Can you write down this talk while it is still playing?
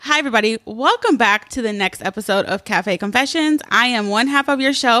Hi, everybody. Welcome back to the next episode of Cafe Confessions. I am one half of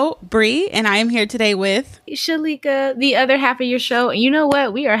your show, Bree, and I am here today with Shalika, the other half of your show. And you know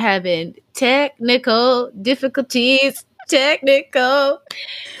what? We are having technical difficulties. We're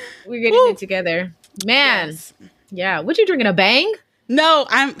getting it together. Man. Yes. Yeah. What you drinking? A Bang? No,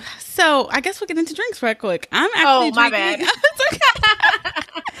 I guess we'll get into drinks right quick. I'm actually my bad. I'm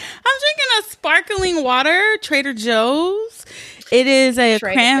drinking a sparkling water, Trader Joe's. It is a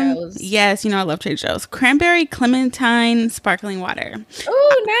Yes, I love Trader Joe's. Cranberry clementine sparkling water.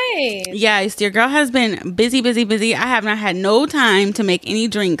 Oh, nice. Yes, your girl has been busy. I have not had no time to make any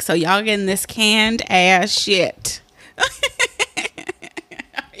drinks, so y'all getting this canned ass shit.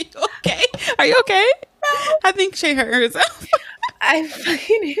 Are you okay? No. I think she hurt herself. I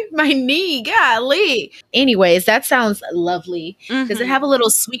fucking hit my knee. Golly. Anyways, that sounds lovely. Mm-hmm. Does it have a little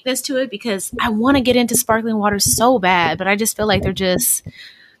sweetness to it? Because I want to get into sparkling water so bad, but I just feel like they're just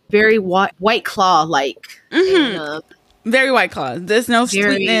very White Claw like. Mm-hmm. Very White Claw. There's no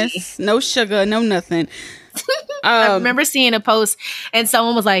sweetness, no sugar, no nothing. I remember seeing a post and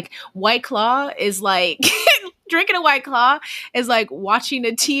someone was like, White Claw is like drinking a White Claw is like watching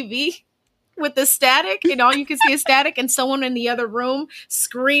a TV with the static, and all you can see is static, and someone in the other room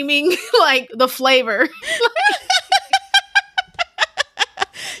screaming like the flavor.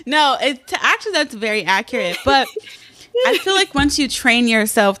 No, actually that's very accurate. But I feel like once you train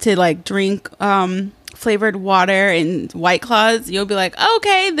yourself to like drink flavored water and White Claws, you'll be like,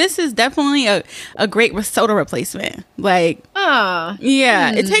 okay, this is definitely a great soda replacement. Like,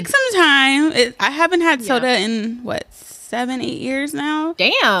 it takes some time. I haven't had soda in 7-8 years now.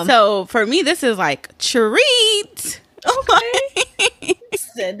 Damn. So for me, this is like treat. Okay.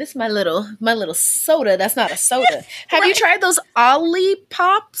 This is my little soda. That's not a soda. Have you tried those Ollie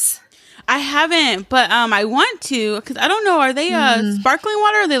Pops? I haven't, but I want to, because I don't know. Are they sparkling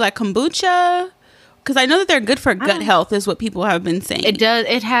water? Or are they like kombucha? Because I know that they're good for gut health, is what people have been saying. It does.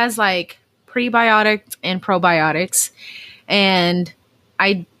 It has like prebiotics and probiotics, and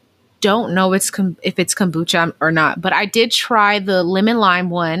I don't know if it's kombucha or not, but I did try the lemon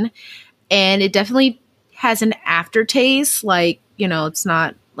lime one, and it definitely has an aftertaste. Like, it's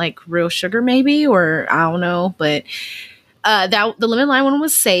not like real sugar maybe, or I don't know, but the lemon lime one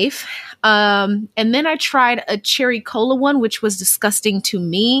was safe. And then I tried a cherry cola one, which was disgusting to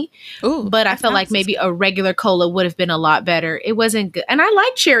me. Ooh, but I felt like maybe a regular cola would have been a lot better. It wasn't good. And I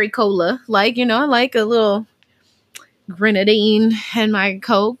like cherry cola. Like, I like a little grenadine in my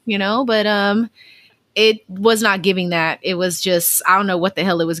Coke, but it was not giving that. It was just, I don't know what the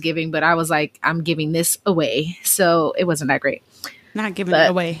hell it was giving, but I was like, I'm giving this away. So it wasn't that great. Not giving it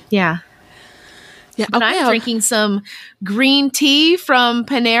away. Yeah. Yeah. But I'm drinking some green tea from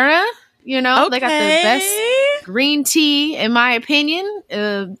Panera. They got the best green tea, in my opinion,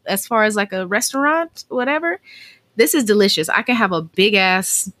 as far as like a restaurant, whatever. This is delicious. I can have a big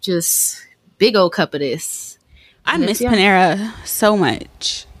old cup of this. I miss Panera so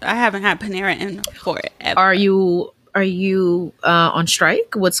much. I haven't had Panera in forever. Are you on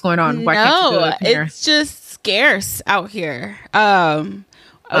strike? What's going on? Why can't you go to Panera? It's just scarce out here. We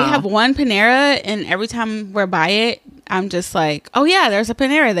have one Panera, and every time we're by it, I'm just like, oh yeah, there's a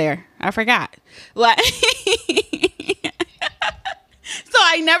Panera there. I forgot. Like, so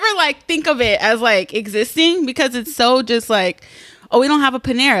I never like think of it as like existing, because it's so just like, oh, we don't have a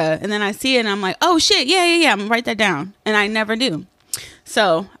Panera. And then I see it and I'm like, oh shit, yeah. I'm gonna write that down. And I never do.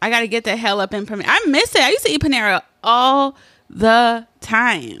 So I got to get the hell up in Panera. I miss it. I used to eat Panera all the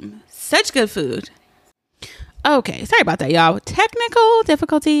time. Such good food. Okay. Sorry about that, y'all. Technical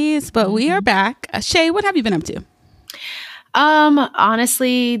difficulties, but we are back. Shay, what have you been up to?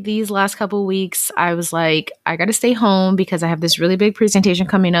 Honestly, these last couple weeks, I was like, I got to stay home because I have this really big presentation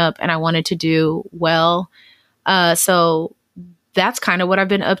coming up and I wanted to do well. So that's kind of what I've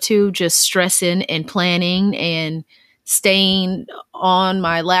been up to, just stressing and planning and staying on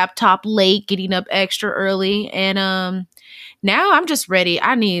my laptop late, getting up extra early. And now I'm just ready.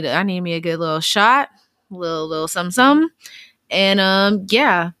 I need me a good little shot, little something. And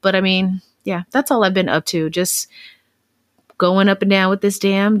but I mean, that's all I've been up to. Just going up and down with this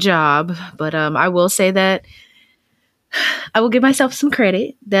damn job. But I will say that I will give myself some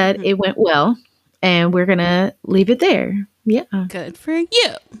credit that it went well, and we're gonna leave it there. Yeah. Good for you.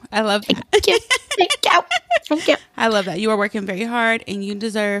 I love that. Thank you. I love that. You are working very hard, and you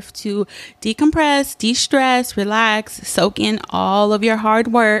deserve to decompress, de-stress, relax, soak in all of your hard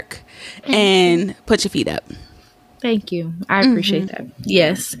work, and put your feet up. Thank you. I appreciate that.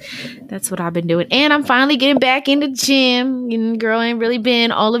 Yes, that's what I've been doing. And I'm finally getting back in the gym. Girl, I ain't really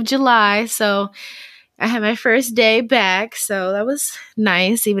been all of July. So I had my first day back, so that was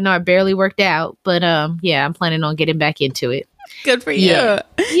nice, even though I barely worked out. But yeah, I'm planning on getting back into it. Good for you. Yeah.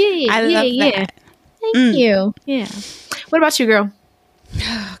 Yeah, I love that. Thank you. Yeah. What about you, girl?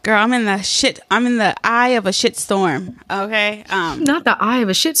 Girl, I'm in the eye of a shit storm. Okay. Not the eye of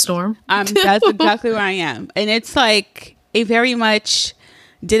a shitstorm. That's exactly where I am. And it's like a very much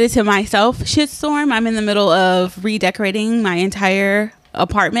did it to myself shitstorm. I'm in the middle of redecorating my entire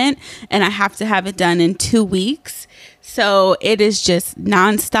apartment and I have to have it done in 2 weeks. So it is just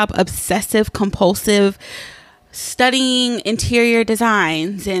nonstop obsessive compulsive studying interior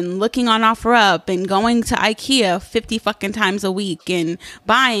designs and looking on OfferUp and going to IKEA 50 fucking times a week and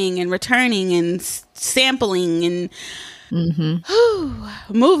buying and returning and sampling and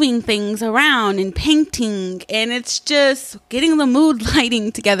moving things around and painting. And it's just getting the mood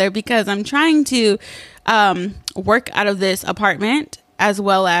lighting together because I'm trying to work out of this apartment as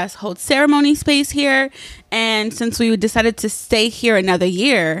well as hold ceremony space here. And since we decided to stay here another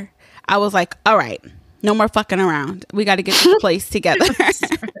year, I was like, all right, no more fucking around. We got to get this place together.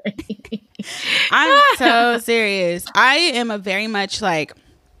 I'm so serious. I am a very much like,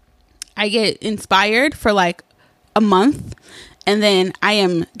 I get inspired for like a month and then I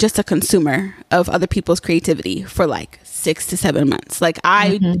am just a consumer of other people's creativity for like 6 to 7 months. Like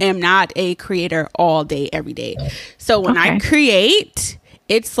I am not a creator all day, every day. So when I create,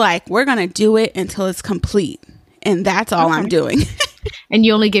 it's like, we're going to do it until it's complete. And that's all I'm doing. And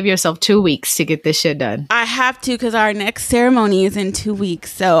you only give yourself 2 weeks to get this shit done. I have to because our next ceremony is in 2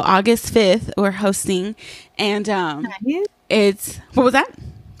 weeks. So August 5th, we're hosting. And it's, what was that?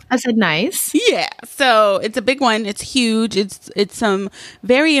 I said nice. Yeah. So it's a big one. It's huge. It's some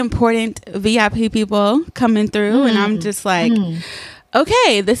very important VIP people coming through. And I'm just like,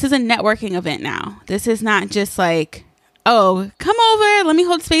 okay, this is a networking event now. This is not just like, oh, come over, let me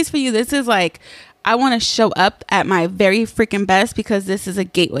hold space for you. This is like, I want to show up at my very freaking best because this is a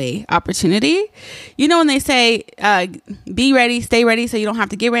gateway opportunity. You know when they say, be ready, stay ready so you don't have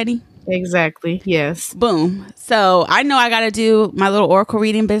to get ready? Exactly. Yes. Boom. So I know I got to do my little oracle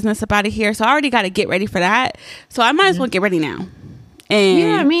reading business up out of here. So I already got to get ready for that. So I might as well get ready now. And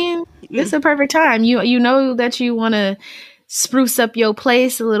yeah, I mean, it's a perfect time. You know that you want to spruce up your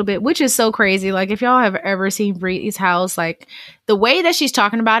place a little bit, which is so crazy. Like if y'all have ever seen Bree's house, like the way that she's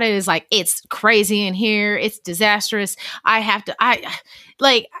talking about it is like, it's crazy in here. It's disastrous. I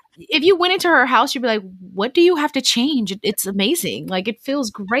like, if you went into her house, you'd be like, what do you have to change? It's amazing. Like it feels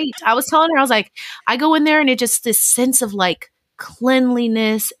great. I was telling her, I was like, I go in there and it just this sense of like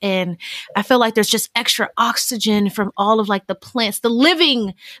cleanliness, and I feel like there's just extra oxygen from all of like the plants, the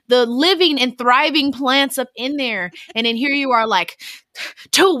living and thriving plants up in there. And then here you are like,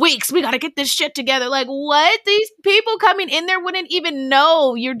 2 weeks, we got to get this shit together. Like what? These people coming in there wouldn't even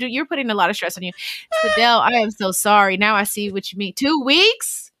know. You're putting a lot of stress on you. Fidel, I am so sorry. Now I see what you mean. 2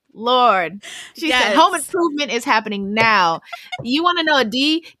 weeks? Lord. She said home improvement is happening now. You want to know a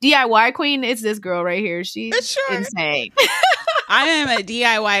DIY queen? It's this girl right here. She's insane. I am a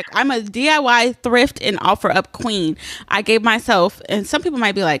DIY. I'm a DIY thrift and OfferUp queen. I gave myself, and some people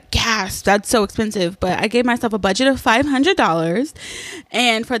might be like, "Gas, that's so expensive," but I gave myself a budget of $500,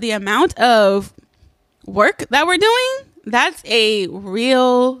 and for the amount of work that we're doing, that's a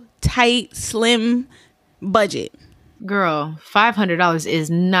real tight, slim budget. Girl, $500 is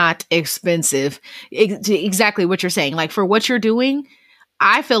not expensive. Exactly what you're saying. Like for what you're doing,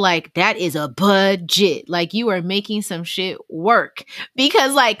 I feel like that is a budget. Like you are making some shit work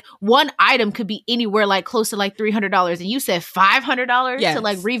because like one item could be anywhere like close to like $300, and you said $500 to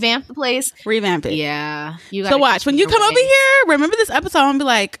like revamp the place. Revamp it. Yeah. So watch when you come over here. Remember this episode and be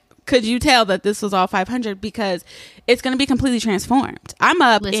like, could you tell that this was all 500 because it's going to be completely transformed. I'm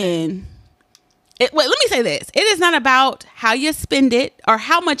up in. Wait, let me say this. It is not about how you spend it or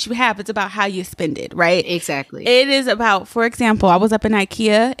how much you have. It's about how you spend it, right? Exactly. It is about, for example, I was up in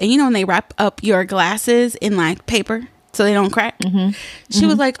IKEA and you know when they wrap up your glasses in like paper so they don't crack? She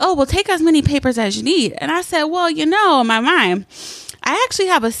was like, oh, well, take as many papers as you need. And I said, well, you know, in my mind, I actually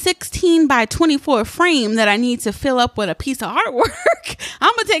have a 16 by 24 frame that I need to fill up with a piece of artwork.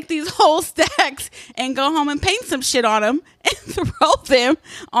 I'm going to take these whole stacks and go home and paint some shit on them and throw them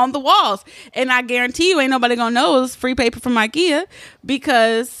on the walls. And I guarantee you ain't nobody going to know it's free paper from IKEA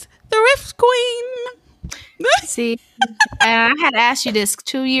because the Rift Queen. See, I had asked you this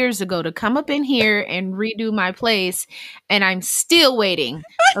 2 years ago to come up in here and redo my place, and I'm still waiting.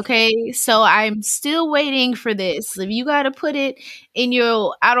 Okay, so I'm still waiting for this. If you got to put it in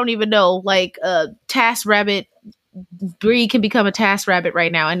your, I don't even know, like Task Rabbit, Bree can become a Task Rabbit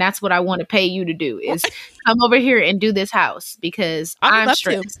right now, and that's what I want to pay you to do is come over here and do this house because I'm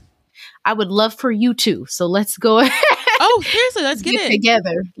stressed. I would love for you to. So let's go. Oh, seriously, let's get it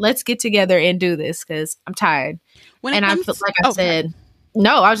together. Let's get together and do this because I'm tired. And I feel like I said,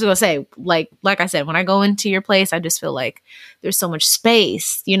 no, I was just gonna say, like I said, when I go into your place, I just feel like there's so much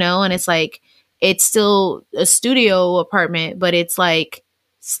space, you know, and it's like it's still a studio apartment, but it's like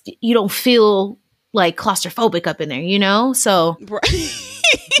you don't feel like claustrophobic up in there, you know? So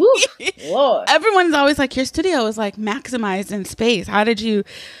Lord. Everyone's always like, your studio is like maximized in space. How did you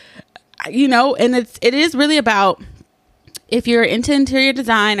know? And it is really about, if you're into interior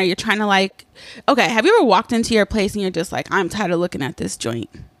design or you're trying to like, okay, have you ever walked into your place and you're just like, I'm tired of looking at this joint?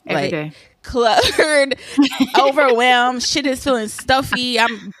 Every like, day. Cluttered, overwhelmed, shit is feeling stuffy.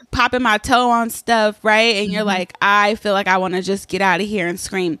 I'm popping my toe on stuff, right? And you're like, I feel like I want to just get out of here and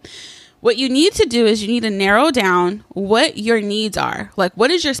scream. What you need to do is you need to narrow down what your needs are. Like, what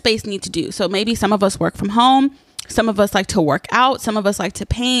does your space need to do? So maybe some of us work from home. Some of us like to work out. Some of us like to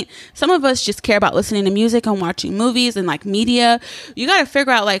paint. Some of us just care about listening to music and watching movies and like media. You got to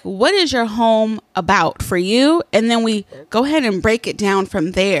figure out like, what is your home about for you? And then we go ahead and break it down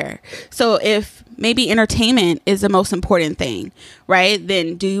from there. So if maybe entertainment is the most important thing, right?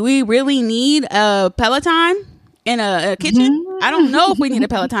 Then do we really need a Peloton in a kitchen? I don't know if we need a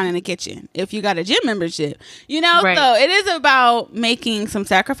Peloton in a kitchen if you got a gym membership, you know? Right. So it is about making some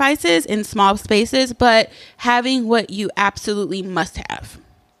sacrifices in small spaces, but having what you absolutely must have.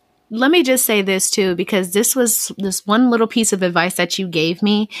 Let me just say this too, because this was this one little piece of advice that you gave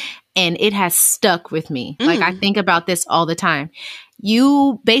me and it has stuck with me. Like I think about this all the time.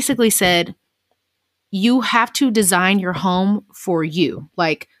 You basically said you have to design your home for you,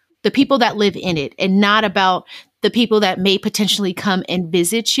 like the people that live in it, and not about the people that may potentially come and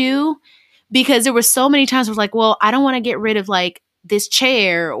visit you. Because there were so many times where like, well, I don't want to get rid of like this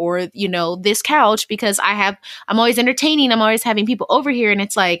chair or, you know, this couch because I'm always entertaining. I'm always having people over here. And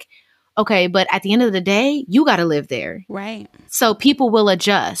it's like, okay, but at the end of the day, you got to live there. Right. So people will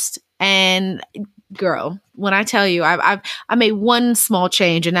adjust. And girl, when I tell you, I made one small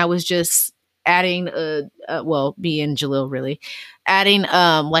change, and that was just adding me and Jalil really adding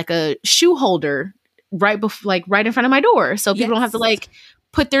like a shoe holder right in front of my door, so people don't have to like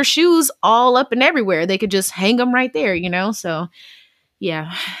put their shoes all up and everywhere. They could just hang them right there, you know? So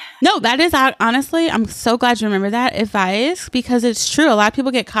yeah. No, that is honestly, I'm so glad you remember that advice, because it's true. A lot of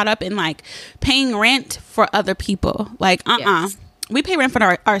people get caught up in like paying rent for other people. Like, yes. We pay rent for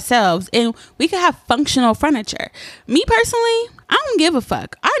ourselves, and we could have functional furniture. Me personally, I don't give a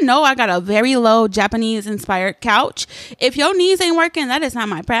fuck. I know I got a very low Japanese inspired couch. If your knees ain't working, that is not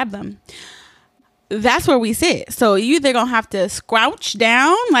my problem. That's where we sit. So you either gonna have to scrouch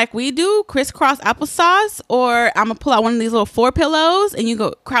down like we do, crisscross applesauce, or I'm gonna pull out one of these little 4 pillows and you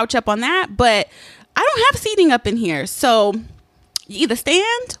go crouch up on that. But I don't have seating up in here, so you either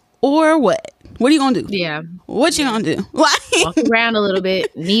stand or what? What are you gonna do? Yeah. What you gonna do? Walk around a little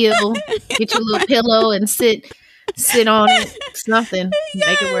bit, kneel, get your little pillow and sit on it. Something. Yes.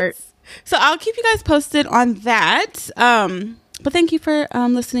 Make it work. So I'll keep you guys posted on that. But thank you for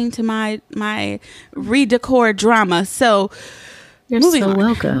listening to my redecor drama. So you're so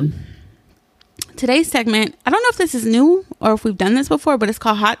welcome. Today's segment, I don't know if this is new or if we've done this before, but it's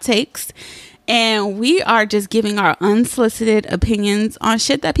called Hot Takes. And we are just giving our unsolicited opinions on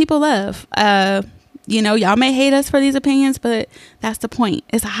shit that people love. You know, y'all may hate us for these opinions, but that's the point.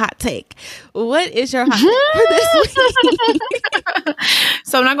 It's a hot take. What is your hot take for this week?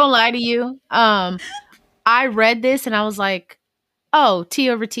 So I'm not going to lie to you. I read this and I was like, oh, T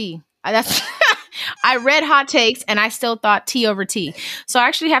over T. I read hot takes and I still thought T over T. So I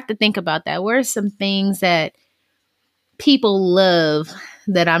actually have to think about that. What are some things that people love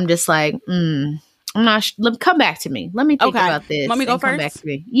that I'm just like, I'm not come back to me. Let me think about this. Want me to go first? Come back to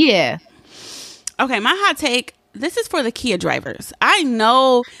me. Yeah. Okay, my hot take, this is for the Kia drivers. I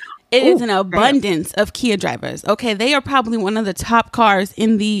know it is an abundance of Kia drivers. Okay, they are probably one of the top cars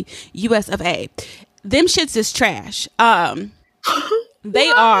in the US of A. Them shits is trash. They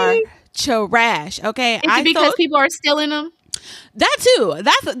are trash. Okay, is it because people are stealing them? That too.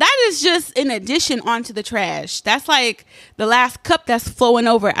 That is just in addition onto the trash. That's like the last cup that's flowing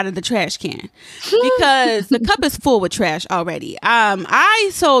over out of the trash can, because the cup is full with trash already.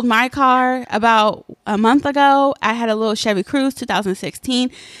 I sold my car about a month ago. I had a little Chevy Cruze 2016,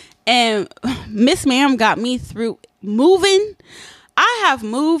 and Miss Ma'am got me through moving. I have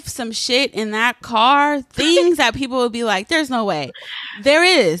moved some shit in that car, things that people would be like, there's no way. There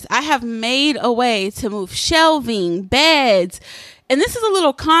is. I have made a way to move shelving, beds. And this is a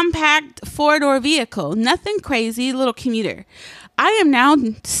little compact 4-door vehicle. Nothing crazy, little commuter. I am now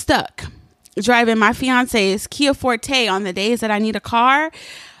stuck driving my fiance's Kia Forte on the days that I need a car.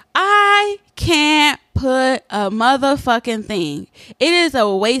 I can't put a motherfucking thing. It is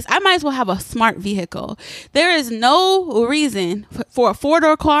a waste. I might as well have a smart vehicle. There is no reason for a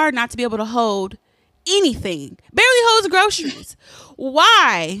four-door car not to be able to hold anything. Barely holds groceries.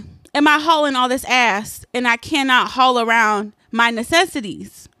 Why am I hauling all this ass and I cannot haul around my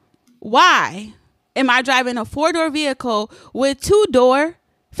necessities? Why am I driving a four-door vehicle with two-door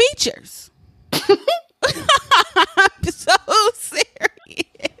features? I'm so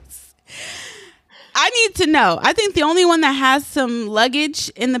serious. I need to know. I think the only one that has some luggage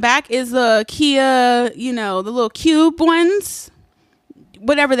in the back is the Kia, the little cube ones,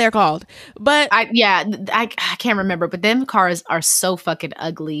 whatever they're called. But I can't remember, but them cars are so fucking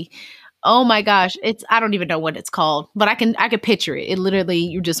ugly. Oh my gosh. I don't even know what it's called, but I can picture it. It literally,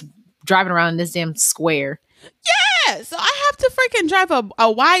 you're just driving around in this damn square. Yeah. So I have to freaking drive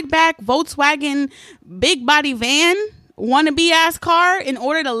a wide back Volkswagen big body van wannabe ass car in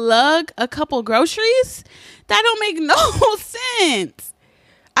order to lug a couple groceries. That don't make no sense.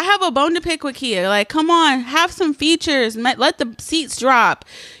 I have a bone to pick with Kia. Like, come on, have some features. Let the seats drop.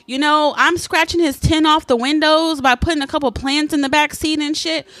 I'm scratching his tin off the windows by putting a couple plants in the back seat and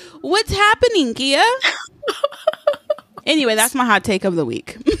shit. What's happening, Kia? Anyway, that's my hot take of the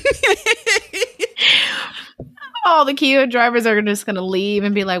week. All the Kia drivers are just gonna leave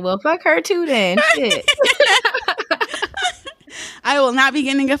and be like, well, fuck her too then. Shit. I will not be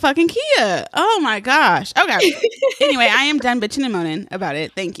getting a fucking Kia. Oh my gosh. Okay. Anyway, I am done bitching and moaning about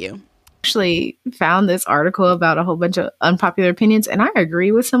it. Thank you. Actually found this article about a whole bunch of unpopular opinions, and I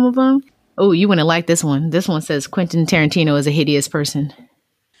agree with some of them. Oh, you wouldn't like this one. This one says Quentin Tarantino is a hideous person.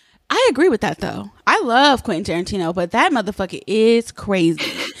 I agree with that, though. I love Quentin Tarantino, but that motherfucker is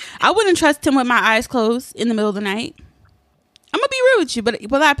crazy. I wouldn't trust him with my eyes closed in the middle of the night. I'm going to be real with you, but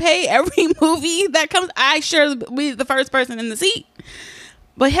will I pay every movie that comes? I sure be the first person in the seat.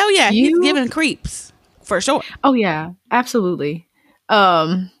 But hell yeah, he's giving creeps for sure. Oh yeah, absolutely.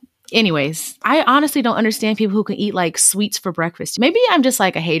 Anyways, I honestly don't understand people who can eat like sweets for breakfast. Maybe I'm just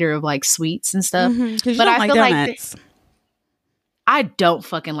like a hater of like sweets and stuff. Mm-hmm, but I feel like I don't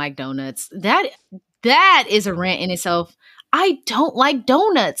fucking like donuts. That is a rant in itself. I don't like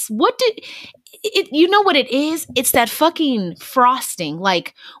donuts. You know what it is? It's that fucking frosting.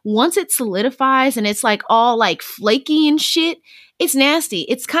 Like once it solidifies and it's like all like flaky and shit, it's nasty.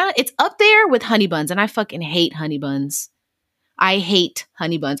 It's up there with honey buns, and I fucking hate honey buns. I hate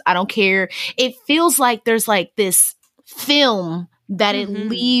honey buns. I don't care. It feels like there's like this film that it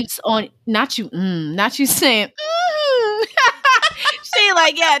leaves on. Not you saying. She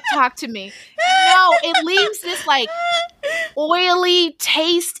like, yeah, talk to me. No, it leaves this like oily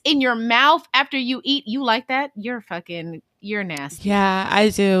taste in your mouth after you eat. You like that? You're nasty. Yeah, I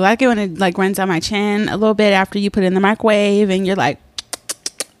do. I like it when it like runs on my chin a little bit after you put it in the microwave and you're like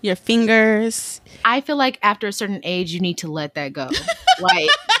your fingers. I feel like after a certain age, you need to let that go. Like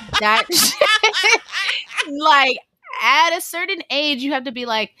that. Like at a certain age, you have to be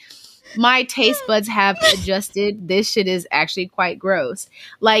like, my taste buds have adjusted. This shit is actually quite gross.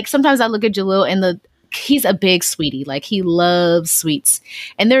 Like sometimes I look at Jalil and he's a big sweetie. Like he loves sweets.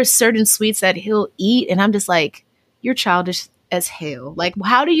 And there's certain sweets that he'll eat. And I'm just like, you're childish as hell. Like,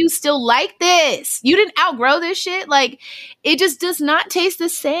 how do you still like this? You didn't outgrow this shit. Like it just does not taste the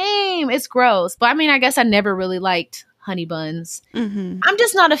same. It's gross. But I mean, I guess I never really liked honey buns. Mm-hmm. I'm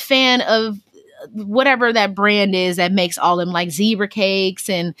just not a fan of whatever that brand is that makes all them like zebra cakes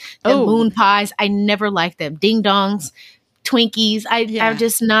and the moon pies. I never liked them. Ding dongs, Twinkies. I'm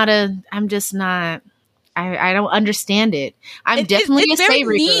just not. I don't understand it. I'm definitely a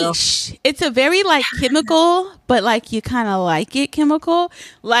savory girl. It's a very like chemical, but like you kind of like it chemical.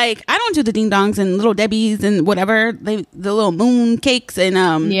 Like I don't do the ding dongs and little Debbie's and whatever the little moon cakes and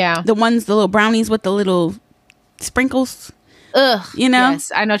the little brownies with the little sprinkles. Ugh,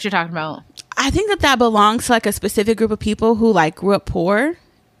 yes, I know what you're talking about. I think that belongs to like a specific group of people who like grew up poor.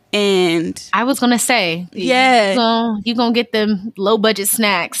 And I was gonna say, yeah, you gonna get them low budget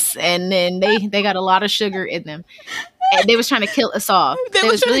snacks, and then they got a lot of sugar in them. And they was trying to kill us off. They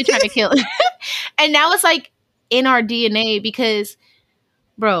was really trying to kill. And now it's like in our DNA because,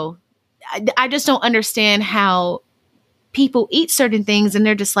 bro, I just don't understand how people eat certain things and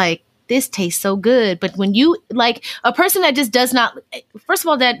they're just like, this tastes so good. But when you like a person that just does not, first of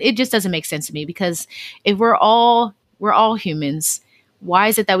all, that it just doesn't make sense to me, because if we're all humans, why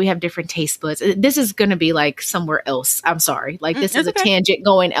is it that we have different taste buds? This is going to be like somewhere else. I'm sorry. Like this is a tangent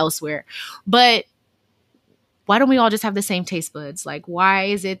going elsewhere, but why don't we all just have the same taste buds? Like, why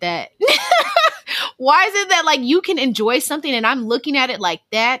is it that Why is it that like you can enjoy something and I'm looking at it like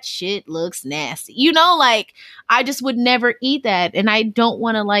that shit looks nasty? You know, like I just would never eat that, and I don't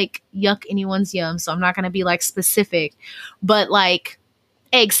want to like yuck anyone's yum, so I'm not gonna be like specific, but like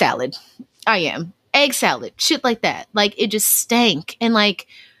egg salad, I am egg salad, shit like that. Like it just stank, and like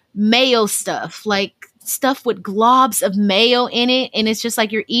mayo stuff, like stuff with globs of mayo in it, and it's just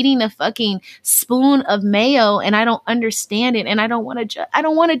like you're eating a fucking spoon of mayo, and I don't understand it, and I don't want to I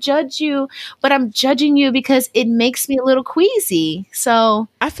don't want to judge you, but I'm judging you because it makes me a little queasy. So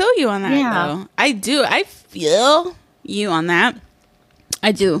I feel you on that, though. I do. I feel you on that.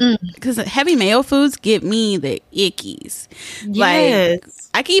 I do. Because heavy mayo foods give me the ickies. Yes. Like,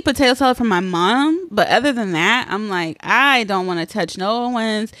 I can eat potato salad from my mom, but other than that, I'm like, I don't want to touch no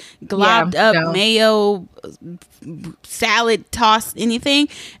one's globbed up mayo salad, tossed anything.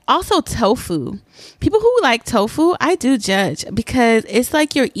 Also, tofu. People who like tofu, I do judge because it's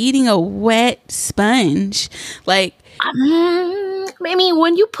like you're eating a wet sponge. Like, I mean,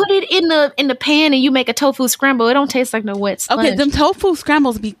 when you put it in the pan and you make a tofu scramble, it don't taste like no wet sponge. Okay, them tofu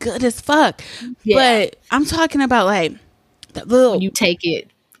scrambles be good as fuck. Yeah. But I'm talking about like the little... When you take it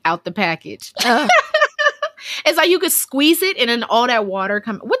out the package. It's like you could squeeze it and then all that water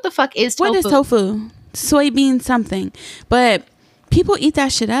come. What the fuck is tofu? What is tofu? Soybean something. But people eat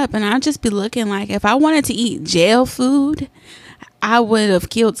that shit up, and I'll just be looking like, if I wanted to eat jail food, I would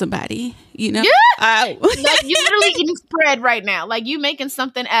have killed somebody. You know? Yeah. Like you're literally eating spread right now. Like you making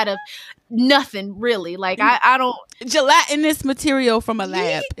something out of nothing, really. Like I don't... Gelatinous material from a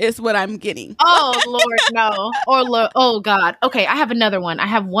lab is what I'm getting. Oh, Lord, no. Oh, God. Okay, I have another one. I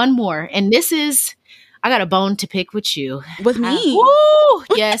have one more. And this is... I got a bone to pick with you. With me? Woo!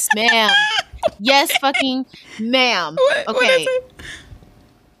 Yes, ma'am. Yes, fucking ma'am. Okay.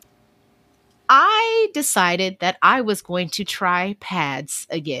 I decided that I was going to try pads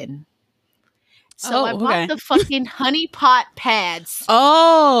again. So I bought the fucking honey pot pads.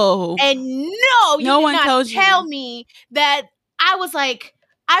 Oh. And no one did not tell me that. I was like,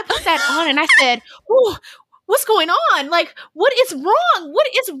 I put that on and I said, "Ooh, what's going on? Like, what is wrong? What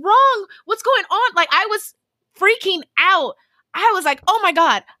is wrong? What's going on?" Like, I was freaking out. I was like, oh my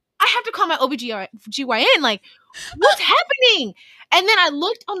God, I have to call my OBGYN. Like, what's happening? And then I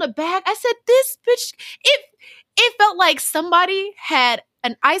looked on the bag. I said, this bitch, it felt like somebody had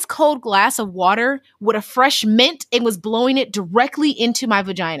an ice cold glass of water with a fresh mint and was blowing it directly into my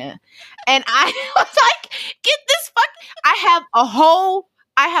vagina. And I was like, get this fuck. I have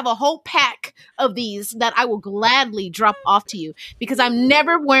a whole pack of these that I will gladly drop off to you because I'm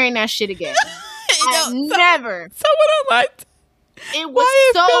never wearing that shit again. Never. So what I liked. It was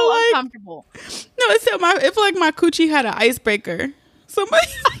so uncomfortable. No, it felt like my coochie had an icebreaker. Somebody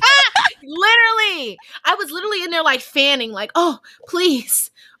literally, I was literally in there like fanning, like, oh, please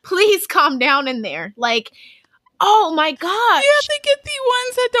calm down in there. Like, oh my God. You have to get the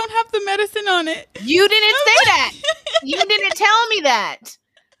ones that don't have the medicine on it. You didn't say that. You didn't tell me that.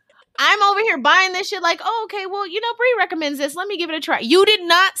 I'm over here buying this shit like, oh, okay, well, Brie recommends this. Let me give it a try. You did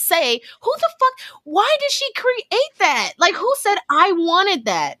not say, who the fuck, why did she create that? Like, who said I wanted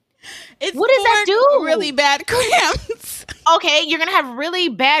that? What does that do? Really bad cramps. Okay, you're going to have really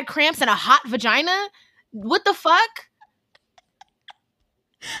bad cramps and a hot vagina? What the fuck?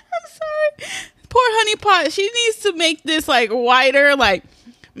 I'm sorry. Poor honey pot. She needs to make this like wider, like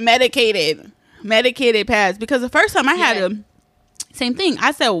medicated pads. Because the first time I had them, same thing.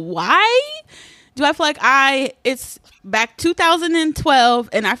 I said, why do I feel like it's back 2012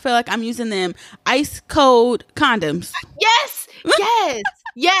 and I feel like I'm using them ice cold condoms? Yes.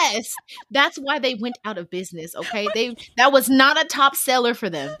 That's why they went out of business. Okay. That was not a top seller for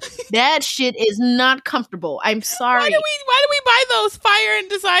them. That shit is not comfortable. I'm sorry. Why did we buy those? Fire and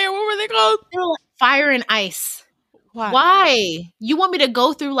Desire? What were they called? Fire and Ice. Why? You want me to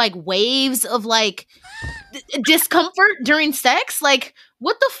go through like waves of like discomfort during sex? Like,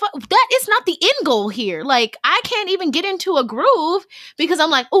 what the fuck? That is not the end goal here. Like, I can't even get into a groove because I'm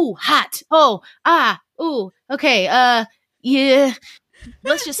like, ooh, hot. Oh, ooh, okay. Yeah.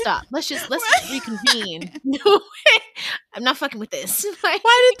 Let's just stop. Let's reconvene. I'm not fucking with this. Like,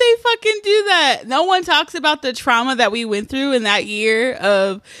 why did they fucking do that? No one talks about the trauma that we went through in that year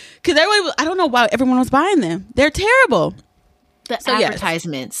of, because I don't know why everyone was buying them. They're terrible. The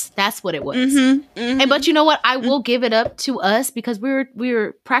advertisements. Yes. That's what it was. And but you know what? I will give it up to us because we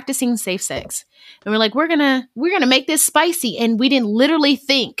were practicing safe sex. And we're like, we're gonna make this spicy. And we didn't literally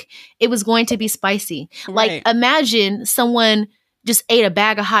think it was going to be spicy. Right. Like, imagine someone just ate a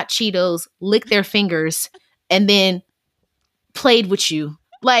bag of hot Cheetos, licked their fingers, and then played with you.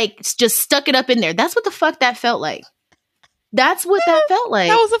 Like, just stuck it up in there. That's what the fuck that felt like. That's what that felt like.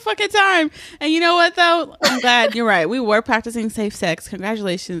 That was a fucking time. And you know what, though? I'm glad you're right. We were practicing safe sex.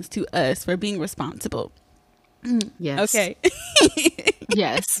 Congratulations to us for being responsible. Yes. Okay.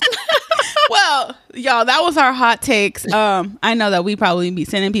 Yes. Well, y'all, that was our hot takes. I know that we probably be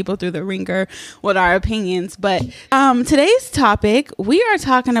sending people through the ringer with our opinions, but today's topic, we are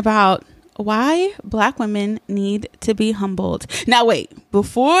talking about why Black women need to be humbled. Now, wait,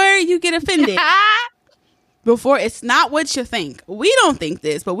 before you get offended, before it's not what you think. We don't think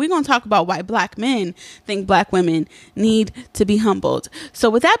this, but we're going to talk about why Black men think Black women need to be humbled.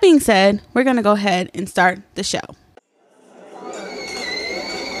 So with that being said, we're going to go ahead and start the show.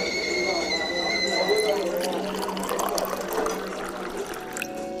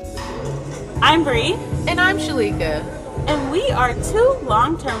 I'm Bree. And I'm Shalika. And we are two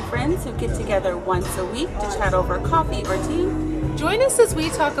long-term friends who get together once a week to chat over coffee or tea. Join us as we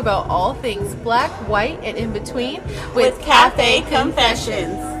talk about all things Black, white, and in between with Cafe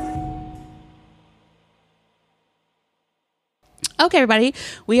Confessions. Okay, everybody,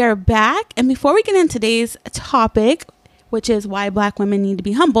 we are back. And before we get into today's topic, which is why Black women need to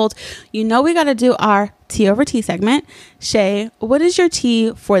be humbled, you know we got to do our tea over tea segment. Shay, what is your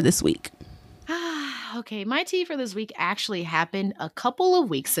tea for this week? Okay, my tea for this week actually happened a couple of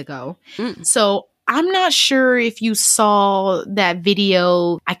weeks ago. So I'm not sure if you saw that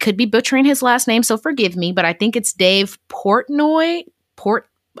video. I could be butchering his last name, so forgive me, but I think it's Dave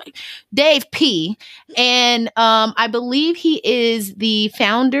Dave P. And I believe he is the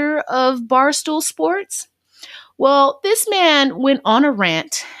founder of Barstool Sports. Well, this man went on a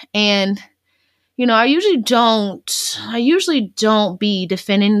rant, and you know, I usually don't be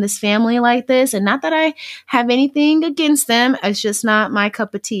defending this family like this, and not that I have anything against them. It's just not my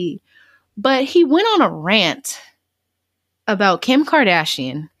cup of tea. But he went on a rant about Kim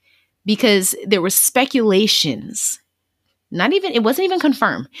Kardashian because there were speculations. It wasn't even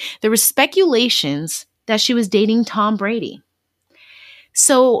confirmed. There were speculations that she was dating Tom Brady.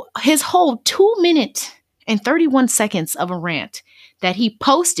 So his whole 2 minute and 31 seconds of a rant that he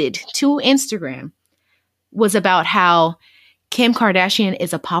posted to Instagram was about how Kim Kardashian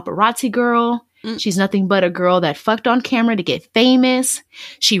is a paparazzi girl. She's nothing but a girl that fucked on camera to get famous.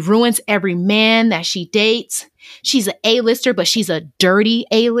 She ruins every man that she dates. She's an A-lister, but she's a dirty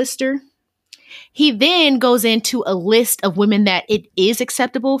A-lister. He then goes into a list of women that it is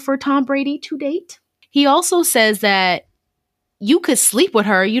acceptable for Tom Brady to date. He also says that you could sleep with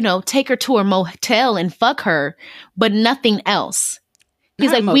her, you know, take her to a motel and fuck her, but nothing else.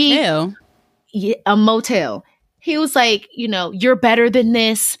 He's like, a motel. He was like, you know, you're better than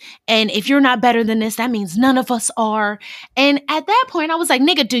this. And if you're not better than this, that means none of us are. And at that point, I was like,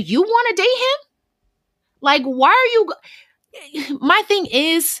 nigga, do you want to date him? Like, why are you? My thing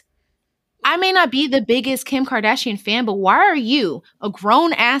is, I may not be the biggest Kim Kardashian fan, but why are you, a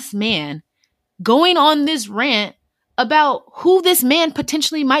grown ass man, going on this rant about who this man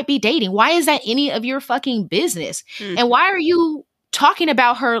potentially might be dating? Why is that any of your fucking business? And why are you talking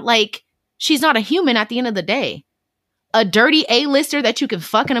about her like she's not a human at the end of the day? A dirty A-lister that you can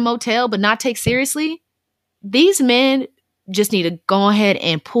fuck in a motel but not take seriously? These men just need to go ahead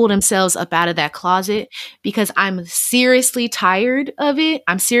and pull themselves up out of that closet, because I'm seriously tired of it.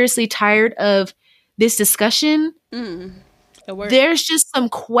 I'm seriously tired of this discussion. There's just some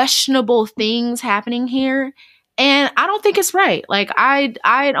questionable things happening here, and I don't think it's right. Like, I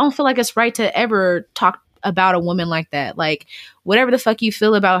don't feel like it's right to ever talk about a woman like that. Like, whatever the fuck you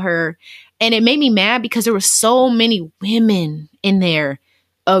feel about her. And it made me mad because there were so many women in there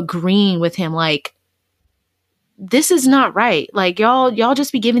agreeing with him. Like, this is not right. Like, y'all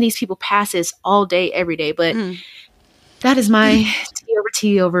just be giving these people passes all day, every day. But that is my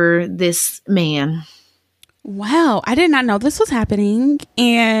tea over this man. Wow, I did not know this was happening.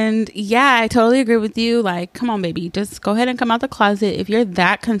 And yeah, I totally agree with you. Like, come on, baby, just go ahead and come out the closet. If you're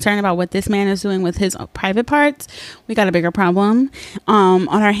that concerned about what this man is doing with his private parts, we got a bigger problem on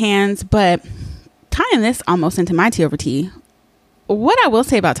our hands. But tying this almost into my tea over tea, what I will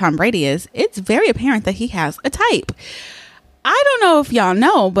say about Tom Brady is it's very apparent that he has a type. I don't know if y'all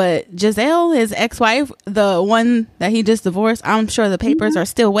know, but Giselle, his ex-wife, the one that he just divorced, I'm sure the papers are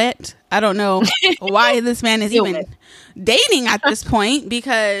still wet. I don't know why this man is even dating at this point,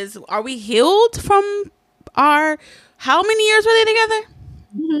 because are we healed from our, how many years were they together?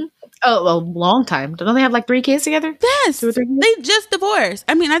 Oh, a long time. Don't they have like 3 kids together? Yes. 2 or 3 kids? They just divorced.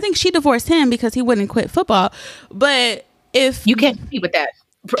 I mean, I think she divorced him because he wouldn't quit football. But if you can't compete with that.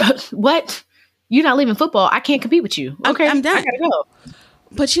 What? You're not leaving football. I can't compete with you. Okay, I'm done. I gotta go.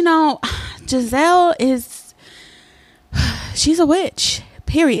 But you know, Giselle she's a witch.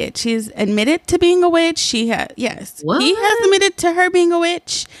 Period. She's admitted to being a witch. She has, yes. What? He has admitted to her being a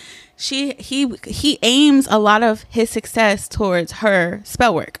witch. He aims a lot of his success towards her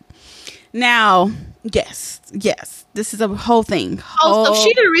spell work. Now, yes, this is a whole thing. So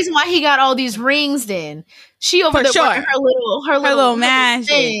she the reason why he got all these rings. Then she over there working her little magic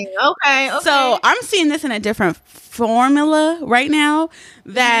thing. Okay. So I'm seeing this in a different formula right now.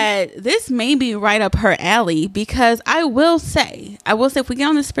 That this may be right up her alley, because I will say, if we get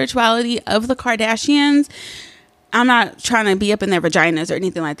on the spirituality of the Kardashians, I'm not trying to be up in their vaginas or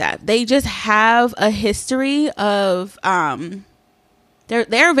anything like that. They just have a history of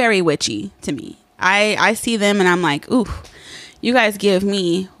they're very witchy to me. I see them and I'm like, ooh, you guys give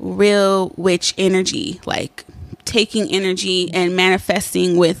me real witch energy, like taking energy and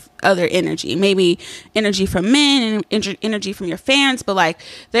manifesting with other energy, maybe energy from men and energy from your fans, but like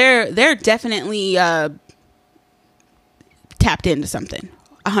they're definitely tapped into something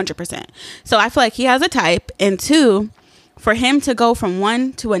 100%. So I feel like he has a type, and two, for him to go from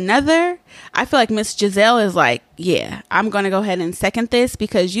one to another, I feel like Miss Giselle is like, yeah, I'm going to go ahead and second this,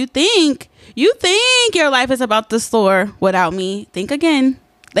 because you think your life is about to soar without me. Think again.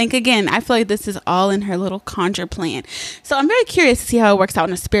 I feel like this is all in her little conjure plan. So I'm very curious to see how it works out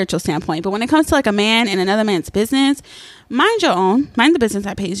in a spiritual standpoint. But when it comes to like a man and another man's business, mind your own. Mind the business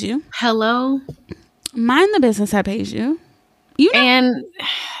that pays you. Hello? Mind the business that pays you. You know? And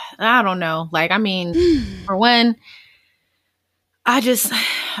I don't know. Like, I mean, for one, I just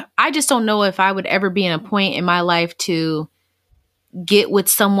don't know if I would ever be in a point in my life to get with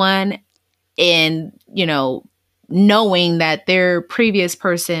someone and, you know, knowing that their previous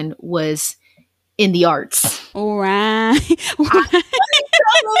person was in the arts. Right.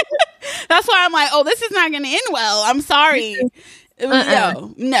 That's why I'm like, oh, this is not going to end well. I'm sorry.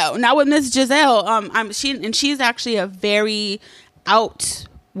 No, not with Miss Giselle. She's actually a very out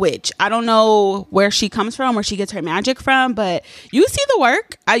witch. I don't know where she comes from, where she gets her magic from, but you see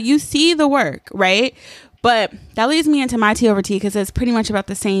the work. Right? But that leads me into my tea over tea, because it's pretty much about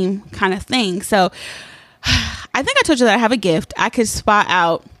the same kind of thing. So I think I told you that I have a gift. I could spot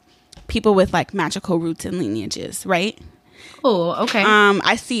out people with like magical roots and lineages, right? Oh, okay.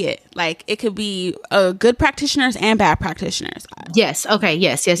 I see it. Like, it could be good practitioners and bad practitioners. Yes. Okay.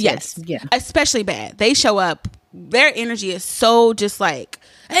 Yes. Yeah. Especially bad. They show up. Their energy is so just like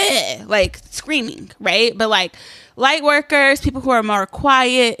screaming, right? But like light workers, people who are more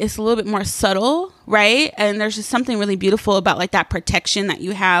quiet, it's a little bit more subtle, right? And there's just something really beautiful about like that protection that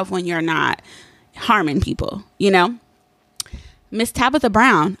you have when you're not harming people, you know? Miss Tabitha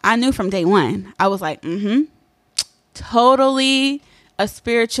Brown, I knew from day one. I was like, totally a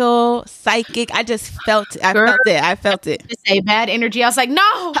spiritual psychic. I just felt it. I felt it. To say bad energy, I was like, no.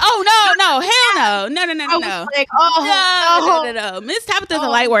 Oh no, hell no. No. Like, No. Miss Tabitha's a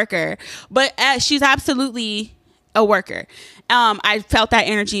light worker, but she's absolutely a worker. I felt that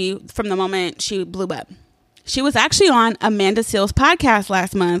energy from the moment she blew up. She was actually on Amanda Seales' podcast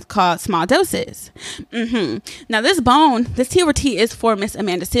last month called Small Doses. Now this tea over tea is for Miss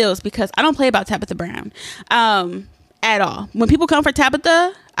Amanda Seales, because I don't play about Tabitha Brown at all. When people come for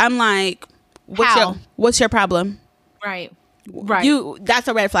Tabitha, I'm like, what's your problem? Right. That's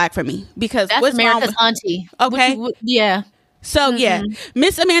a red flag for me, because that's what's America's auntie. Okay. Yeah. So yeah,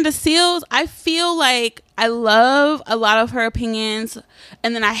 Miss Amanda Seales, I feel like I love a lot of her opinions,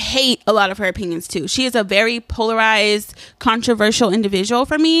 and then I hate a lot of her opinions too. She is a very polarized, controversial individual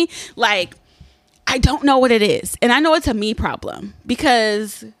for me. Like, I don't know what it is, and I know it's a me problem,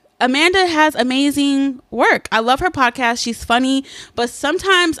 because Amanda has amazing work. I love her podcast. She's funny, but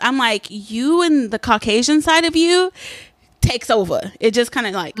sometimes I'm like, you and the Caucasian side of you takes over. It just kind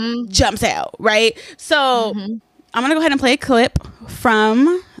of like jumps out, right? So I'm going to go ahead and play a clip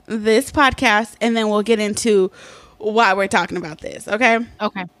from this podcast, and then we'll get into why we're talking about this. Okay.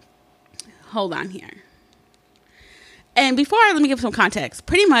 Hold on here. And let me give some context.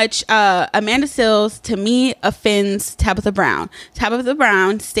 Pretty much, Amanda Seales, to me, offends Tabitha Brown. Tabitha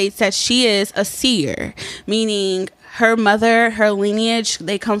Brown states that she is a seer, meaning her mother, her lineage,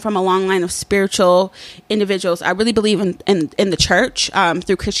 they come from a long line of spiritual individuals. I really believe in the church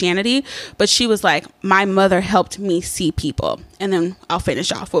through Christianity. But she was like, my mother helped me see people. And then I'll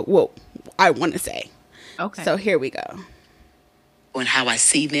finish off with what I want to say. Okay. So here we go. And how I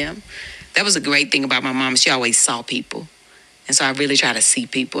see them. That was a great thing about my mom. She always saw people. And so I really try to see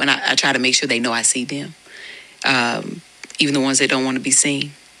people. And I try to make sure they know I see them. Even the ones that don't want to be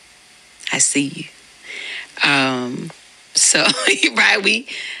seen. I see you. So, right,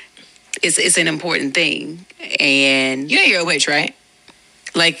 it's an important thing. And you're a witch, right?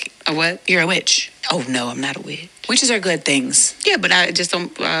 Like a what? You're a witch. Oh no, I'm not a witch. Witches are good things. Yeah, but I just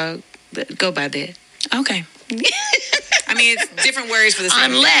don't go by that. Okay. I mean, it's different words for the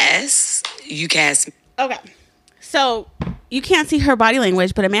same Unless you cast me. Okay. So you can't see her body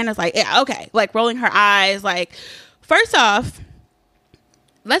language, but Amanda's like, yeah, okay. Like rolling her eyes. Like, first off,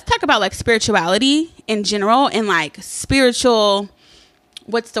 let's talk about like spirituality in general and like spiritual,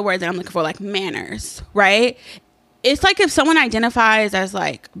 what's the word that I'm looking for? Like manners, right? It's like if someone identifies as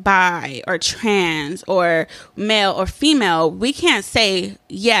like bi or trans or male or female, we can't say,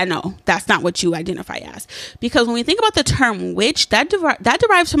 yeah, no, that's not what you identify as. Because when we think about the term witch, that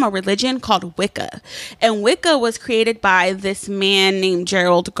derives from a religion called Wicca. And Wicca was created by this man named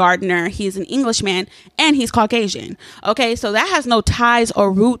Gerald Gardner. He's an Englishman and he's Caucasian. Okay, so that has no ties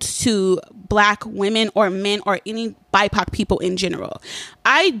or roots to Black women or men or any BIPOC people in general.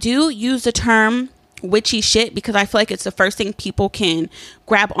 I do use the term witchy shit because I feel like it's the first thing people can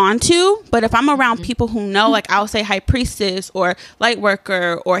grab onto. But if I'm around people who know, like I'll say high priestess or light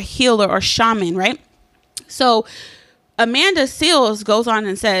worker or healer or shaman, right? So Amanda Seales goes on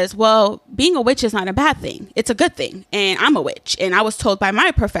and says, well, being a witch is not a bad thing. It's a good thing. And I'm a witch. And I was told by my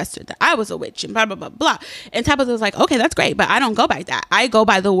professor that I was a witch and blah, blah, blah, blah. And Tabitha was like, okay, that's great. But I don't go by that. I go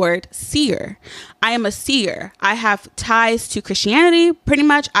by the word seer. I am a seer. I have ties to Christianity. Pretty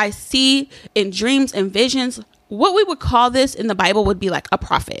much I see in dreams and visions. What we would call this in the Bible would be like a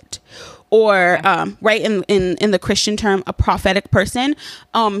prophet. Or right in the Christian term, a prophetic person,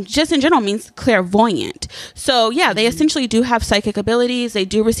 just in general means clairvoyant. So yeah, they essentially do have psychic abilities. They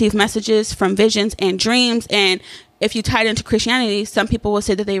do receive messages from visions and dreams. And if you tie it into Christianity, some people will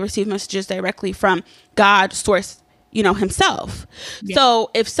say that they receive messages directly from God, source, himself. Yeah.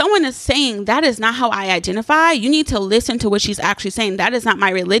 So if someone is saying that is not how I identify, you need to listen to what she's actually saying. That is not my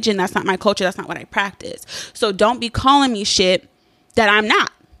religion. That's not my culture. That's not what I practice. So don't be calling me shit that I'm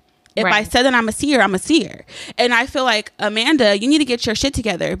not. If I said that I'm a seer, I'm a seer. And I feel like, Amanda, you need to get your shit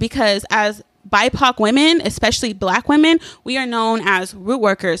together because as BIPOC women, especially Black women, we are known as root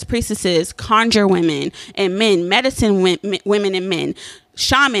workers, priestesses, conjure women and men, medicine women and men,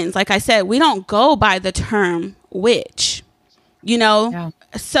 shamans. Like I said, we don't go by the term witch, Yeah.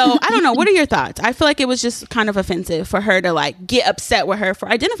 So I don't know. What are your thoughts? I feel like it was just kind of offensive for her to like get upset with her for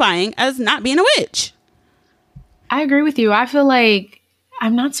identifying as not being a witch. I agree with you. I feel like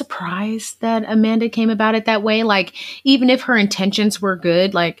I'm not surprised that Amanda came about it that way. Like, even if her intentions were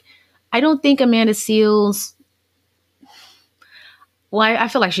good, like, I don't think Amanda Seales, well, I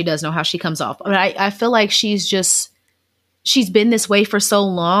feel like she does know how she comes off. But I feel like she's been this way for so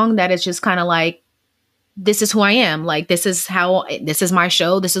long that it's just kind of like, this is who I am. Like, this is my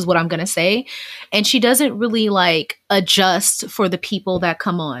show. This is what I'm going to say. And she doesn't really like adjust for the people that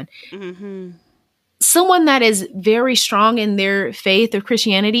come on. Mm-hmm. Someone that is very strong in their faith or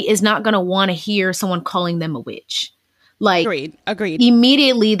Christianity is not going to want to hear someone calling them a witch. Like, agreed.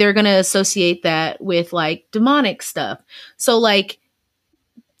 Immediately, they're going to associate that with like demonic stuff. So like,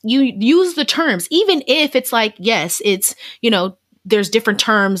 you use the terms, even if it's like, yes, it's, there's different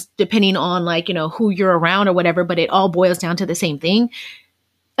terms depending on like, who you're around or whatever, but it all boils down to the same thing.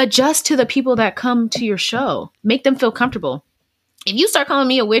 Adjust to the people that come to your show. Make them feel comfortable. If you start calling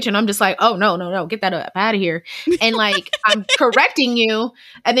me a witch and I'm just like, oh, no, get that up out of here. And like, I'm correcting you.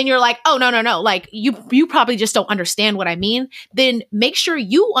 And then you're like, oh, no. Like you probably just don't understand what I mean. Then make sure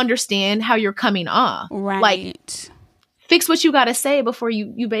you understand how you're coming off. Right. Like fix what you got to say before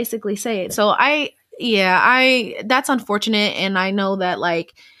you basically say it. So that's unfortunate. And I know that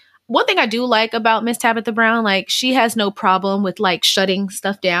like, one thing I do like about Miss Tabitha Brown, like she has no problem with like shutting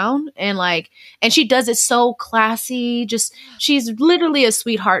stuff down and she does it so classy. Just, she's literally a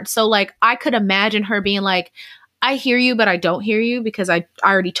sweetheart. So like, I could imagine her being like, I hear you, but I don't hear you because I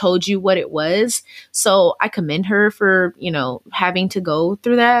already told you what it was. So I commend her for, having to go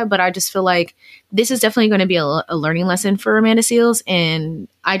through that. But I just feel like this is definitely going to be a learning lesson for Amanda Seales. And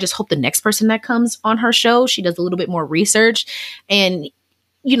I just hope the next person that comes on her show, she does a little bit more research and,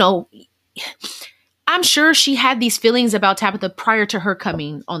 I'm sure she had these feelings about Tabitha prior to her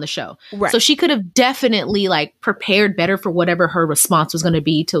coming on the show. Right. So she could have definitely like prepared better for whatever her response was going to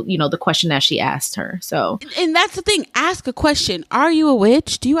be to, the question that she asked her. So, and that's the thing. Ask a question. Are you a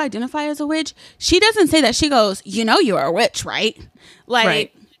witch? Do you identify as a witch? She doesn't say that. She goes, you're a witch, right? Like,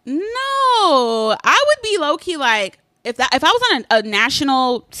 right. No, I would be low key like, if I was on a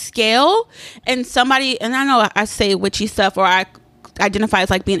national scale and somebody, and I know I say witchy stuff or I identify as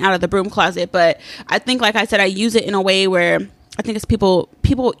like being out of the broom closet, but I think, like I said, I use it in a way where I think it's people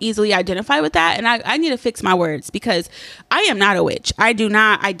easily identify with that, and I need to fix my words because I am not a witch. I do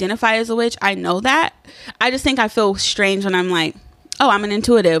not identify as a witch. I know that. I just think I feel strange when I'm like, oh, I'm an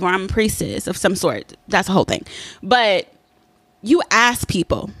intuitive or I'm a priestess of some sort. That's the whole thing. But you ask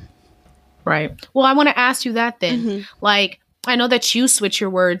people. Right. Well, I want to ask you that then. Mm-hmm. Like, I know that you switch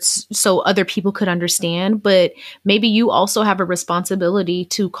your words so other people could understand, but maybe you also have a responsibility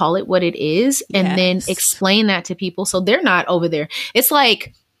to call it what it is and then explain that to people so they're not over there. It's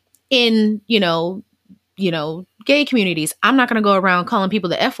like in, gay communities. I'm not going to go around calling people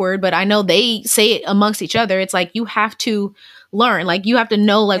the F word, but I know they say it amongst each other. It's like you have to learn, like you have to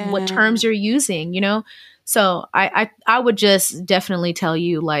know like what terms you're using, So I would just definitely tell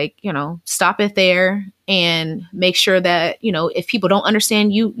you, like, stop it there and make sure that, if people don't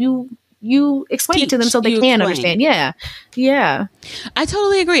understand, you explain it to them so they can understand. Yeah. Yeah. I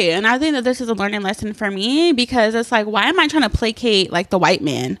totally agree. And I think that this is a learning lesson for me because it's like, why am I trying to placate like the white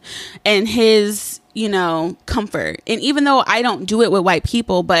man and his, comfort? And even though I don't do it with white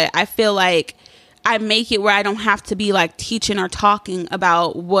people, but I feel like I make it where I don't have to be like teaching or talking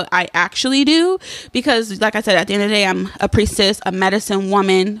about what I actually do because like I said, at the end of the day, I'm a priestess, a medicine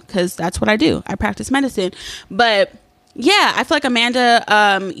woman, because that's what I do. I practice medicine. But yeah, I feel like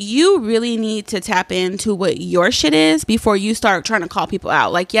Amanda, you really need to tap into what your shit is before you start trying to call people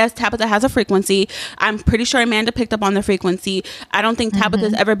out. Like, yes, Tabitha has a frequency. I'm pretty sure Amanda picked up on the frequency. I don't think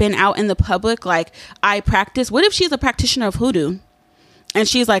Tabitha's ever been out in the public. Like, I practice. What if she's a practitioner of hoodoo? And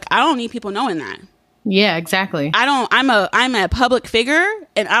she's like, I don't need people knowing that. Yeah, exactly. I'm a public figure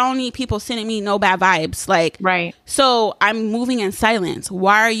and I don't need people sending me no bad vibes. Like, right. So I'm moving in silence.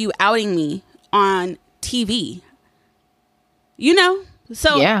 Why are you outing me on TV?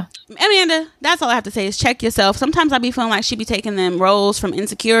 So yeah, Amanda, that's all I have to say is check yourself. Sometimes I be feeling like she be taking them roles from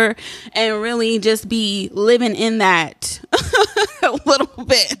Insecure and really just be living in that a little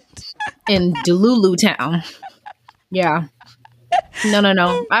bit. In Delulu Town. Yeah.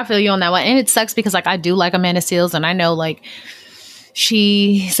 No. I feel you on that one. And it sucks because like I do like Amanda Seales and I know like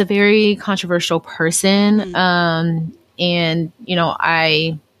she's a very controversial person. And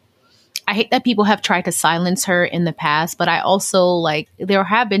I hate that people have tried to silence her in the past, but I also like there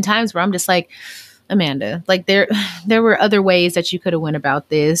have been times where I'm just like, Amanda, like there were other ways that you could have went about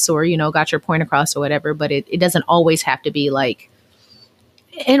this or, got your point across or whatever, but it doesn't always have to be like,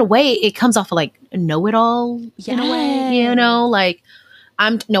 in a way, it comes off of like know-it-all in a way, like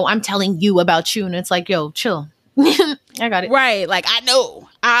I'm telling you about you. And it's like, yo, chill. I got it. Right. Like, I know.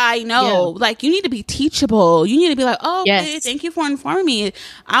 Yeah. Like, you need to be teachable. You need to be like, oh, yes. Okay, thank you for informing me.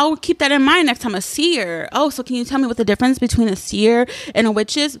 I'll keep that in mind next time a seer. Oh, so can you tell me what the difference between a seer and a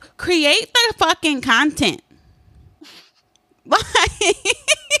witch is? Create the fucking content.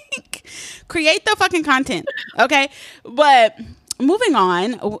 Like, create the fucking content. Okay. But moving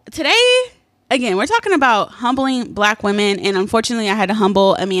on, today, again, we're talking about humbling Black women, and unfortunately, I had to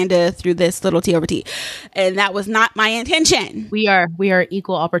humble Amanda through this little T over T, and that was not my intention. We are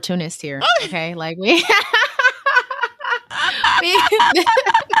equal opportunists here, okay? Like we're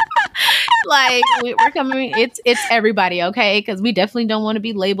coming. It's everybody, okay? Because we definitely don't want to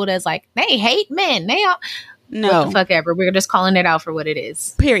be labeled as like they hate men. They all what the fuck ever. We're just calling it out for what it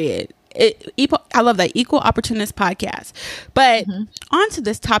is. Period. I love that equal opportunist podcast. But on to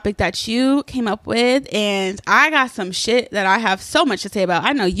this topic that you came up with, and I got some shit that I have so much to say about.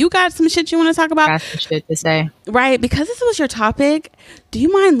 I know you got some shit you want to talk about. Got some shit to say, right? Because this was your topic. Do you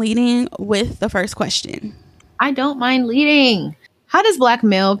mind leading with the first question? I don't mind leading. How does Black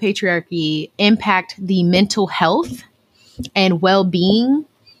male patriarchy impact the mental health and well-being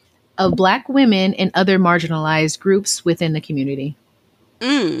of Black women and other marginalized groups within the community?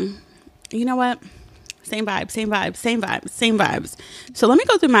 You know what? Same vibes. So let me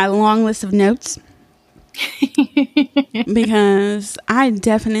go through my long list of notes because I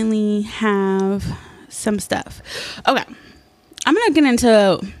definitely have some stuff. Okay. I'm going to get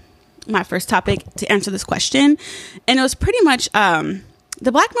into my first topic to answer this question. And it was pretty much the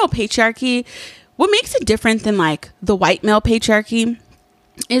Black male patriarchy. What makes it different than like the white male patriarchy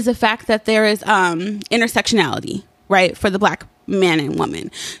is the fact that there is intersectionality, right, for the Black man and woman.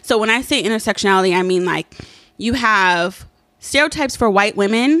 So when I say intersectionality, I mean like you have stereotypes for white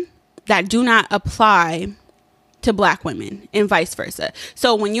women that do not apply to Black women and vice versa.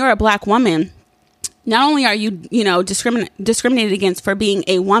 So when you're a Black woman, not only are you, discriminated against for being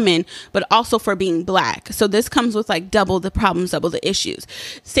a woman, but also for being Black. So this comes with like double the problems, double the issues.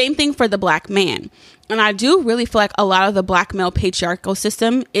 Same thing for the Black man. And I do really feel like a lot of the Black male patriarchal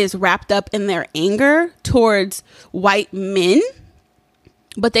system is wrapped up in their anger towards white men,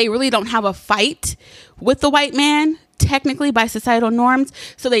 but they really don't have a fight with the white man, technically by societal norms.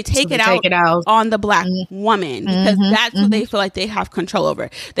 So they take it out on the Black woman because that's what they feel like they have control over.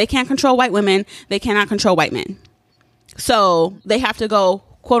 They can't control white women. They cannot control white men. So they have to go,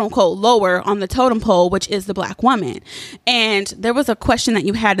 quote unquote, lower on the totem pole, which is the Black woman. And there was a question that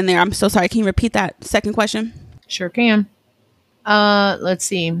you had in there. I'm so sorry. Can you repeat that second question? Sure can. Let's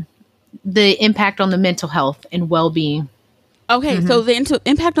see. The impact on the mental health and well-being. Okay, so the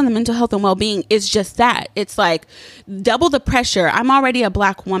impact on the mental health and well-being is just that. It's like double the pressure. I'm already a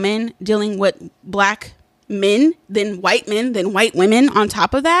Black woman dealing with Black men, then white women on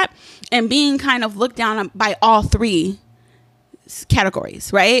top of that, and being kind of looked down by all three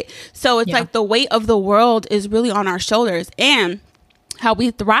categories, right? So it's like the weight of the world is really on our shoulders, and how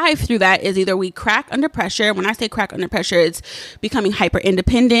we thrive through that is either we crack under pressure. When I say crack under pressure, it's becoming hyper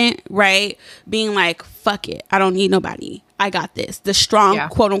independent, right? Being like, fuck it, I don't need nobody, I got this. The strong,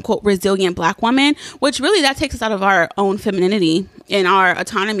 quote unquote, resilient Black woman, which really that takes us out of our own femininity and our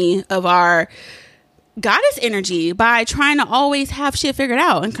autonomy of our goddess energy by trying to always have shit figured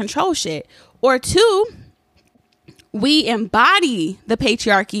out and control shit. Or two, we embody the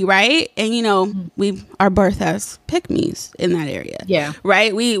patriarchy, right? And you know, we are birthed as pick-me's in that area. Yeah.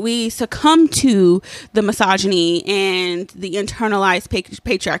 Right? We succumb to the misogyny and the internalized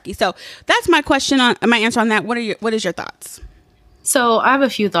patriarchy. So that's my question on my answer on that. What is your thoughts? So I have a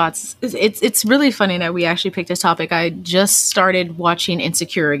few thoughts. It's really funny that we actually picked this topic. I just started watching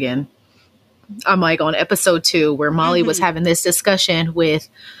Insecure again. I'm like on episode 2 where Molly was having this discussion with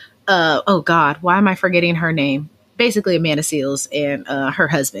oh God, why am I forgetting her name? Basically Amanda Seales and her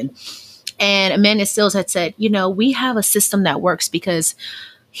husband. And Amanda Seales had said, you know, we have a system that works because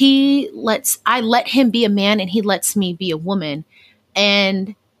I let him be a man and he lets me be a woman.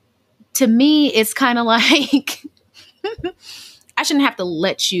 And to me, it's kind of like, I shouldn't have to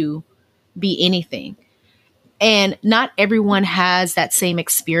let you be anything. And not everyone has that same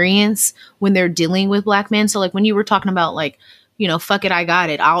experience when they're dealing with Black men. So like when you were talking about like, you know, fuck it, I got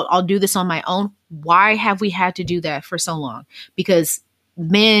it, I'll do this on my own. Why have we had to do that for so long? Because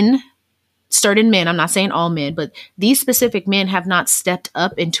certain men, I'm not saying all men, but these specific men have not stepped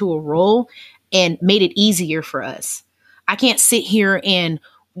up into a role and made it easier for us. I can't sit here and,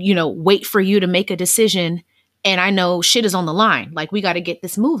 you know, wait for you to make a decision. And I know shit is on the line. Like we got to get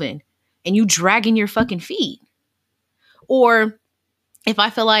this moving and you dragging your fucking feet. Or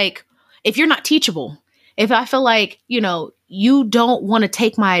if you're not teachable, if I feel like, you know, you don't want to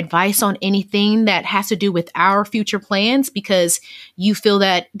take my advice on anything that has to do with our future plans because you feel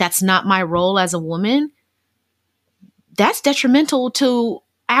that that's not my role as a woman, that's detrimental to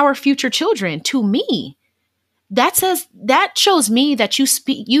our future children, to me. That shows me that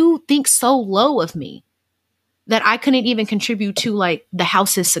you think so low of me that I couldn't even contribute to like the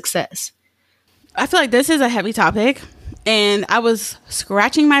house's success. I feel like this is a heavy topic, and I was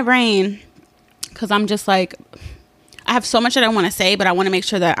scratching my brain because I'm just like, I have so much that I want to say, but I want to make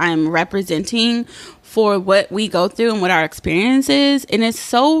sure that I'm representing for what we go through and what our experience is. And it's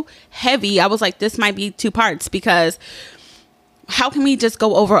so heavy. I was like, this might be 2 parts because how can we just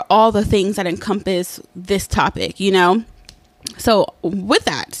go over all the things that encompass this topic, you know? So with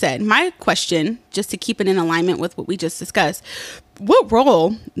that said, my question, just to keep it in alignment with what we just discussed, what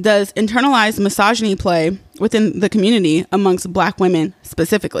role does internalized misogyny play within the community amongst Black women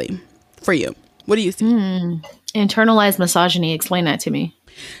specifically for you? What do you see? Internalized misogyny. Explain that to me.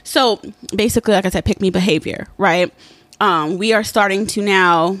 So basically, like I said, pick me behavior, right? We are starting to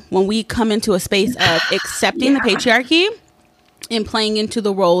now, when we come into a space of accepting the patriarchy and playing into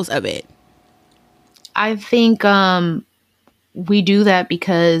the roles of it. I think we do that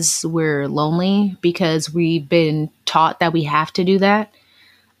because we're lonely, because we've been taught that we have to do that.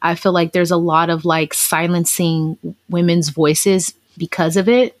 I feel like there's a lot of like silencing women's voices because of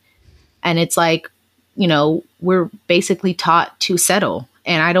it. And it's like, you know, we're basically taught to settle.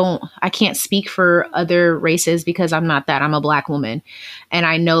 And I can't speak for other races because I'm not that. I'm a Black woman. And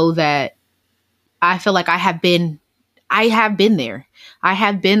I know that I feel like I have been there. I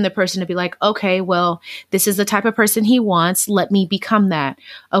have been the person to be like, okay, well, this is the type of person he wants. Let me become that.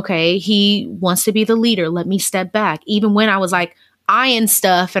 Okay, he wants to be the leader. Let me step back. Even when I was like eyeing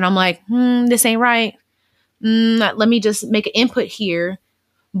stuff and I'm like, this ain't right. Let me just make an input here.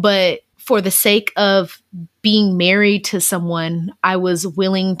 But for the sake of being married to someone, I was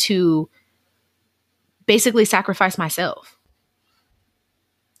willing to basically sacrifice myself.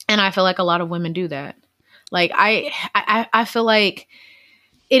 And I feel like a lot of women do that. Like I feel like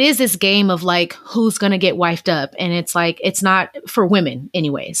it is this game of like, who's going to get wifed up? And it's like, it's not for women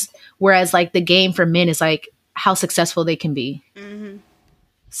anyways. Whereas like the game for men is like how successful they can be. Mm-hmm.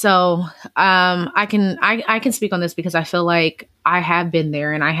 So I can speak on this because I feel like I have been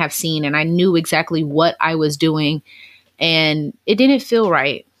there and I have seen and I knew exactly what I was doing and it didn't feel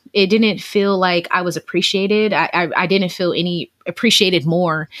right. It didn't feel like I was appreciated. I didn't feel any appreciated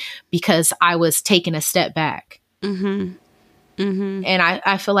more because I was taking a step back. Mm-hmm. Mm-hmm. And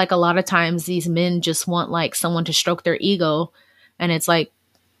I feel like a lot of times these men just want like someone to stroke their ego. And it's like,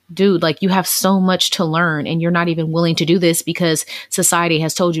 dude, like you have so much to learn and you're not even willing to do this because society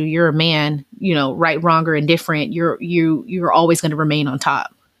has told you you're a man, you know, right, wrong, or indifferent. You're always going to remain on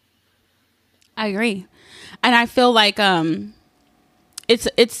top. I agree. And I feel like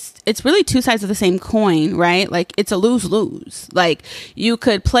it's really two sides of the same coin, right? Like it's a lose-lose. Like you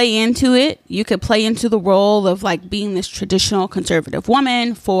could play into it. You could play into the role of like being this traditional conservative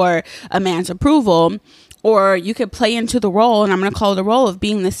woman for a man's approval, or you could play into the role, and I'm going to call it the role of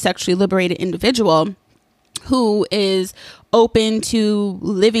being this sexually liberated individual who is open to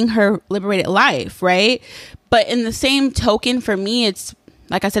living her liberated life, right? But in the same token, for me, it's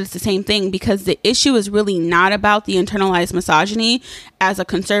like I said, it's the same thing, because the issue is really not about the internalized misogyny as a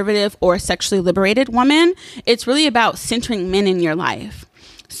conservative or sexually liberated woman. It's really about centering men in your life.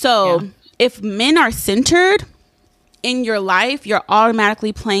 So if men are centered in your life, you're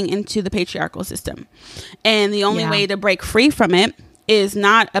automatically playing into the patriarchal system. And the only way to break free from it is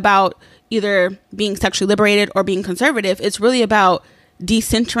not about either being sexually liberated or being conservative. It's really about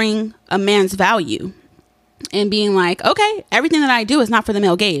decentering a man's value. And being like, okay, everything that I do is not for the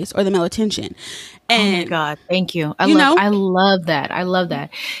male gaze or the male attention. And oh my God, thank you. I love that. I love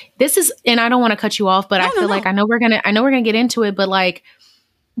that. This is, and I don't want to cut you off, but I feel like I know we're gonna get into it, but like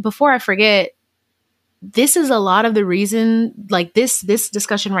before I forget, this is a lot of the reason, like this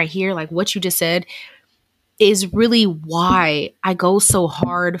discussion right here, like what you just said, is really why I go so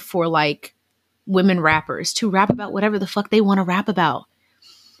hard for like women rappers to rap about whatever the fuck they want to rap about,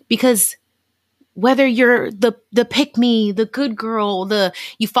 because whether you're the pick me, the good girl,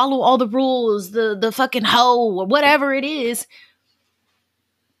 you follow all the rules, the fucking hoe, or whatever it is,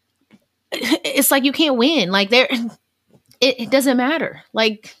 it's like you can't win. Like it doesn't matter.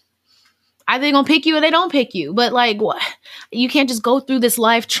 Like either they're gonna pick you or they don't pick you. But like what? You can't just go through this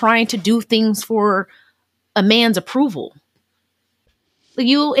life trying to do things for a man's approval. Like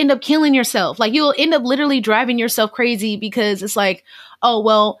you'll end up killing yourself. Like you'll end up literally driving yourself crazy because it's like, oh,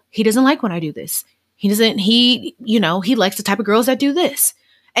 well, he doesn't like when I do this. He likes the type of girls that do this.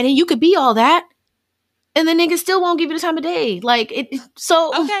 And then you could be all that. And the nigga still won't give you the time of day. Like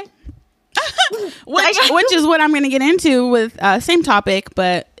so. Okay. which is what I'm going to get into with same topic,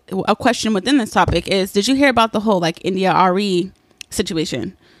 but a question within this topic is, did you hear about the whole like India RE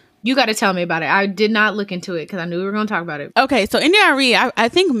situation? You got to tell me about it. I did not look into it because I knew we were going to talk about it. Okay, so India RE, I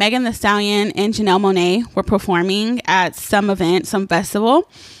think Megan Thee Stallion and Janelle Monáe were performing at some event, some festival.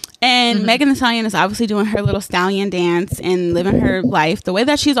 And Megan Thee Stallion is obviously doing her little stallion dance and living her life the way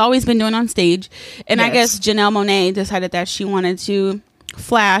that she's always been doing on stage. And I guess Janelle Monáe decided that she wanted to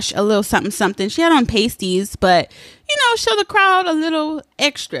flash a little something. She had on pasties, but, show the crowd a little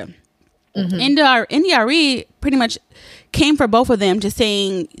extra. India RE pretty much came for both of them, just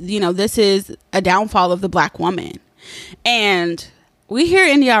saying, this is a downfall of the Black woman. And we hear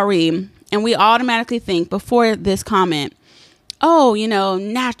India RE and we automatically think before this comment, oh,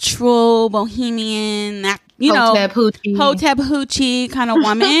 natural bohemian, Hotep hoochie kind of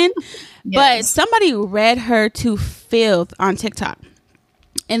woman. But somebody read her to filth on TikTok.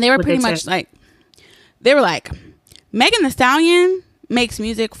 And they were pretty much like, they were like, Megan Thee Stallion makes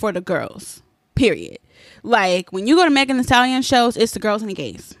music for the girls, period. Like, when you go to Megan Thee Stallion shows, it's the girls and the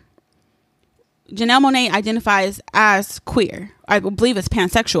gays. Janelle Monáe identifies as queer. I believe it's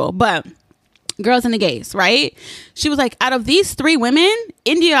pansexual, but girls and the gays, right? She was like, out of these three women,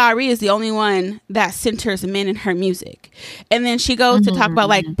 India RE is the only one that centers men in her music. And then she goes to talk about,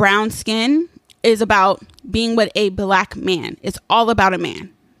 like, brown skin is about being with a Black man. It's all about a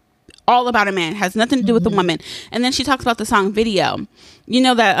man. All about a man. Has nothing to do with the woman. And then she talks about the song Video.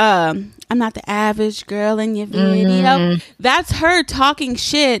 That I'm not the average girl in your video. That's her talking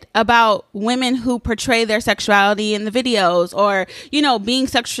shit about women who portray their sexuality in the videos, or being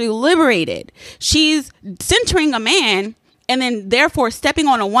sexually liberated. She's centering a man and then therefore stepping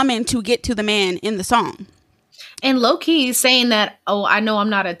on a woman to get to the man in the song. And low key saying that, oh, I know I'm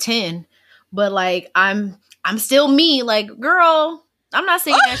not a 10, but like I'm still me. Like, girl, I'm not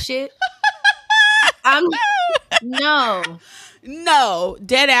saying that shit. No,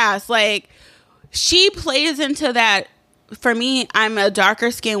 dead ass. Like, she plays into that. For me, I'm a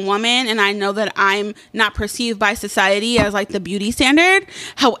darker skinned woman, and I know that I'm not perceived by society as like the beauty standard.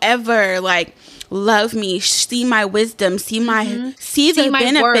 However, like, love me, see my wisdom, see the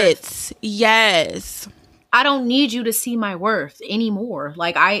benefits. Worth. Yes. I don't need you to see my worth anymore.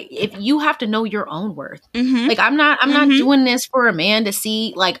 Like if you have to know your own worth. Mm-hmm. Like I'm not doing this for a man to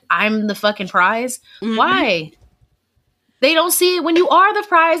see like I'm the fucking prize. Mm-hmm. Why? They don't see it when you are the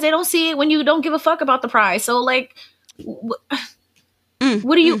prize. They don't see it when you don't give a fuck about the prize. So like,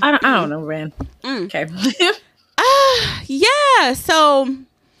 what do you? I don't know, Ran. Okay. Yeah. So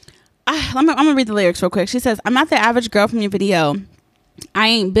I'm gonna read the lyrics real quick. She says, "I'm not the average girl from your video. I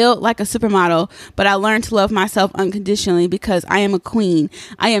ain't built like a supermodel, but I learned to love myself unconditionally because I am a queen.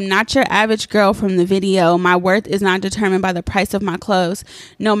 I am not your average girl from the video. My worth is not determined by the price of my clothes.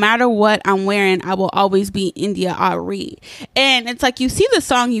 No matter what I'm wearing, I will always be India Ari." And it's like, you see the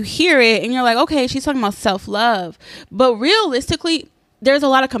song, you hear it, and you're like, okay, she's talking about self-love. But realistically, there's a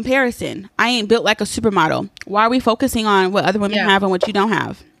lot of comparison. I ain't built like a supermodel. Why are we focusing on what other women have and what you don't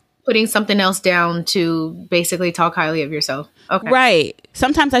have? Putting something else down to basically talk highly of yourself. Okay. Right.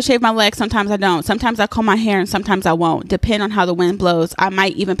 Sometimes I shave my legs, sometimes I don't. Sometimes I comb my hair and sometimes I won't. Depend on how the wind blows. I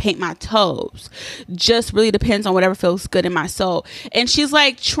might even paint my toes. Just really depends on whatever feels good in my soul. And she's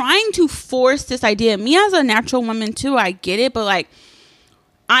like trying to force this idea. Me as a natural woman too, I get it, but like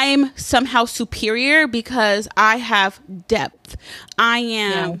I'm somehow superior because I have depth. I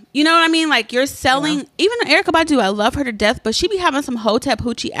am, you know what I mean? Like you're selling, even Erykah Badu, I love her to death, but she be having some hotep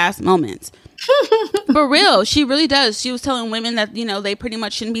hoochie ass moments. For real, she really does. She was telling women that, you know, they pretty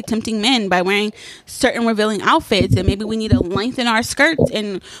much shouldn't be tempting men by wearing certain revealing outfits, and maybe we need to lengthen our skirts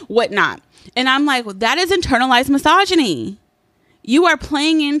and whatnot. And I'm like, well, that is internalized misogyny. You are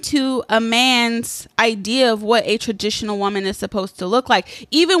playing into a man's idea of what a traditional woman is supposed to look like,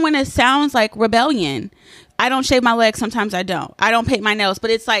 even when it sounds like rebellion. I don't shave my legs. Sometimes I don't. I don't paint my nails.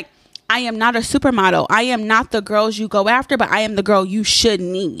 But it's like, I am not a supermodel. I am not the girls you go after, but I am the girl you should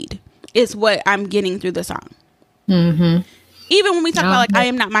need, is what I'm getting through the song. Mm-hmm. Even when we talk about like, I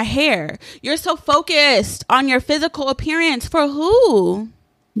am not my hair. You're so focused on your physical appearance. For who?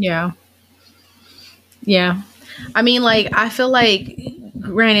 Yeah. Yeah. I mean, like, I feel like,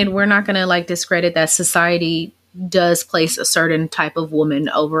 granted, we're not going to like discredit that society does place a certain type of woman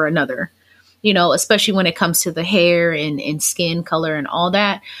over another, you know, especially when it comes to the hair and skin color and all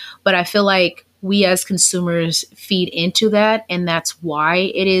that. But I feel like we as consumers feed into that, and that's why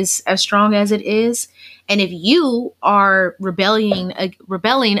it is as strong as it is. And if you are rebelling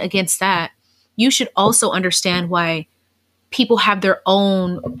against that, you should also understand why people have their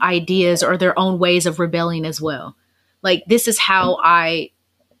own ideas or their own ways of rebelling as well. Like, this is how I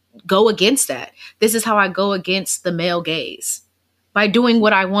go against that. This is how I go against the male gaze, by doing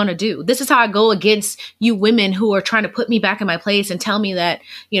what I want to do. This is how I go against you women who are trying to put me back in my place and tell me that,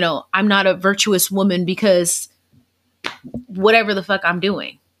 you know, I'm not a virtuous woman because whatever the fuck I'm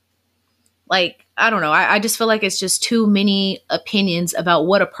doing. Like, I don't know. I just feel like it's just too many opinions about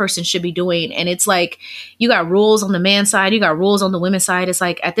what a person should be doing. And it's like, you got rules on the man's side, you got rules on the women's side. It's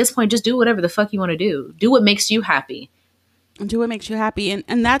like, at this point, just do whatever the fuck you want to do. Do what makes you happy. Do what makes you happy.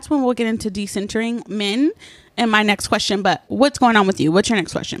 And that's when we'll get into decentering men and my next question. But what's going on with you? What's your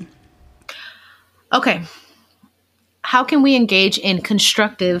next question? Okay. How can we engage in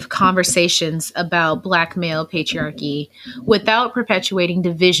constructive conversations about Black male patriarchy without perpetuating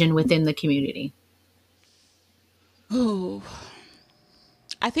division within the community? Oh,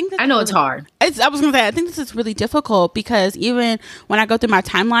 I know it's hard. I was going to say, I think this is really difficult because even when I go through my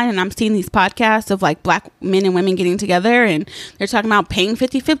timeline and I'm seeing these podcasts of like Black men and women getting together and they're talking about paying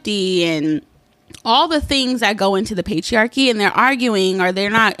 50-50 and all the things that go into the patriarchy, and they're arguing or they're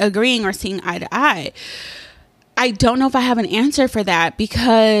not agreeing or seeing eye to eye. I don't know if I have an answer for that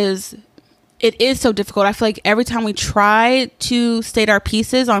because it is so difficult. I feel like every time we try to state our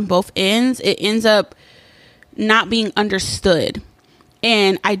pieces on both ends, it ends up not being understood.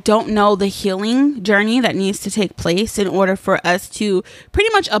 And I don't know the healing journey that needs to take place in order for us to pretty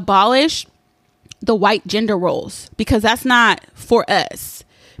much abolish the white gender roles, because that's not for us.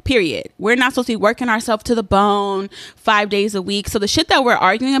 Period. We're not supposed to be working ourselves to the bone 5 days a week. So the shit that we're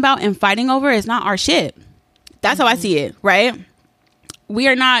arguing about and fighting over is not our shit. That's how I see it, right? We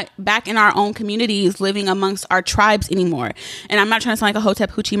are not back in our own communities living amongst our tribes anymore. And I'm not trying to sound like a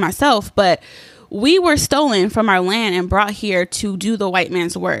hotep hoochie myself, but we were stolen from our land and brought here to do the white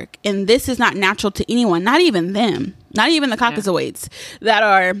man's work. And this is not natural to anyone, not even them, not even the Caucasoids that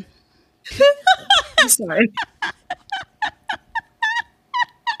are... I'm sorry.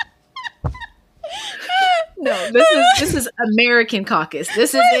 No, this is American caucus.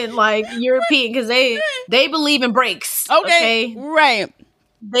 This isn't like European, because they believe in breaks. Okay, right.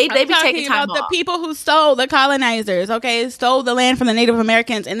 They be taking time about off. The people who stole the colonizers, stole the land from the Native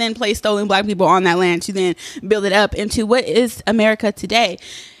Americans and then placed stolen Black people on that land to then build it up into what is America today.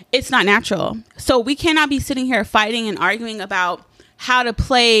 it's not natural. So we cannot be sitting here fighting and arguing about how to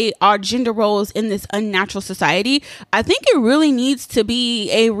play our gender roles in this unnatural society. I think it really needs to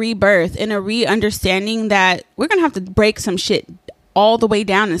be a rebirth and a re-understanding that we're going to have to break some shit all the way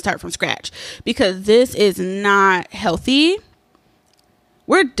down and start from scratch, because this is not healthy.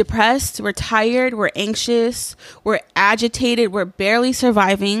 We're depressed, we're tired, we're anxious, we're agitated, we're barely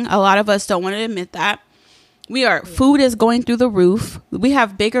surviving. A lot of us don't want to admit that. Food is going through the roof. We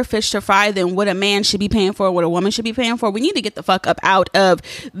have bigger fish to fry than what a man should be paying for, what a woman should be paying for. We need to get the fuck up out of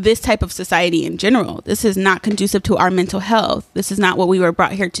this type of society in general. This is not conducive to our mental health. This is not what we were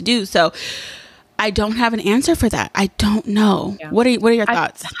brought here to do. So I don't have an answer for that. I don't know. Yeah. What are your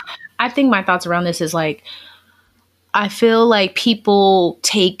thoughts? I think my thoughts around this is like, I feel like people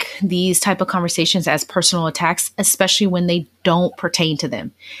take these type of conversations as personal attacks, especially when they don't pertain to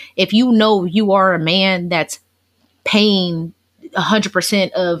them. If you know you are a man that's paying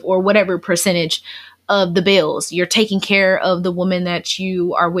 100% of, or whatever percentage of the bills, you're taking care of the woman that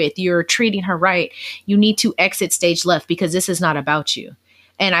you are with, you're treating her right, you need to exit stage left, because this is not about you.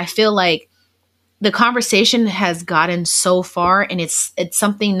 And I feel like the conversation has gotten so far, and it's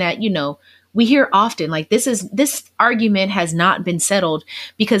something that, you know, we hear often. Like, this argument has not been settled,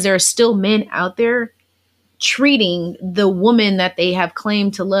 because there are still men out there treating the woman that they have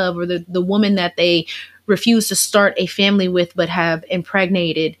claimed to love, or the woman that they refuse to start a family with but have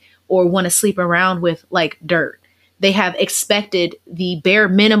impregnated or want to sleep around with, like dirt. They have expected the bare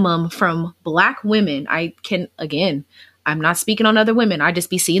minimum from Black women. I'm not speaking on other women. I just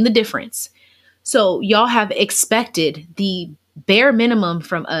be seeing the difference. So y'all have expected the bare minimum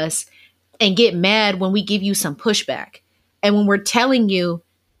from us and get mad when we give you some pushback. And when we're telling you,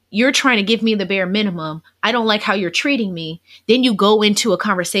 you're trying to give me the bare minimum, I don't like how you're treating me, then you go into a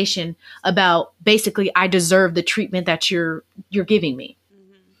conversation about basically, I deserve the treatment that you're giving me.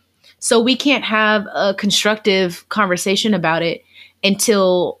 Mm-hmm. So we can't have a constructive conversation about it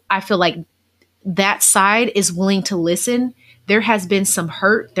until I feel like that side is willing to listen. There has been some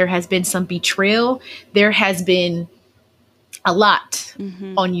hurt. There has been some betrayal. There has been a lot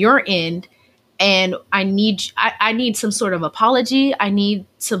on your end. And I need some sort of apology. I need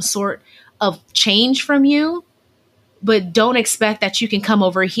some sort of change from you, but don't expect that you can come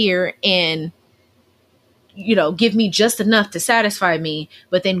over here and, you know, give me just enough to satisfy me,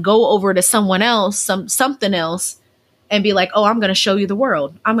 but then go over to someone else, something else, and be like, oh, I'm going to show you the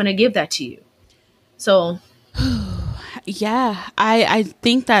world. I'm going to give that to you. So. Yeah, I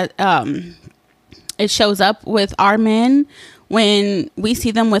think that it shows up with our men when we see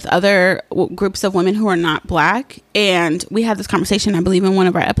them with other groups of women who are not Black. And we had this conversation, I believe, in one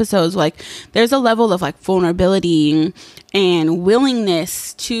of our episodes. Like, there's a level of like vulnerability and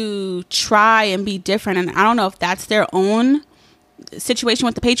willingness to try and be different. And I don't know if that's their own situation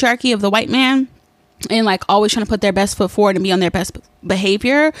with the patriarchy of the white man, and like always trying to put their best foot forward and be on their best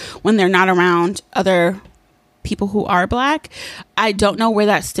behavior when they're not around other people who are Black. I don't know where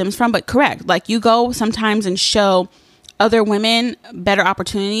that stems from, but correct. Like, you go sometimes and show other women better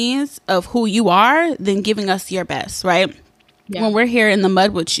opportunities of who you are than giving us your best, right? Yeah. When we're here in the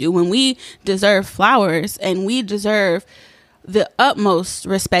mud with you, when we deserve flowers and we deserve the utmost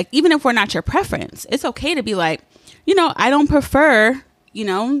respect, even if we're not your preference, it's okay to be like, you know, I don't prefer, you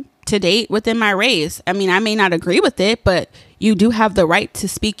know, to date within my race. I mean, I may not agree with it, but you do have the right to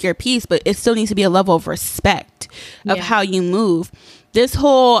speak your piece, but it still needs to be a level of respect of how you move. This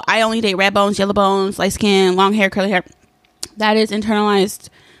whole, I only date red bones, yellow bones, light skin, long hair, curly hair, that is internalized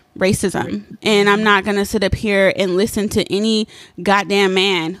racism. And I'm not going to sit up here and listen to any goddamn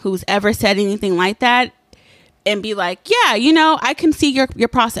man who's ever said anything like that and be like, yeah, you know, I can see your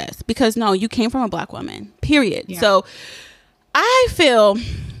process, because no, you came from a Black woman, period. Yeah. So I feel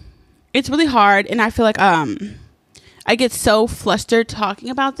it's really hard. And I feel like, I get so flustered talking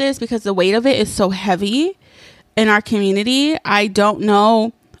about this because the weight of it is so heavy in our community. I don't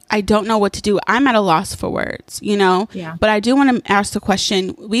know what to do. I'm at a loss for words, you know? Yeah. But I do want to ask the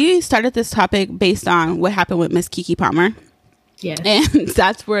question. We started this topic based on what happened with Miss Keke Palmer. Yes. And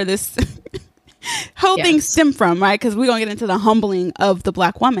that's where this whole thing stemmed from, right? Because we're going to get into the humbling of the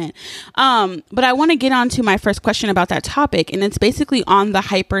Black woman. But I want to get on to my first question about that topic. And it's basically on the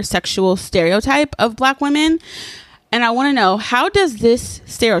hypersexual stereotype of Black women. And I want to know, how does this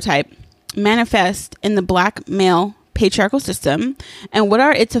stereotype manifest in the Black male patriarchal system, and what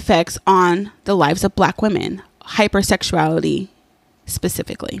are its effects on the lives of Black women, hypersexuality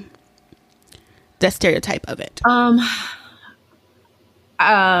specifically, the stereotype of it?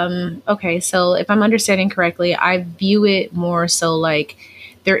 Okay, so if I'm understanding correctly, I view it more so like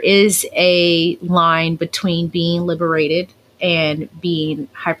there is a line between being liberated and being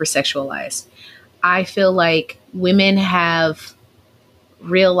hypersexualized. I feel like women have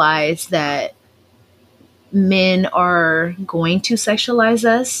realized that men are going to sexualize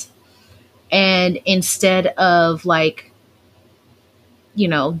us, and instead of like, you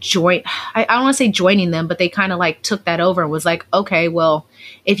know, I don't want to say joining them, but they kind of like took that over and was like, okay, well,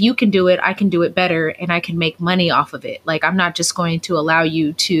 if you can do it, I can do it better and I can make money off of it. Like, I'm not just going to allow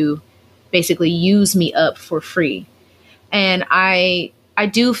you to basically use me up for free. And I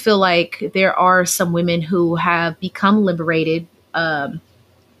do feel like there are some women who have become liberated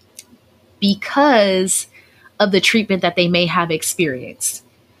because of the treatment that they may have experienced.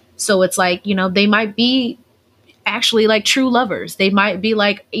 So it's like, you know, they might be actually like true lovers. They might be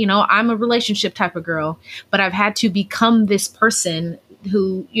like, you know, I'm a relationship type of girl, but I've had to become this person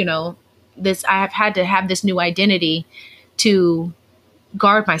who, you know, I have had to have this new identity to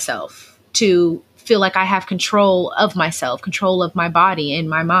guard myself, to feel like I have control of myself, control of my body and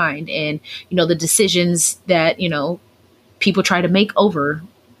my mind, and, you know, the decisions that, you know, people try to make over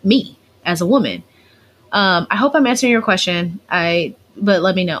me as a woman. I hope I'm answering your question. But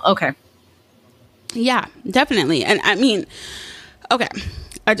let me know. Okay. Yeah, definitely. And I mean, okay,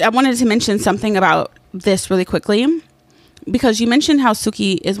 I wanted to mention something about this really quickly, because you mentioned how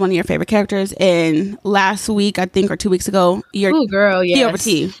Suki is one of your favorite characters, and last week, I think, or 2 weeks ago, your Ooh, girl, yes. T over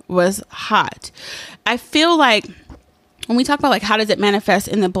T was hot. I feel like when we talk about like how does it manifest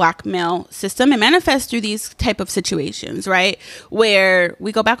in the Black male system, it manifests through these type of situations, right? Where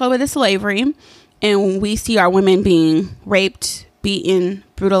we go back all the way to slavery, and we see our women being raped, beaten,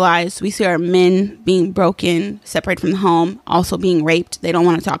 brutalized. We see our men being broken, separated from the home, also being raped. They don't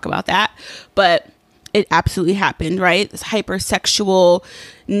want to talk about that, but it absolutely happened, right? This hypersexual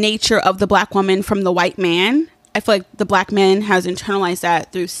nature of the Black woman from the white man. I feel like the Black man has internalized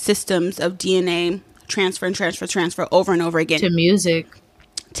that through systems of DNA transfer and transfer over and over again. To music.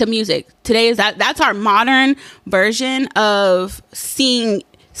 Today is that's our modern version of seeing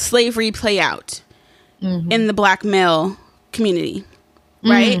slavery play out in the Black male community,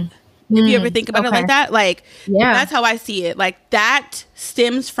 right? If you ever think about it like that, like, yeah, that's how I see it. Like, that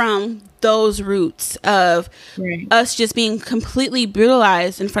stems from those roots of us just being completely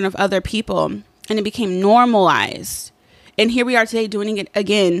brutalized in front of other people, and it became normalized. And here we are today doing it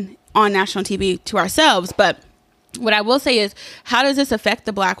again on national TV to ourselves. But what I will say is, how does this affect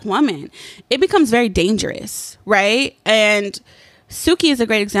the Black woman? It becomes very dangerous, right? And Suki is a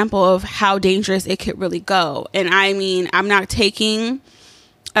great example of how dangerous it could really go. And I mean, I'm not taking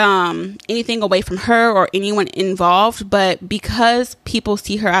anything away from her or anyone involved, but because people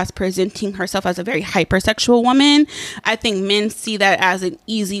see her as presenting herself as a very hypersexual woman, I think men see that as an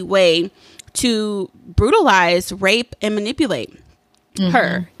easy way to brutalize, rape, and manipulate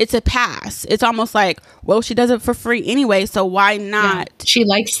her. It's a pass. It's almost like, well, she does it for free anyway, so why not? Yeah. She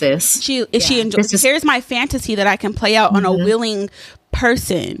likes this. She enjoys. Here's my fantasy that I can play out on a willing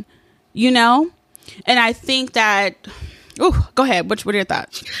person, you know? And I think that, go ahead. What are your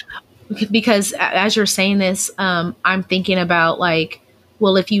thoughts? Because as you're saying this, I'm thinking about like,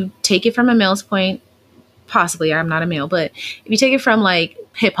 well, if you take it from a male's point, possibly, I'm not a male, but if you take it from like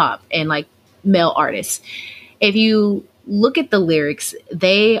hip hop and like male artists, if you look at the lyrics,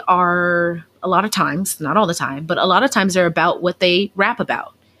 they are a lot of times, not all the time, but a lot of times they're about what they rap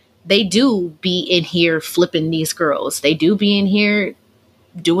about. They do be in here flipping these girls. They do be in here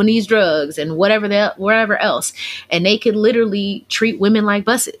doing these drugs and whatever else. And they could literally treat women like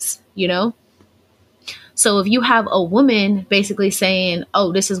buses, you know? So if you have a woman basically saying,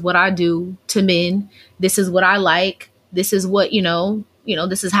 oh, this is what I do to men, this is what I like, this is what, you know,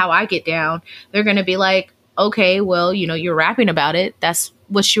 this is how I get down, they're going to be like, okay, well, you know, you're rapping about it. That's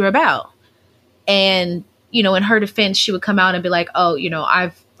what you're about. And, you know, in her defense, she would come out and be like, oh, you know,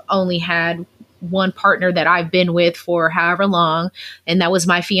 I've only had one partner that I've been with for however long, and that was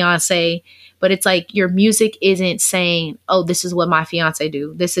my fiance. But it's like, your music isn't saying, oh, this is what my fiance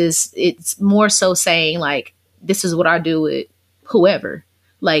do. It's more so saying like, this is what I do with whoever,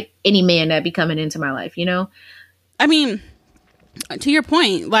 like any man that be coming into my life, you know? I mean, to your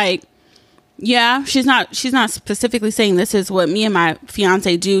point, like, yeah, she's not specifically saying this is what me and my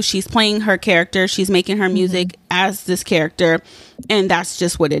fiance do. She's playing her character. She's making her music as this character, and that's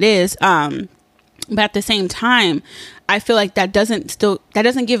just what it is. But at the same time, I feel like that doesn't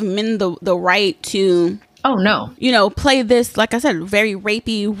give men the right to, oh no, you know, play this, like I said, very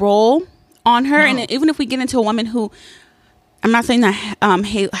rapey role on her. No. And even if we get into a woman who, I'm not saying that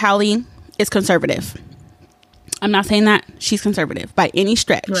Halle is conservative. I'm not saying that she's conservative by any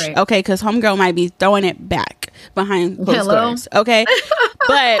stretch. Right. Okay, because homegirl might be throwing it back behind closed doors. Okay,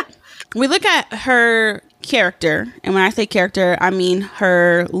 but we look at her character, and when I say character, I mean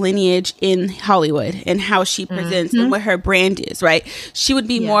her lineage in Hollywood and how she presents and what her brand is, right? She would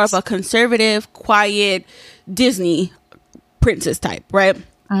be more of a conservative, quiet Disney princess type, right?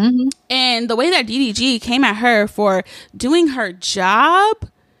 And the way that DDG came at her for doing her job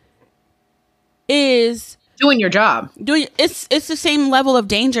is doing your job. It's the same level of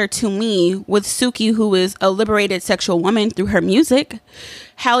danger to me with Suki, who is a liberated sexual woman through her music.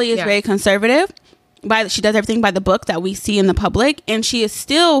 Halle is very conservative. She does everything by the book that we see in the public, and she is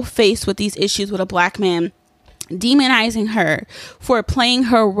still faced with these issues with a black man demonizing her for playing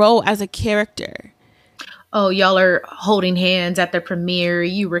her role as a character. Oh, y'all are holding hands at the premiere.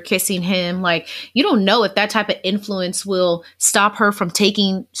 You were kissing him. Like, you don't know if that type of influence will stop her from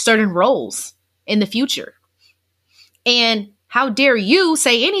taking certain roles in the future. And how dare you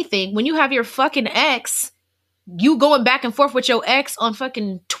say anything when you have your fucking ex, you going back and forth with your ex on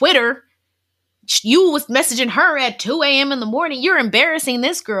fucking Twitter. You was messaging her at 2 a.m. in the morning. You're embarrassing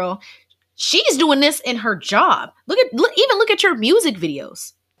this girl. She's doing this in her job. Look at your music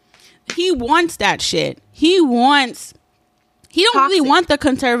videos. He wants that shit. He don't really want the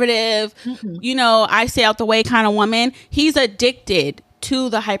conservative, I stay out the way kind of woman. He's addicted to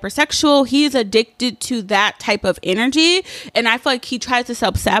the hypersexual. He's addicted to that type of energy. And I feel like he tries to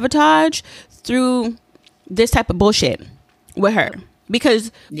self-sabotage through this type of bullshit with her.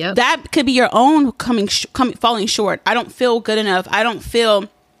 Because that could be your own falling short. I don't feel good enough. I don't feel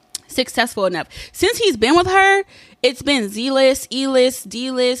successful enough. Since he's been with her, it's been Z-list, E-list,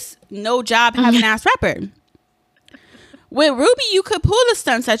 D-list, no job, having ass rapper. With Ruby, you could pull the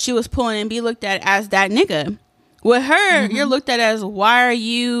stunts that she was pulling and be looked at as that nigga. With her, you're looked at as, why are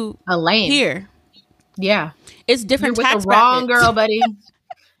you a lame here? Yeah. It's different You're tax with the wrong brackets. girl, buddy.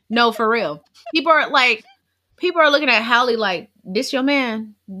 No, for real. People are looking at Halle like, this your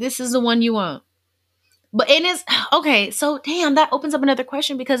man. This is the one you want. But it is, okay, so damn, that opens up another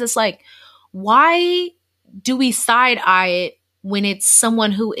question, because it's like, why do we side eye it when it's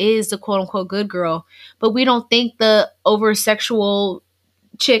someone who is the quote unquote good girl, but we don't think the over sexual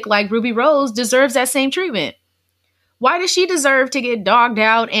chick like Ruby Rose deserves that same treatment? Why does she deserve to get dogged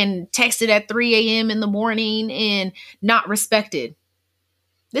out and texted at 3 a.m. in the morning and not respected?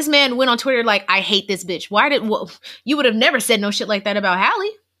 This man went on Twitter like, I hate this bitch. You would have never said no shit like that about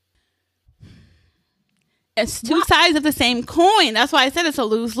Halle. It's two sides of the same coin. That's why I said it's a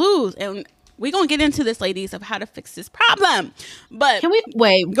lose-lose. And we're going to get into this, ladies, of how to fix this problem. But can we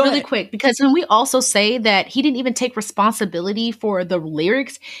wait really ahead. Quick? Because can we also say that he didn't even take responsibility for the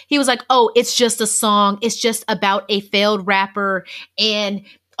lyrics? He was like, oh, it's just a song. It's just about a failed rapper and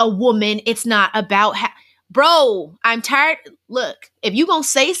a woman. It's not about... Bro, I'm tired. Look, if you going to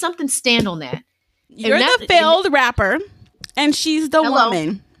say something, stand on that. You're the failed rapper, and she's the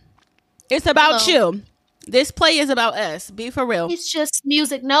woman. It's about you. This play is about us. Be for real. It's just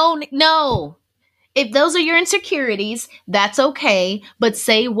music. No. If those are your insecurities, that's okay. But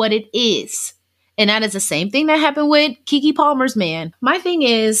say what it is. And that is the same thing that happened with Keke Palmer's man. My thing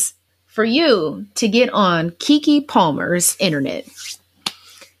is, for you to get on Keke Palmer's internet,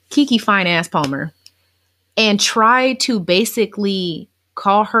 Keke fine ass Palmer, and try to basically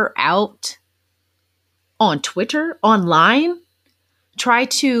call her out on Twitter, online, try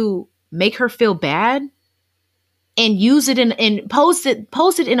to make her feel bad, and use it and post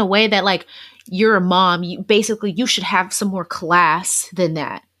it in a way that, like, you're a mom, you should have some more class than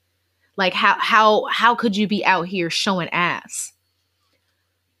that. Like, how could you be out here showing ass?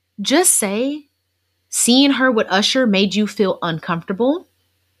 Just say seeing her with Usher made you feel uncomfortable.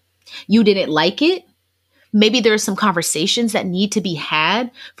 You didn't like it. Maybe there's some conversations that need to be had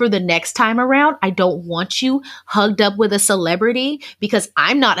for the next time around. I don't want you hugged up with a celebrity, because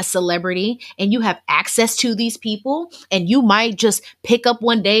I'm not a celebrity and you have access to these people, and you might just pick up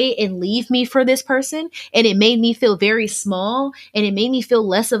one day and leave me for this person. And it made me feel very small, and it made me feel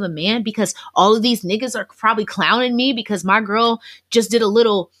less of a man, because all of these niggas are probably clowning me because my girl just did a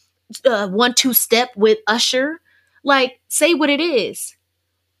little 1-2 step with Usher. Like, say what it is.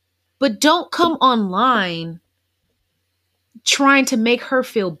 But don't come online trying to make her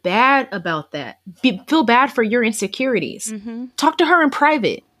feel bad about that. Feel bad for your insecurities. Mm-hmm. Talk to her in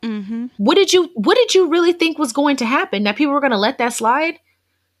private. Mm-hmm. What did you really think was going to happen? That people were going to let that slide?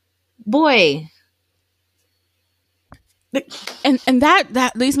 Boy. And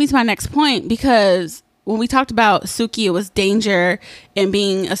that leads me to my next point, because when we talked about Suki, it was danger in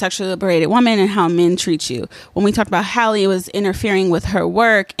being a sexually liberated woman and how men treat you. When we talked about Halle, it was interfering with her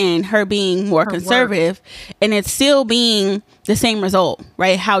work and her being more conservative. And it's still being the same result,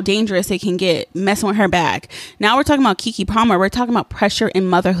 right? How dangerous it can get, messing with her back. Now we're talking about Keke Palmer. We're talking about pressure in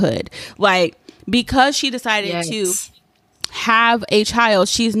motherhood. Like, because she decided to Yes. have a child,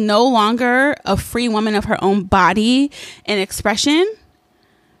 she's no longer a free woman of her own body and expression.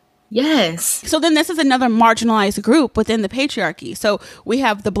 Yes. So then this is another marginalized group within the patriarchy. So we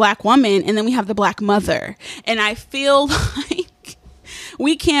have the black woman and then we have the black mother. And I feel like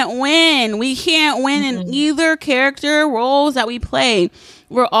we can't win. We can't win in either character roles that we play.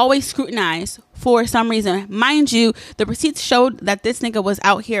 We're always scrutinized for some reason. Mind you, the receipts showed that this nigga was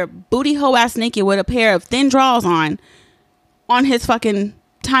out here booty hole ass naked with a pair of thin drawers on his fucking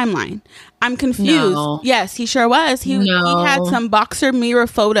timeline. I'm confused. No. Yes, he sure was. He had some boxer mirror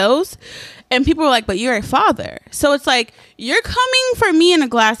photos and people were like, but you're a father. So it's like, you're coming for me in a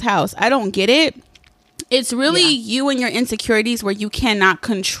glass house. I don't get it. It's really you and your insecurities where you cannot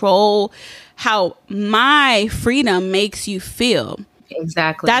control how my freedom makes you feel.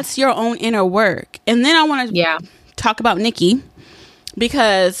 Exactly. That's your own inner work. And then I want to talk about Nikki,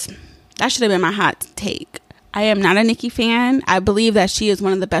 because that should have been my hot take. I am not a Nicki fan. I believe that she is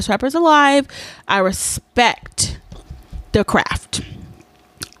one of the best rappers alive. I respect the craft.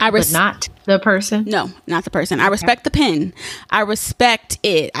 But not the person? No, not the person. I respect the pen. I respect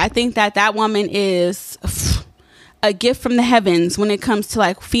it. I think that woman is a gift from the heavens when it comes to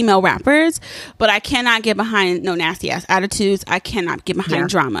like female rappers, but I cannot get behind no nasty ass attitudes. I cannot get behind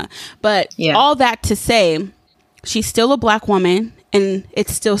drama. But all that to say, she's still a black woman. And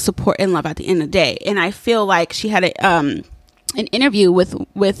it's still support and love at the end of the day. And I feel like she had an interview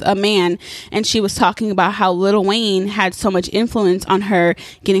with a man, and she was talking about how Lil Wayne had so much influence on her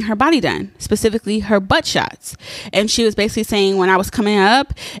getting her body done, specifically her butt shots. And she was basically saying, when I was coming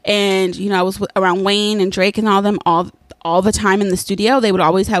up and, you know, I was around Wayne and Drake and all them all the time in the studio, they would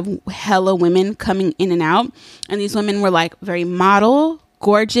always have hella women coming in and out. And these women were like very model,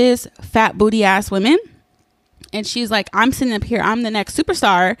 gorgeous, fat booty ass women. And she's like, I'm sitting up here, I'm the next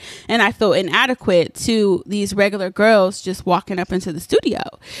superstar, and I feel inadequate to these regular girls just walking up into the studio.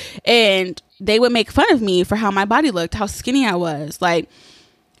 And they would make fun of me for how my body looked, how skinny I was. Like,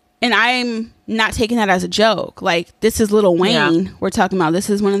 and I'm not taking that as a joke. Like, this is Lil Wayne we're talking about. This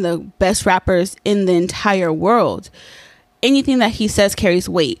is one of the best rappers in the entire world. Anything that he says carries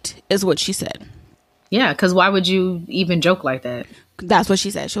weight, is what she said. Yeah, because why would you even joke like that? That's what she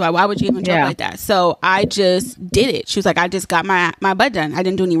said. She was like, why would you even joke like that? So I just did it. She was like, I just got my butt done. I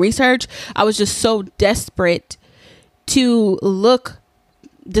didn't do any research. I was just so desperate to look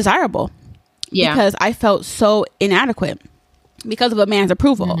desirable. Yeah. Because I felt so inadequate because of a man's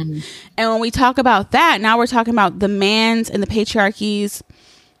approval. Mm-hmm. And when we talk about that, now we're talking about the man's and the patriarchy's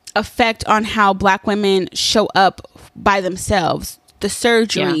effect on how black women show up by themselves. The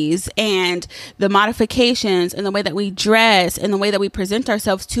surgeries and the modifications and the way that we dress and the way that we present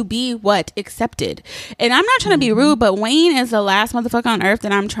ourselves to be accepted. And I'm not trying to be rude, but Wayne is the last motherfucker on earth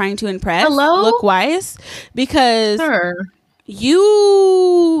that I'm trying to impress. Look wise, because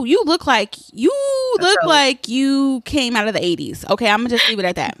you look like you came out of the 80s. Okay, I'm gonna just leave it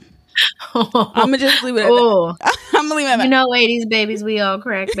at that. I'm gonna just leave it at that. I'm gonna leave it at that. You know, 80s babies, we all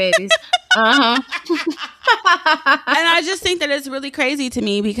crack babies. And I just think that it's really crazy to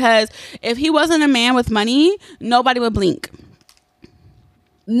me, because if he wasn't a man with money, nobody would blink.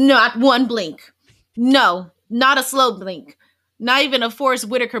 Not one blink. No, not a slow blink. Not even a Forrest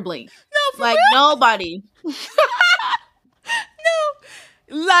Whitaker blink. No, like real? Nobody.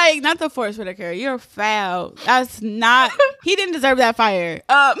 No, like not the Forrest Whitaker. You're foul. That's not. He didn't deserve that fire.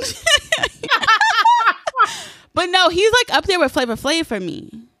 But no, he's like up there with Flavor Flav for me,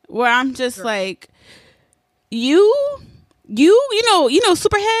 where I'm just like, you know,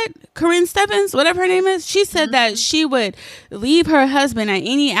 Superhead, Corinne Stephens, whatever her name is. She said that she would leave her husband at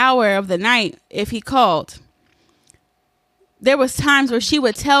any hour of the night if he called. There was times where she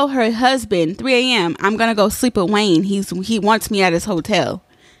would tell her husband, 3 a.m., I'm going to go sleep with Wayne. He wants me at his hotel.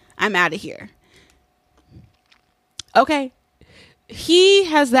 I'm out of here. Okay. He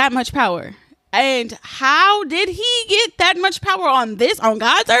has that much power. And how did he get that much power on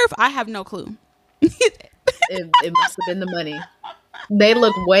God's earth? I have no clue. It must have been the money. They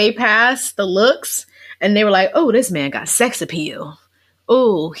look way past the looks, and they were like, oh, this man got sex appeal.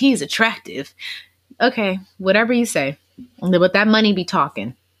 Oh, he's attractive. Okay, whatever you say. But that money be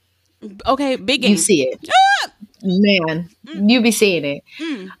talking. Okay, big game. You see it. Man, you be seeing it.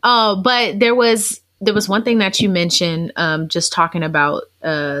 But there was one thing that you mentioned, just talking about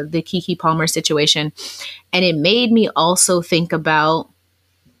the Keke Palmer situation, and it made me also think about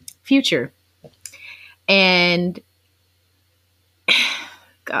Future. And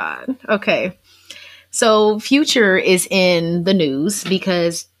God, okay. So Future is in the news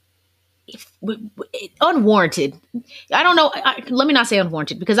because unwarranted. I don't know. Let me not say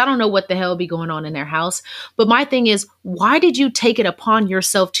unwarranted because I don't know what the hell be going on in their house. But my thing is, why did you take it upon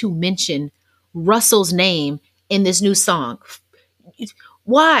yourself to mention Russell's name in this new song?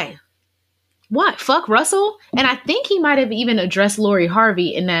 Why? What? Fuck Russell? And I think he might have even addressed Lori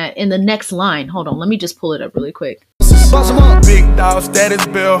Harvey in the next line. Hold on, let me just pull it up really quick. Big dog status,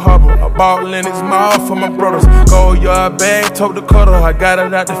 Bill Hubble. A ball in his mouth for my brothers. Go yard bag, tote the cutter. I got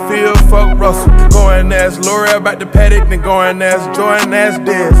it out the field, fuck Russell. Going ask Lori about the paddock, then going ask Jordan, ask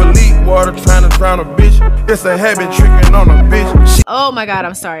dead. Elite water trying to drown a bitch. It's a habit tricking on a bitch. Oh my God,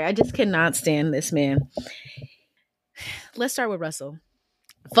 I'm sorry. I just cannot stand this man. Let's start with Russell.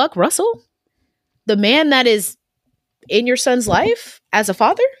 Fuck Russell? The man that is in your son's life as a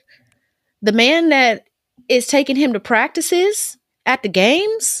father? The man that is taking him to practices at the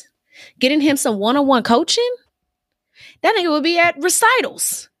games, getting him some one-on-one coaching? That nigga would be at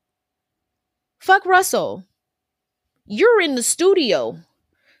recitals. Fuck Russell. You're in the studio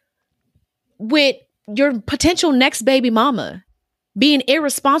with your potential next baby mama being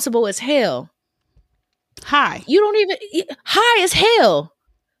irresponsible as hell. High. You don't even high as hell.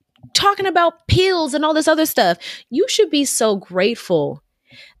 Talking about pills and all this other stuff. You should be so grateful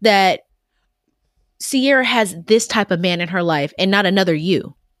that Ciara has this type of man in her life and not another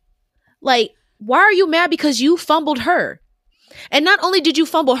you. Like, why are you mad because you fumbled her? And not only did you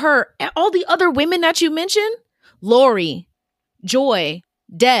fumble her, all the other women that you mentioned, Lori, Joy,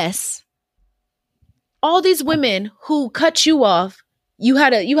 Des, all these women who cut you off, you had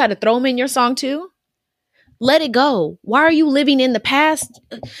to throw them in your song too? Let it go. Why are you living in the past?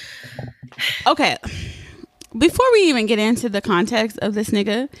 Okay. Before we even get into the context of this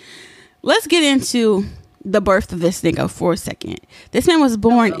nigga, let's get into the birth of this nigga for a second. This man was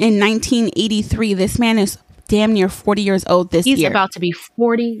born in 1983. This man is damn near 40 years old this year. He's about to be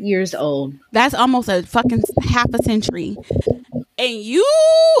 40 years old. That's almost a fucking half a century. And you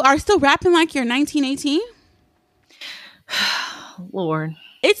are still rapping like you're 1918? Lord.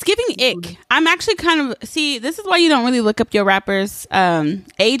 It's giving ick. I'm actually kind of, see, this is why you don't really look up your rappers'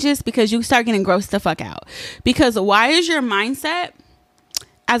 ages, because you start getting grossed the fuck out. Because why is your mindset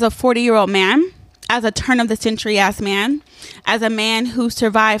as a 40-year-old man, as a turn of the century ass man, as a man who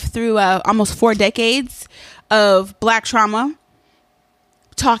survived through almost 4 decades of black trauma,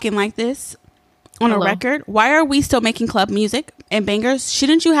 talking like this on a record? Why are we still making club music and bangers?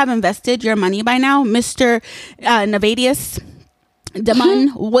 Shouldn't you have invested your money by now, Mr. Navadius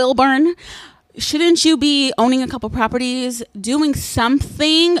Damon Wilburn? Shouldn't you be owning a couple properties, doing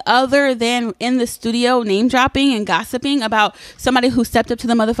something other than in the studio name dropping and gossiping about somebody who stepped up to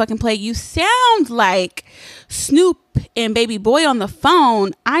the motherfucking plate? You sound like Snoop and Baby Boy on the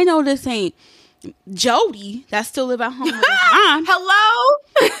phone. I know this ain't Jody that still live at home with his mom.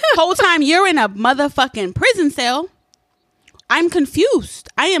 Hello? Whole time you're in a motherfucking prison cell. I'm confused.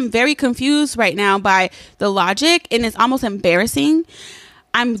 I am very confused right now by the logic, and it's almost embarrassing.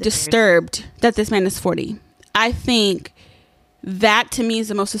 I'm disturbed that this man is 40. I think that to me is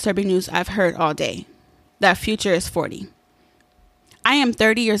the most disturbing news I've heard all day. That Future is 40. I am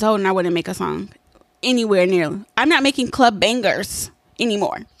 30 years old and I wouldn't make a song anywhere near. I'm not making club bangers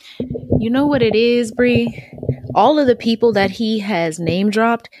anymore. You know what it is, Bree? All of the people that he has name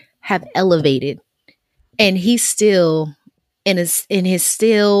dropped have elevated, and he's still in his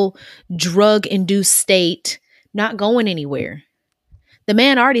still drug induced state, not going anywhere. The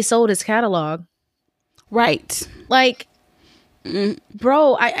man already sold his catalog. Right. Like,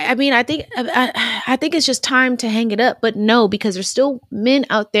 bro, I mean, I think it's just time to hang it up. But no, because there's still men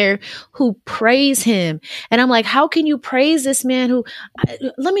out there who praise him. And I'm like, how can you praise this man who,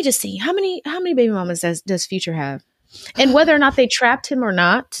 let me just see, how many baby mamas does Future have? And whether or not they trapped him or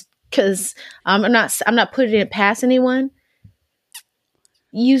not, because I'm not putting it past anyone.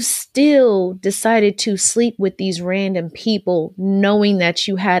 You still decided to sleep with these random people knowing that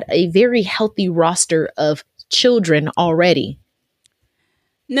you had a very healthy roster of children already.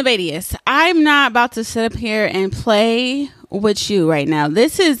 Navadius, I'm not about to sit up here and play with you right now.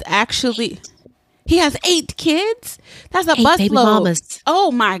 This is actually, he has 8 kids. That's a busload. Baby mamas.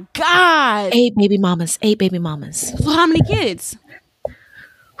 Oh my God. 8 baby mamas. 8 baby mamas. So how many kids?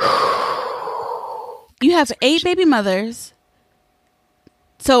 You have 8 baby mothers.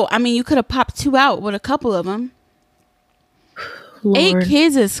 So, I mean, you could have popped 2 out with a couple of them. Lord. 8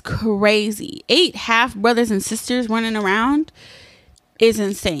 kids is crazy. 8 half brothers and sisters running around is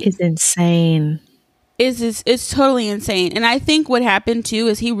insane. It's insane. It's totally insane. And I think what happened too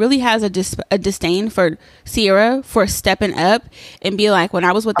is he really has a disdain for Ciara for stepping up and be like, when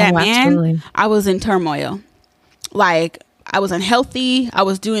I was with that man, I was in turmoil. Like, I was unhealthy. I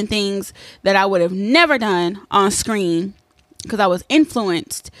was doing things that I would have never done on screen because I was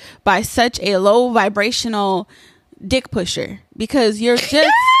influenced by such a low vibrational dick pusher. Because you're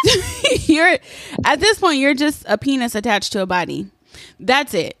just you're at this point you're just a penis attached to a body.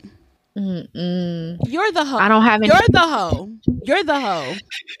 That's it. Mm-mm. You're the hoe. I don't have any. You're the hoe. You're the hoe.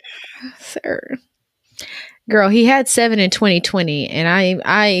 Sir. Girl, he had 7 in 2020, and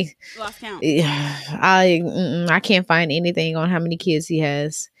I Lost count. I can't find anything on how many kids he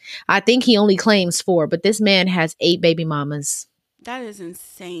has. I think he only claims 4, but this man has 8 baby mamas. That is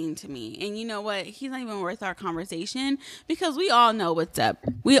insane to me. And you know what? He's not even worth our conversation because we all know what's up.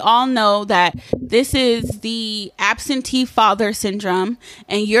 We all know that this is the absentee father syndrome,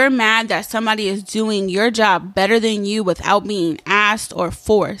 and you're mad that somebody is doing your job better than you without being asked or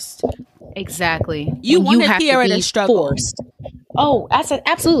forced. Exactly. You wanted Tiara to struggle. Forced. Oh, I said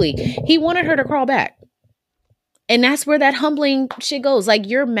absolutely. He wanted her to crawl back. And that's where that humbling shit goes. Like,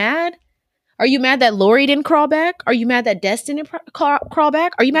 you're mad? Are you mad that Lori didn't crawl back? Are you mad that Destin didn't crawl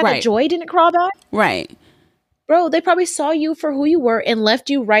back? Are you mad that Joy didn't crawl back? Right. Bro, they probably saw you for who you were and left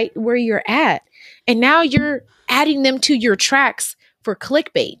you right where you're at. And now you're adding them to your tracks for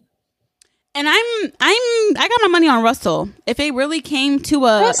clickbait. And I got my money on Russell. If it really came to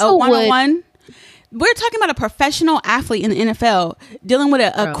a one-on-one, we're talking about a professional athlete in the NFL dealing with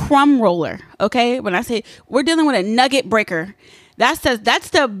a crumb roller. Okay, when I say we're dealing with a nugget breaker, that's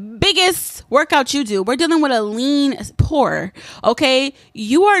the biggest workout you do. We're dealing with a lean pour. Okay,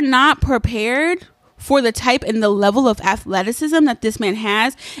 you are not prepared for the type and the level of athleticism that this man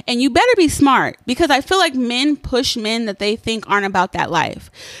has, and you better be smart because I feel like men push men that they think aren't about that life.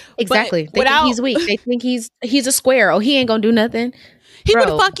 Exactly. They think he's weak. They think he's a square. Oh, he ain't gonna do nothing. He would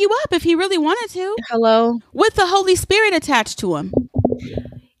fuck you up if he really wanted to. Hello? With the Holy Spirit attached to him.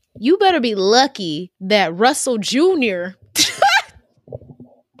 You better be lucky that Russell Jr.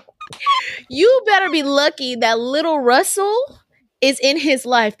 You better be lucky that little Russell is in his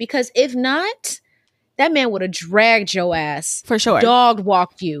life, because if not, that man would have dragged your ass. For sure. Dog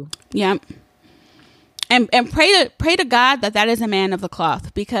walked you. Yep. And pray to God that is a man of the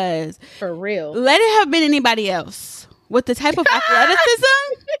cloth, because for real, let it have been anybody else with the type of athleticism.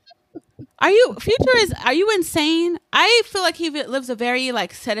 Are you insane? I feel like he lives a very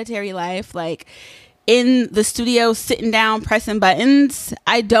like sedentary life, like in the studio sitting down pressing buttons.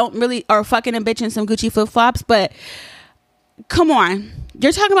 I don't really, or fucking and bitching some Gucci flip flops, but come on.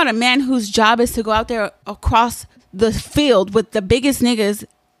 You're talking about a man whose job is to go out there across the field with the biggest niggas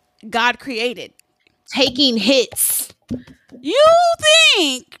God created. Taking hits. You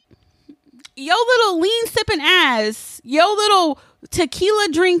think your little lean sipping ass, your little tequila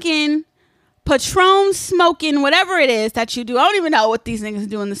drinking, Patron smoking, whatever it is that you do. I don't even know what these niggas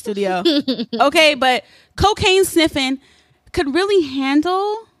do in the studio. Okay, but cocaine sniffing could really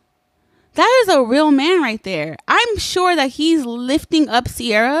handle... That is a real man right there. I'm sure that he's lifting up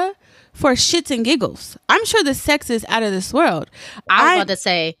Sierra for shits and giggles. I'm sure the sex is out of this world. I was about to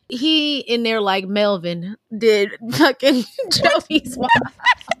say, he in there like Melvin did fucking Joey's wife.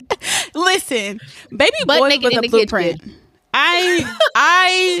 Listen, Baby Boy was a blueprint.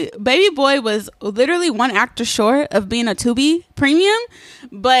 Baby Boy was literally one actor short of being a Tubi premium,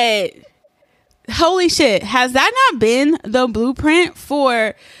 but holy shit, has that not been the blueprint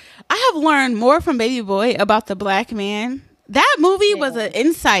for... I have learned more from Baby Boy about the black man. That movie was an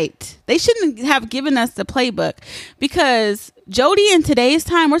insight. They shouldn't have given us the playbook, because Jody in today's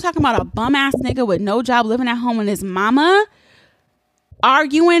time, we're talking about a bum ass nigga with no job living at home with his mama,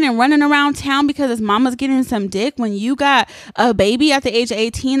 arguing and running around town because his mama's getting some dick, when you got a baby at the age of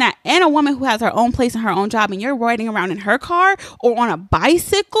 18 and a woman who has her own place and her own job, and you're riding around in her car or on a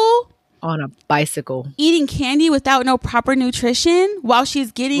bicycle. Eating candy without no proper nutrition while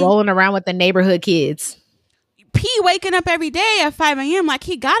she's rolling around with the neighborhood kids. P waking up every day at 5 a.m. like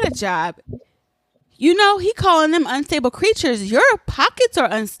he got a job. You know, he calling them unstable creatures. Your pockets are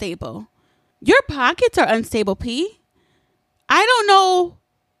unstable. Your pockets are unstable, P. I don't know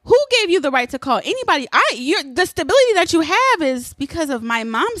who gave you the right to call anybody. The stability that you have is because of my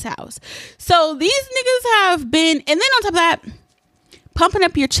mom's house. So these niggas have been, and then on top of that, pumping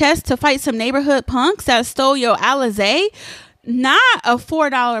up your chest to fight some neighborhood punks that stole your Alizé. Not a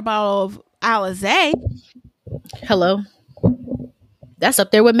 $4 bottle of Alizé. Hello. That's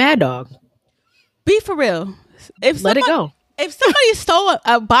up there with Mad Dog. Be for real. Let it go. If somebody stole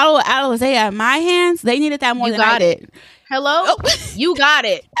a bottle of Alizé out of my hands, they needed that more than I did. Hello? Oh. You got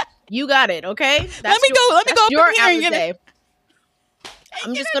it. You got it, okay? Let me go up in here and get it.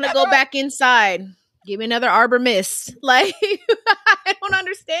 I'm just going to go back inside. Give me another Arbor Mist. Like, I don't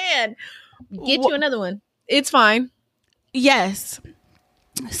understand. Get you another one. It's fine. Yes.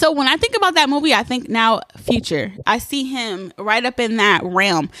 So when I think about that movie, I think now Future. I see him right up in that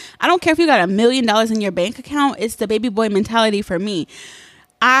realm. I don't care if you got $1 million in your bank account. It's the baby boy mentality for me.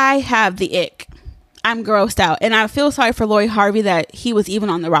 I have the ick. I'm grossed out. And I feel sorry for Lori Harvey that he was even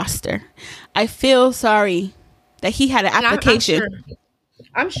on the roster. I feel sorry that he had an application.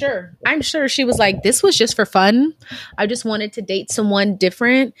 I'm sure she was like, this was just for fun. I just wanted to date someone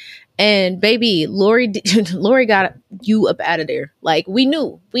different. And baby, Lori got you up out of there. Like, we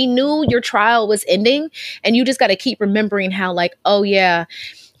knew your trial was ending, and you just got to keep remembering how, like, oh yeah,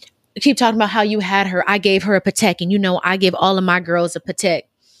 keep talking about how you had her. I gave her a Patek, and I gave all of my girls a Patek.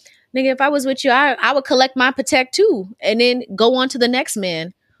 Nigga, if I was with you, I would collect my Patek too, and then go on to the next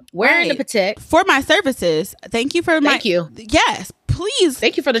man wearing the Patek for my services. Thank you for Thank you. Yes, please.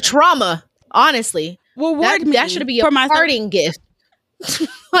 Thank you for the trauma. Honestly, that should be a parting gift.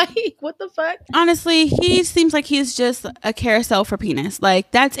 Like, what the fuck? Honestly, he seems like he's just a carousel for penis. Like,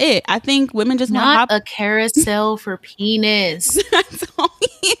 that's it. I think women just not a carousel for penis. That's all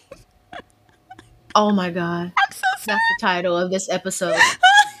he is. Oh my god, I'm so sorry. That's the title of this episode.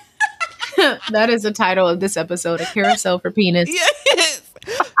 That is the title of this episode: a carousel for penis. Yes,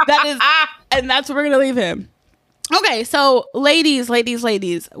 that is, and that's where we're gonna leave him. Okay, so ladies,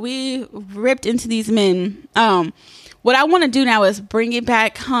 we ripped into these men. What I want to do now is bring it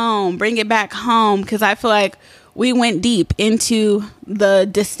back home, because I feel like we went deep into the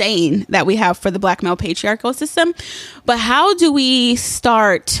disdain that we have for the black male patriarchal system. But how do we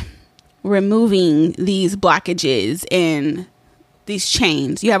start removing these blockages and these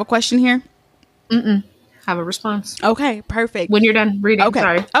chains? You have a question here? Have a response. Okay, perfect. When you're done reading. Okay.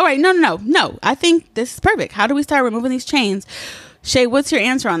 Sorry. All right. No. I think this is perfect. How do we start removing these chains? Shay, what's your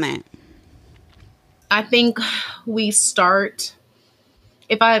answer on that? I think we start,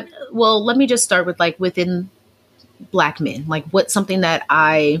 let me just start with like within black men, like what's something that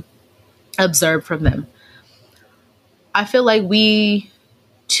I observed from them. I feel like we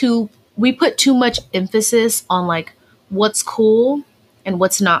put too much emphasis on like what's cool and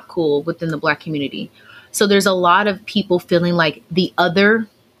what's not cool within the black community. So there's a lot of people feeling like the other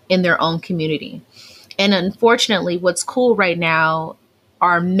in their own community. And unfortunately, what's cool right now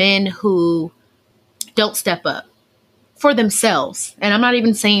are men who don't step up for themselves. And I'm not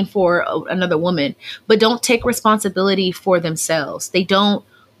even saying for another woman, but don't take responsibility for themselves. They don't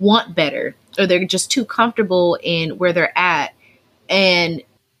want better, or they're just too comfortable in where they're at. And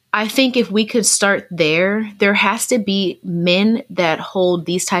I think if we could start there has to be men that hold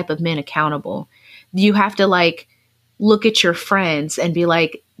these type of men accountable. You have to like look at your friends and be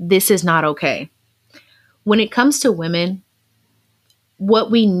like, this is not okay. When it comes to women,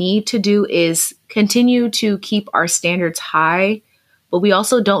 what we need to do is continue to keep our standards high, but we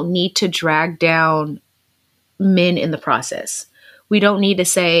also don't need to drag down men in the process. We don't need to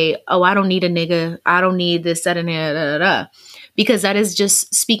say, oh, I don't need a nigga. I don't need this, that, and that, because that is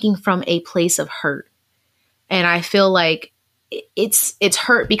just speaking from a place of hurt. And I feel like it's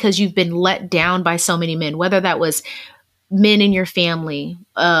hurt because you've been let down by so many men, whether that was men in your family,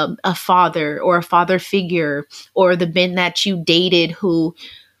 a father or a father figure, or the men that you dated who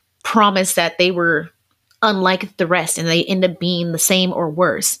promised that they were unlike the rest and they end up being the same or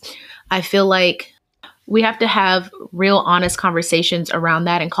worse. I feel like we have to have real honest conversations around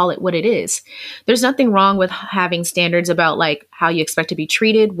that and call it what it is. There's nothing wrong with having standards about like how you expect to be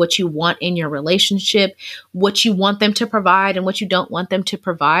treated, what you want in your relationship, what you want them to provide and what you don't want them to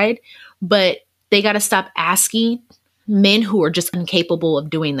provide. But they got to stop asking men who are just incapable of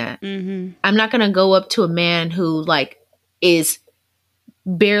doing that. Mm-hmm. I'm not going to go up to a man who like is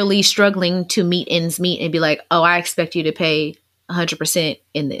barely struggling to meet ends meet and be like, oh, I expect you to pay 100%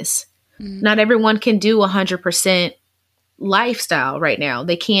 in this. Mm-hmm. Not everyone can do 100% lifestyle right now.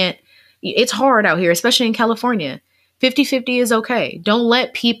 They can't. It's hard out here, especially in California. 50-50 is okay. Don't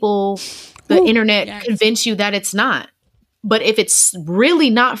let the internet convince you that it's not. But if it's really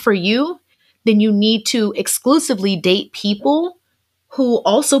not for you, then you need to exclusively date people who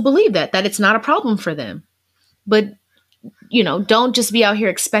also believe that it's not a problem for them. But, don't just be out here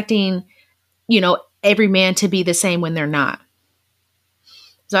expecting, every man to be the same when they're not.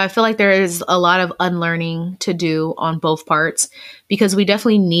 So I feel like there is a lot of unlearning to do on both parts because we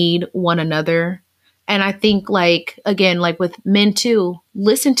definitely need one another. And I think like with men too,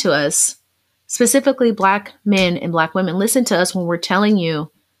 listen to us, specifically black men and black women, listen to us when we're telling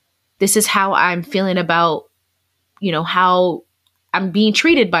you, this is how I'm feeling about, how I'm being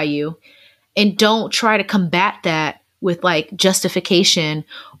treated by you. And don't try to combat that with like justification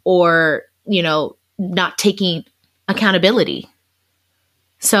or, not taking accountability.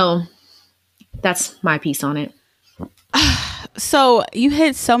 So that's my piece on it. So you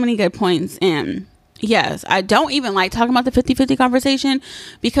hit so many good points. And yes, I don't even like talking about the 50-50 conversation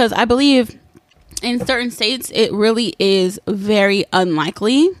because I believe in certain states, it really is very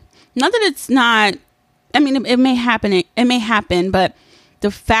unlikely. Not that it's not, I mean, it may happen. It may happen, but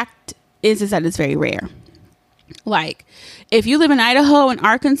the fact is that it's very rare. Like, if you live in Idaho and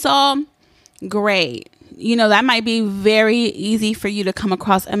Arkansas, great. You know, that might be very easy for you to come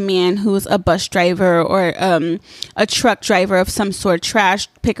across a man who's a bus driver or a truck driver of some sort, trash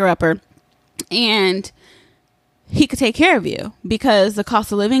picker-upper, and he could take care of you because the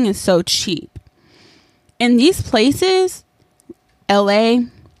cost of living is so cheap. In these places, LA,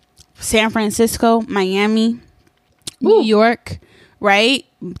 San Francisco, Miami, New York, right?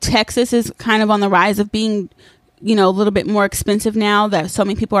 Texas is kind of on the rise of being, you know, a little bit more expensive now that so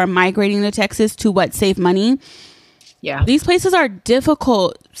many people are migrating to Texas to save money. Yeah. These places are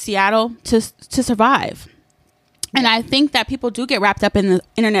difficult, Seattle, to survive. And I think that people do get wrapped up in the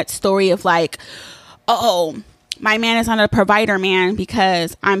internet story of like, oh, my man is not a provider man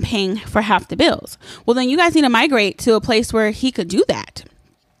because I'm paying for half the bills. Well, then you guys need to migrate to a place where he could do that.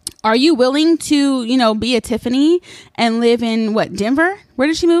 Are you willing to, you know, be a Tiffany and live in Denver? Where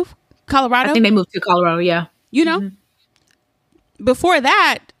did she move? Colorado? I think they moved to Colorado. Yeah. You know, before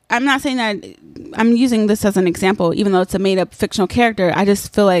that, I'm not saying that I'm using this as an example, even though it's a made up fictional character. I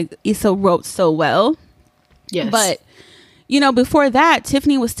just feel like Issa wrote so well. Yes. But, you know, before that,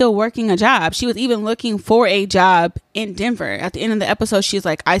 Tiffany was still working a job. She was even looking for a job in Denver. At the end of the episode, she's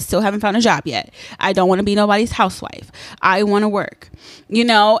like, I still haven't found a job yet. I don't want to be nobody's housewife. I want to work, you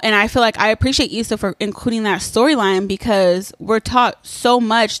know, and I feel like I appreciate Issa for including that storyline because we're taught so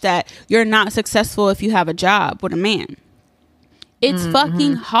much that you're not successful if you have a job with a man. It's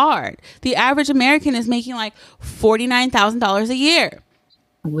fucking hard. The average American is making like $49,000 a year,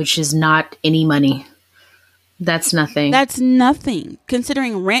 which is not any money. That's nothing. That's nothing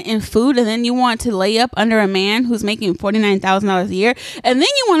considering rent and food. And then you want to lay up under a man who's making $49,000 a year. And then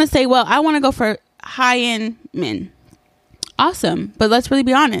you want to say, well, I want to go for high end men. Awesome. But let's really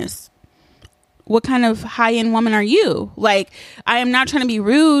be honest. What kind of high end woman are you? Like, I am not trying to be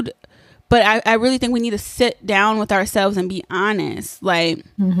rude, but I really think we need to sit down with ourselves and be honest. Like,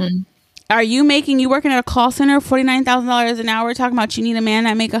 are you working at a call center, $49,000 an hour, talking about you need a man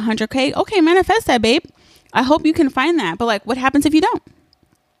that make $100K? Okay, manifest that, babe. I hope you can find that. But like, what happens if you don't?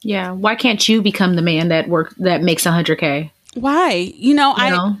 Yeah. Why can't you become the man that makes $100K? Why? You know,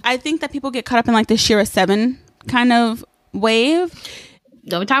 I think that people get caught up in like the Shira 7 kind of wave.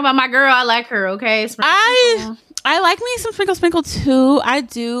 Don't talk about my girl. I like her. Okay. I like me some Sprinkle too. I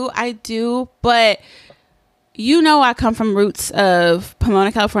do. But you know, I come from roots of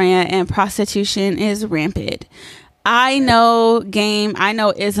Pomona, California, and prostitution is rampant. I know game. I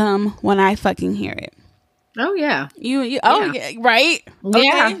know ism when I fucking hear it. Oh yeah. Yeah, right?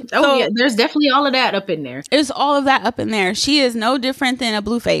 Yeah. Okay. Oh yeah. There's definitely all of that up in there. It's all of that up in there. She is no different than a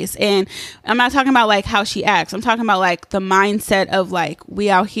Blueface. And I'm not talking about like how she acts. I'm talking about like the mindset of like, we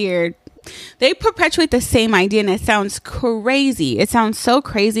out here. They perpetuate the same idea and it sounds crazy. It sounds so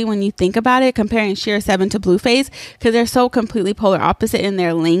crazy when you think about it, comparing Shira 7 to Blueface, because they're so completely polar opposite in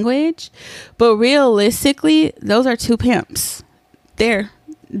their language. But realistically, those are two pimps. They're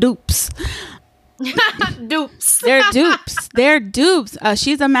dupes. Dupes. They're dupes.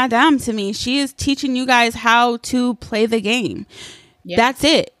 She's a madame to me. She is teaching you guys how to play the game. Yes. That's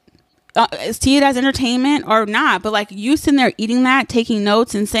it. See it as entertainment or not, but like you sitting there eating that, taking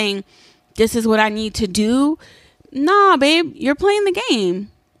notes and saying, this is what I need to do. Nah, babe, you're playing the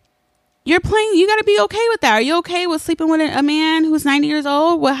game. You got to be okay with that. Are you okay with sleeping with a man who's 90 years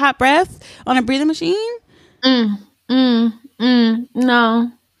old with hot breath on a breathing machine?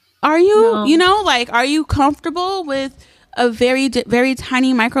 No. Are you, you know, like, are you comfortable with a very, very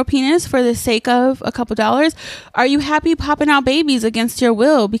tiny micro penis for the sake of a couple dollars? Are you happy popping out babies against your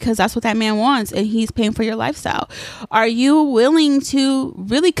will because that's what that man wants and he's paying for your lifestyle? Are you willing to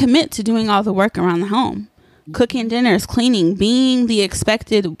really commit to doing all the work around the home? Cooking dinners, cleaning, being the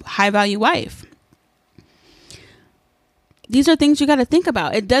expected high value wife? These are things you got to think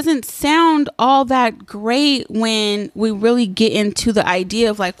about. It doesn't sound all that great when we really get into the idea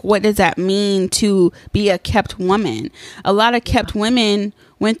of like, what does that mean to be a kept woman? A lot of kept women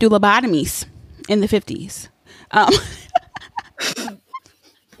went through lobotomies in the 50s. Am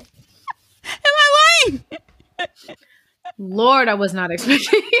I lying? Lord, I was not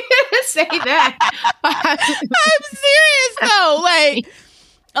expecting you to say that. I'm serious though. Like,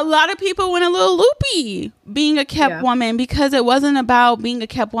 a lot of people went a little loopy being a kept woman because it wasn't about being a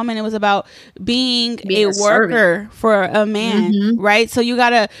kept woman. It was about being a worker for a man, right? So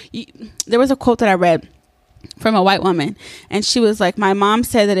there was a quote that I read from a white woman, and she was like, my mom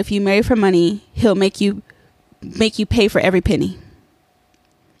said that if you marry for money, he'll make you pay for every penny.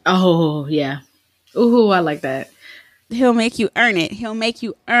 Oh yeah. Ooh, I like that. He'll make you earn it. He'll make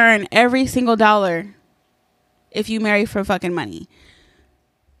you earn every single dollar if you marry for fucking money.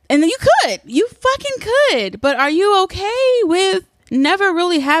 And then you fucking could, but are you okay with never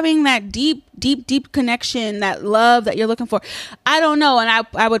really having that deep connection, that love that you're looking for? I don't know. And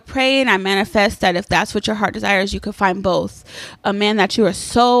I would pray and I manifest that if that's what your heart desires, you could find both. A man that you are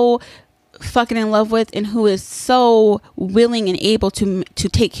so fucking in love with and who is so willing and able to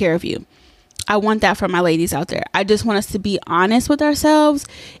take care of you. I want that for my ladies out there. I just want us to be honest with ourselves.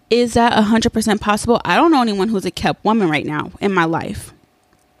 Is that 100% possible? I don't know anyone who's a kept woman right now in my life.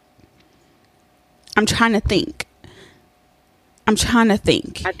 I'm trying to think. I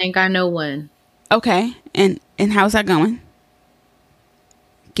think I know one. Okay. And how's that going?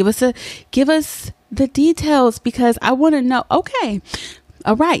 Give us the details, because I want to know. Okay.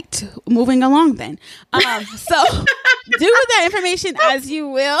 All right. Moving along then. So do with that information as you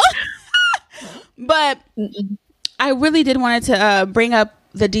will. But I really did wanted to bring up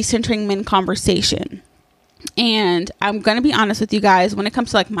the decentering men conversation. And I'm going to be honest with you guys, when it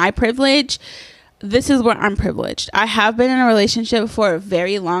comes to like my privilege, this is where I'm privileged. I have been in a relationship for a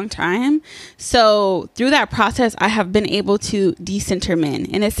very long time. So through that process, I have been able to decenter men.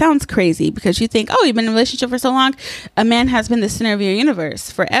 And it sounds crazy because you think, oh, you've been in a relationship for so long. A man has been the center of your universe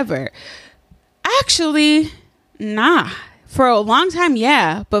forever. Actually, nah. For a long time,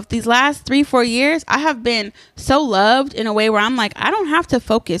 yeah. But these last 3-4 years, I have been so loved in a way where I'm like, I don't have to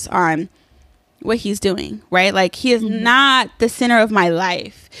focus on what he's doing, right? Like, he is not the center of my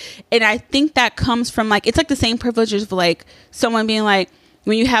life. And I think that comes from like, it's like the same privileges of like someone being like,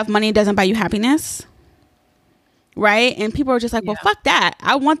 when you have money, it doesn't buy you happiness, right? And people are just like, well, fuck that.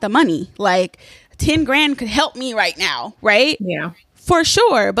 I want the money. Like 10 grand could help me right now, right? Yeah. For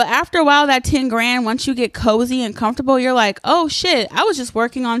sure. But after a while, that 10 grand, once you get cozy and comfortable, you're like, oh shit, I was just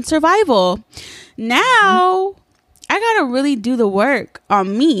working on survival. Now I got to really do the work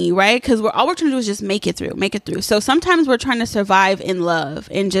on me, right? Because all we're trying to do is just make it through. So sometimes we're trying to survive in love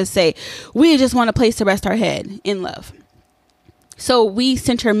and just say, we just want a place to rest our head in love. So we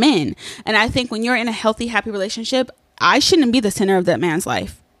center men. And I think when you're in a healthy, happy relationship, I shouldn't be the center of that man's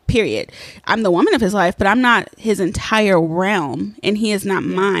life, period. I'm the woman of his life, but I'm not his entire realm, and he is not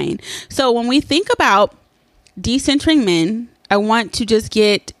mine. So when we think about decentering men, I want to just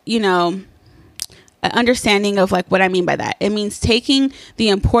get, an understanding of like what I mean by that. It means taking the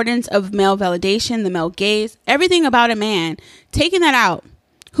importance of male validation, the male gaze, everything about a man, taking that out.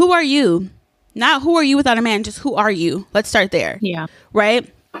 Who are you? Not who are you without a man, just who are you? Let's start there. Yeah.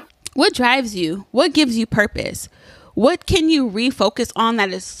 Right? What drives you? What gives you purpose? What can you refocus on that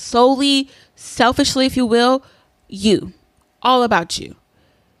is solely, selfishly, if you will, you? All about you.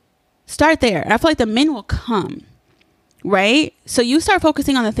 Start there. And I feel like the men will come. Right? So you start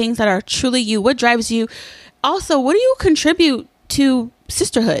focusing on the things that are truly you. What drives you? Also, what do you contribute to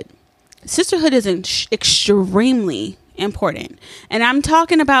sisterhood? Sisterhood is extremely important. And I'm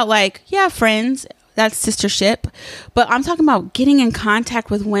talking about like, yeah, friends, that's sistership. But I'm talking about getting in contact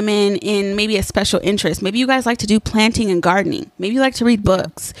with women in maybe a special interest. Maybe you guys like to do planting and gardening. Maybe you like to read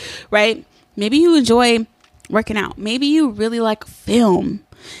books, right? Maybe you enjoy working out. Maybe you really like film.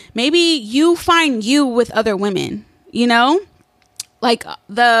 Maybe you find you with other women. Like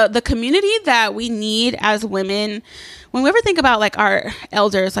the community that we need as women. When we ever think about like our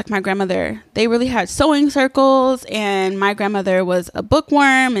elders, like my grandmother, they really had sewing circles, and my grandmother was a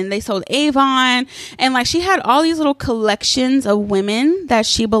bookworm and they sold Avon, and like she had all these little collections of women that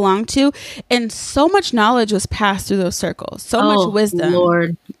she belonged to, and so much knowledge was passed through those circles, so much wisdom.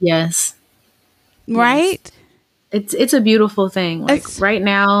 Lord, yes. Right? Yes. It's a beautiful thing. Like right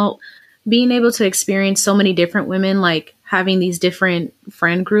now, being able to experience so many different women, like having these different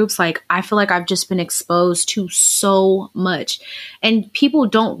friend groups, like I feel like I've just been exposed to so much. And people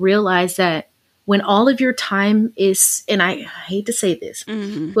don't realize that when all of your time is, and I hate to say this,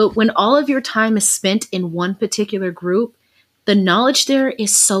 but when all of your time is spent in one particular group, the knowledge there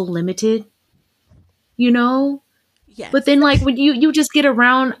is so limited, Yes. But then like when you just get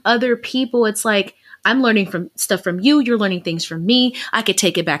around other people, it's like, I'm learning stuff from you. You're learning things from me. I could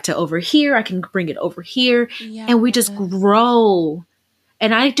take it back to over here. I can bring it over here. Yes. And we just grow.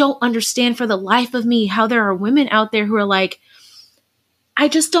 And I don't understand for the life of me how there are women out there who are like, I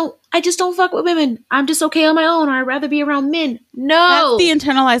just don't fuck with women. I'm just okay on my own. Or I'd rather be around men. No. That's the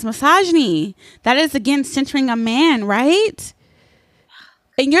internalized misogyny. That is, again, centering a man, right?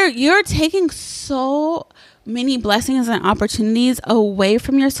 And you're taking so many blessings and opportunities away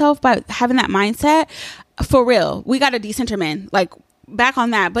from yourself by having that mindset. for real, we got to decenter men, like, back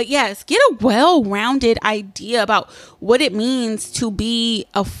on that. But yes, get a well-rounded idea about what it means to be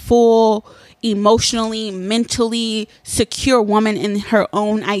a full, emotionally, mentally secure woman in her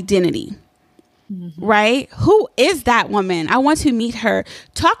own identity. Right? Who is that woman? I want to meet her.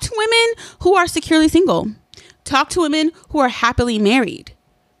 Talk to women who are securely single. Talk to women who are happily married.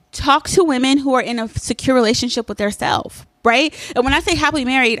 Talk to women who are in a secure relationship with themselves. Right? And when I say happily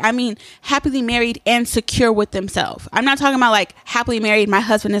married, I mean happily married and secure with themselves. I'm not talking about like happily married, my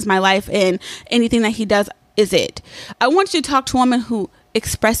husband is my life and anything that he does is it. I want you to talk to a woman who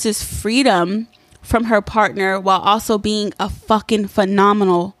expresses freedom from her partner while also being a fucking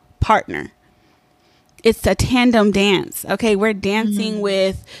phenomenal partner. It's a tandem dance. Okay. We're dancing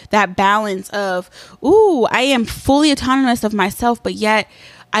with that balance of, ooh, I am fully autonomous of myself, but yet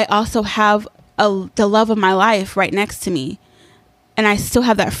I also have the love of my life right next to me. And I still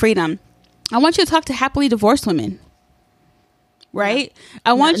have that freedom. I want you to talk to happily divorced women. Right?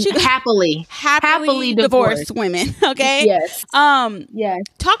 I want you happily divorced women. Okay. Yes. Yes.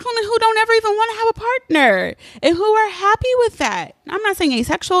 Talk to women who don't ever even want to have a partner and who are happy with that. I'm not saying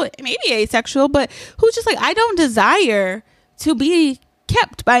asexual, maybe asexual, but who's just like, I don't desire to be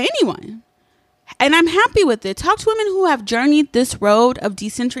kept by anyone. And I'm happy with it. Talk to women who have journeyed this road of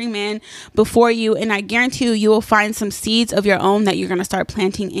decentering men before you. And I guarantee you, you will find some seeds of your own that you're going to start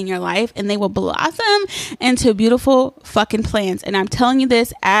planting in your life. And they will blossom into beautiful fucking plants. And I'm telling you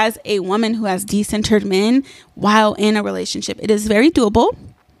this as a woman who has decentered men while in a relationship. It is very doable.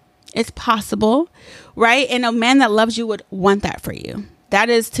 It's possible. Right? And a man that loves you would want that for you. That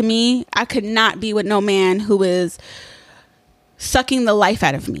is, to me, I could not be with no man who is sucking the life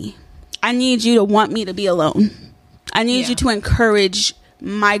out of me. I need you to want me to be alone. I need you to encourage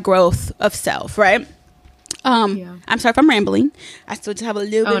my growth of self, right? I'm sorry if I'm rambling. I still have a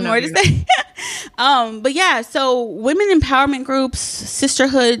little bit more to say. But yeah, so women empowerment groups,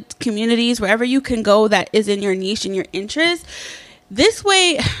 sisterhood communities, wherever you can go that is in your niche and your interest. This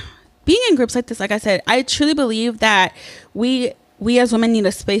way, being in groups like this, like I said, I truly believe that we as women need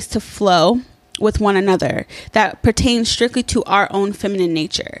a space to flow with one another that pertains strictly to our own feminine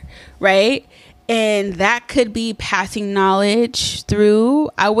nature, right? And that could be passing knowledge through.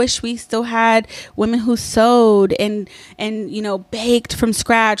 I wish we still had women who sewed and you know, baked from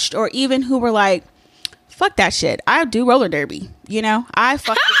scratch, or even who were like, fuck that shit, I do roller derby, you know, I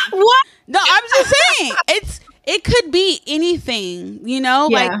fucking What? No, I'm just saying, it could be anything, you know.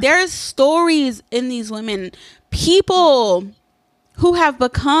 Like, there's stories in these women, people who have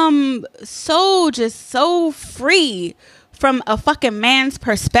become so free from a fucking man's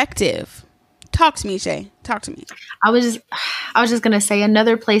perspective. Talk to me, Shay. Talk to me. I was just gonna say,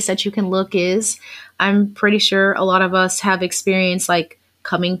 another place that you can look is, I'm pretty sure a lot of us have experienced like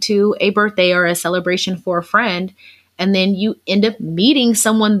coming to a birthday or a celebration for a friend, and then you end up meeting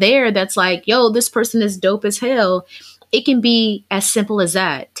someone there that's like, yo, this person is dope as hell. It can be as simple as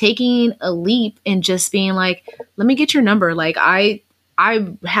that. Taking a leap and just being like, let me get your number. Like, I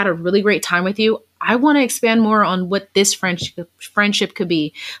had a really great time with you. I want to expand more on what this friendship could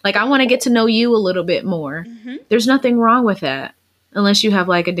be. Like, I want to get to know you a little bit more. There's nothing wrong with that. Unless you have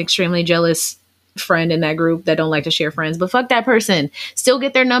like an extremely jealous friend in that group that don't like to share friends. But fuck that person. Still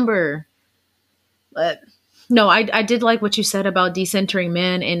get their number. But no, I did like what you said about decentering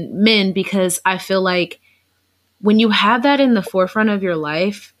men, because I feel like when you have that in the forefront of your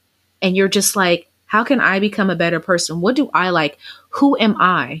life and you're just like, how can I become a better person? What do I like? Who am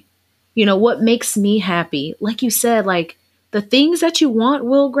I? You know, what makes me happy? Like you said, like the things that you want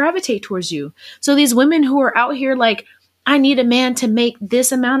will gravitate towards you. So these women who are out here like, I need a man to make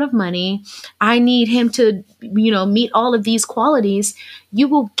this amount of money. I need him to, you know, meet all of these qualities. You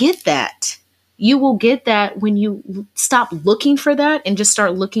will get that. You will get that when you stop looking for that and just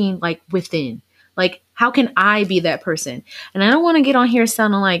start looking like within. Like, how can I be that person? And I don't want to get on here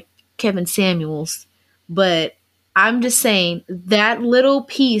sounding like Kevin Samuels, but I'm just saying that little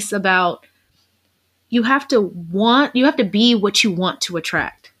piece about you have to be what you want to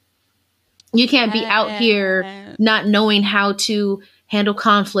attract. You can't be out here not knowing how to handle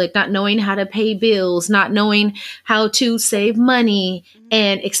conflict, not knowing how to pay bills, not knowing how to save money,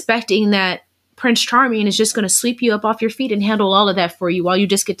 and expecting that Prince Charming is just going to sweep you up off your feet and handle all of that for you while you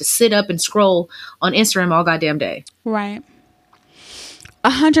just get to sit up and scroll on Instagram all goddamn day. Right.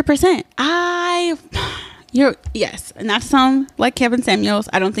 100%. Yes, not to sound like Kevin Samuels.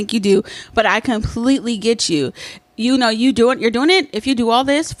 I don't think you do, but I completely get you. You know, you're doing it. If you do all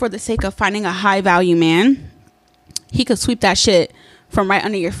this for the sake of finding a high value man, he could sweep that shit from right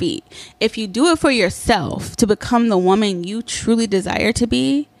under your feet. If you do it for yourself to become the woman you truly desire to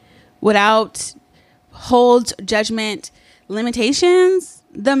be, without holds judgment limitations,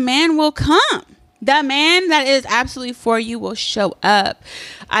 the man will come. That man that is absolutely for you will show up.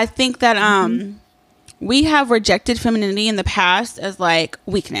 I think that we have rejected femininity in the past as like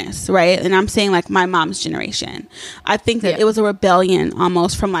weakness, right? And I'm saying like my mom's generation. I think that it was a rebellion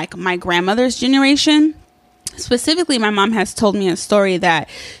almost from like my grandmother's generation. Specifically, my mom has told me a story that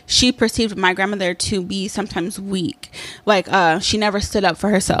she perceived my grandmother to be sometimes weak. Like she never stood up for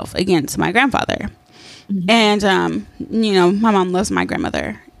herself against my grandfather. And, you know, my mom loves my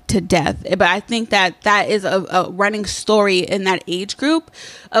grandmother to death. But I think that that is a running story in that age group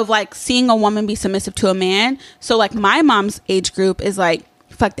of like seeing a woman be submissive to a man. So like my mom's age group is like,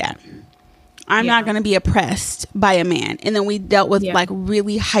 fuck that. I'm not going to be oppressed by a man. And then we dealt with like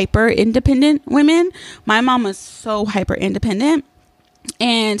really hyper independent women. My mom was so hyper independent.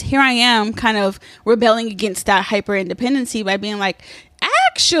 And here I am kind of rebelling against that hyper independency by being like,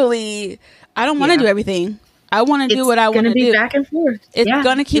 actually, I don't want to do everything. I want to do what I want to do. It's going to be back and forth. It's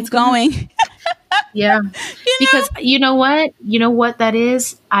going to keep going. Because you know what that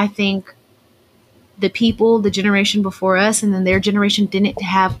is? I think the people, the generation before us and then their generation didn't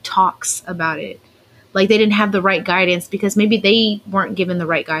have talks about it. Like they didn't have the right guidance because maybe they weren't given the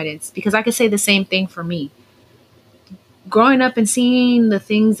right guidance. Because I could say the same thing for me. Growing up and seeing the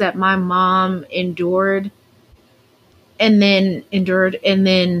things that my mom endured and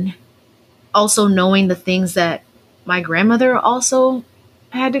then also knowing the things that my grandmother also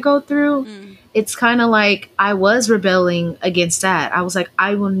had to go through, it's kind of like I was rebelling against that. I was like,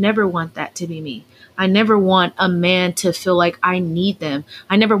 I will never want that to be me. I never want a man to feel like I need them.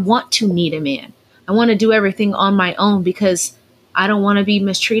 I never want to need a man. I want to do everything on my own because I don't want to be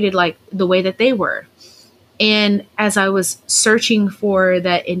mistreated like the way that they were. And as I was searching for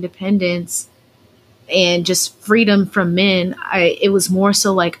that independence and just freedom from men, it was more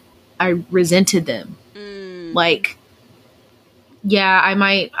so like I resented them. Like, yeah, I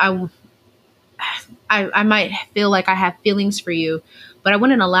might feel like I have feelings for you, but I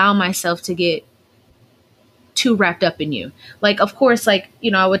wouldn't allow myself to get too wrapped up in you. Like, of course, like,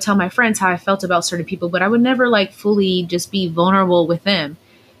 you know, I would tell my friends how I felt about certain people, but I would never like fully just be vulnerable with them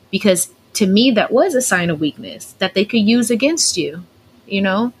because to me, that was a sign of weakness that they could use against you, you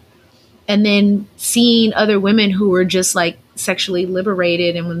know? And then seeing other women who were just like sexually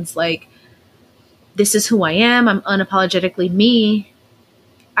liberated and was like, this is who I am. I'm unapologetically me.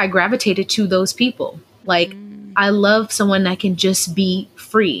 I gravitated to those people. Like, I love someone that can just be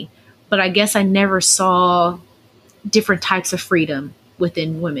free. But I guess I never saw different types of freedom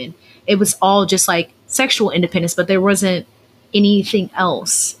within women. It was all just like sexual independence, but there wasn't anything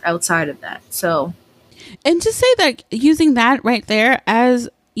else outside of that. So, and to say that using that right there as,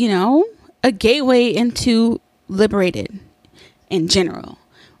 you know, a gateway into liberated in general,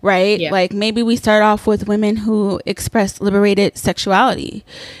 right? Yeah. Like maybe we start off with women who express liberated sexuality,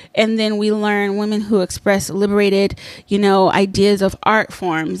 and then we learn women who express liberated, you know, ideas of art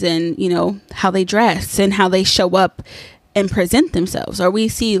forms and, you know, how they dress and how they show up and present themselves. Or we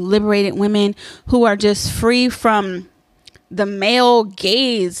see liberated women who are just free from the male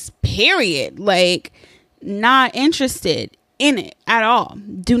gaze, period. Like not interested in it at all.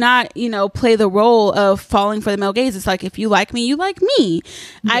 Do not, you know, play the role of falling for the male gaze. It's like, if you like me, you like me.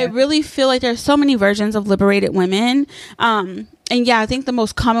 Yeah. I really feel like there's so many versions of liberated women. And yeah, I think the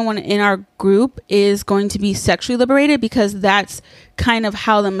most common one in our group is going to be sexually liberated, because that's kind of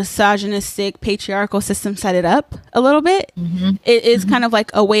how the misogynistic patriarchal system set it up a little bit. Mm-hmm. It is kind of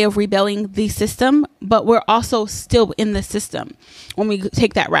like a way of rebelling the system, but we're also still in the system when we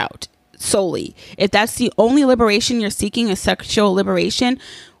take that route solely. If that's the only liberation you're seeking, is sexual liberation,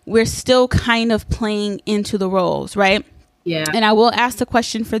 we're still kind of playing into the roles, right? Yeah. And I will ask the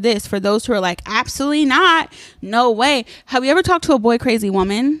question for this, for those who are like, absolutely not, no way. Have you ever talked to a boy crazy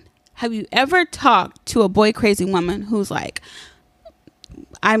woman? Have you ever talked to a boy crazy woman who's like,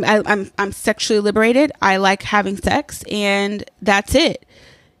 I'm sexually liberated, I like having sex, and that's it?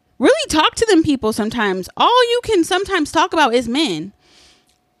 Really talk to them people sometimes. All you can sometimes talk about is men.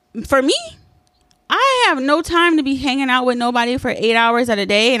 For me, I have no time to be hanging out with nobody for 8 hours at a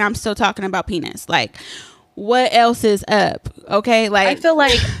day, and I'm still talking about penis. Like, what else is up? Okay, like I feel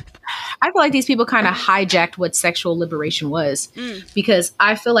like these people kind of hijacked what sexual liberation was, because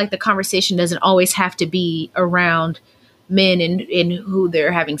I feel like the conversation doesn't always have to be around men and who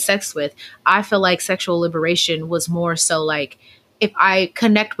they're having sex with. I feel like sexual liberation was more so like, if I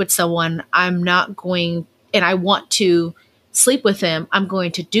connect with someone, I'm not going, and I want to sleep with them, I'm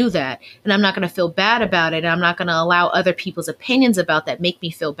going to do that, and I'm not going to feel bad about it, and I'm not going to allow other people's opinions about that make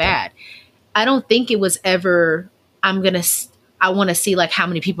me feel bad. I don't think it was ever, I'm I want to see like how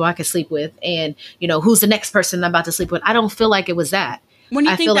many people I can sleep with, and who's the next person I'm about to sleep with. I don't feel like it was that. When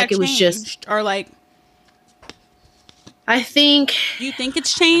you I think feel that like it was changed, just, or like, I think, do you think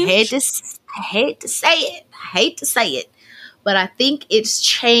it's I changed? hate to say it, but I think it's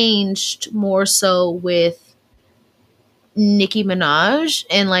changed more so with Nicki Minaj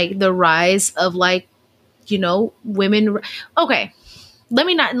and like the rise of like, women. Okay. Let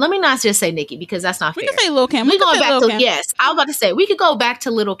me not just say Nicki, because that's not We fair. can say Lil' Kim. We're going back to Kim. Yes, I was about to say we could go back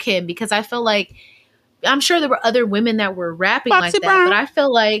to Little Kim, because I feel like I'm sure there were other women that were rapping Foxy like that, Brown. but I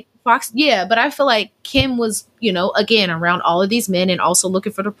feel like but I feel like Kim was, again, around all of these men and also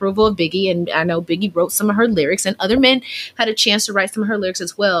looking for the approval of Biggie. And I know Biggie wrote some of her lyrics, and other men had a chance to write some of her lyrics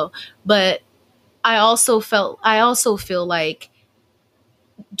as well. But I also feel like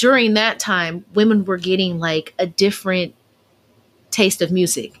during that time, women were getting like a different taste of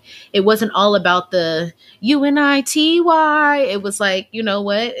music. It wasn't all about the UNITY. It was like, you know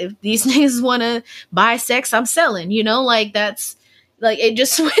what? If these niggas want to buy sex, I'm selling. Like that's like it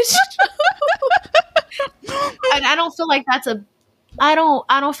just switched. And I don't feel like I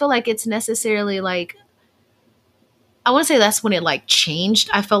don't feel like it's necessarily like. I want to say that's when it like changed.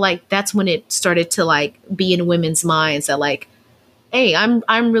 I feel like that's when it started to like be in women's minds that like, hey,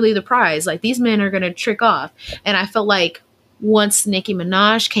 I'm really the prize. Like these men are gonna trick off. And I felt like once Nicki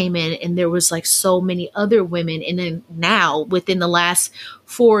Minaj came in, and there was like so many other women, and then now within the last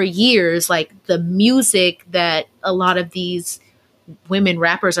 4 years, like the music that a lot of these women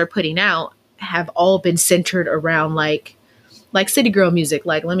rappers are putting out have all been centered around like city girl music.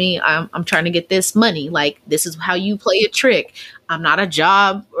 Like, I'm trying to get this money. Like, this is how you play a trick. I'm not a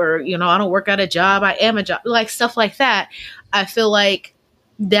job, or, I don't work at a job. I am a job, like stuff like that. I feel like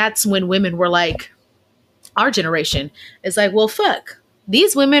that's when women were like, our generation is like, well, fuck,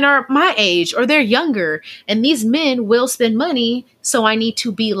 these women are my age or they're younger, and these men will spend money. So I need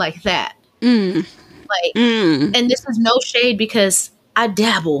to be like that. And this is no shade, because I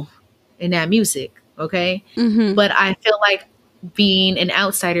dabble in that music. Okay. Mm-hmm. But I feel like being an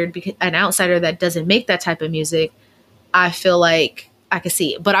outsider that doesn't make that type of music, I feel like I could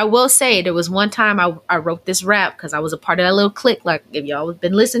see it. But I will say there was one time I wrote this rap because I was a part of that little clique. Like, if y'all have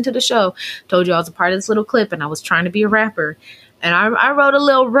been listening to the show, told you I was a part of this little clip, and I was trying to be a rapper. And I wrote a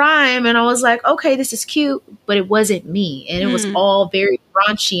little rhyme, and I was like, okay, this is cute, but it wasn't me. And it was all very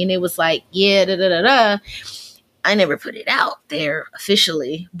raunchy, and it was like, yeah, da da da da. I never put it out there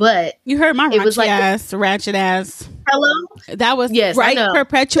officially, but you heard my it was like ratchet ass. Hello? That was yes, right,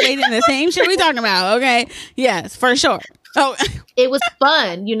 perpetuating the same shit we talking about. Okay. Yes, for sure. Oh, it was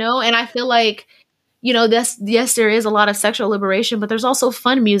fun, and I feel like, yes, there is a lot of sexual liberation, but there's also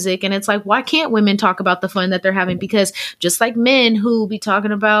fun music. And it's like, why can't women talk about the fun that they're having? Because just like men who be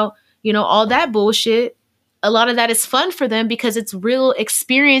talking about, all that bullshit, a lot of that is fun for them because it's real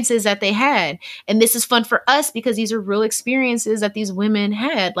experiences that they had. And this is fun for us because these are real experiences that these women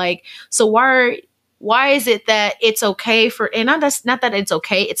had. Like, so why is it that it's okay and not that it's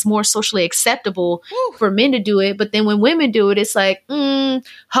okay, it's more socially acceptable for men to do it. But then when women do it, it's like,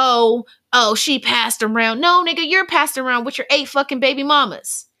 ho, oh, she passed around. No, nigga, you're passed around with your 8 fucking baby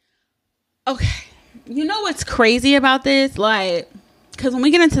mamas. Okay. You know what's crazy about this? Like, because when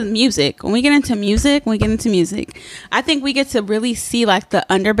we get into music, I think we get to really see like the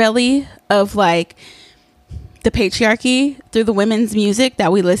underbelly of like the patriarchy through the women's music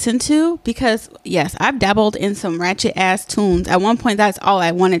that we listen to. Because yes, I've dabbled in some ratchet ass tunes. At one point, that's all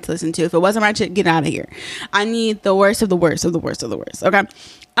I wanted to listen to. If it wasn't ratchet, get out of here. I need the worst of the worst of the worst of the worst. Okay.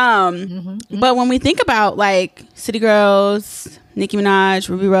 But when we think about like City Girls, Nicki Minaj,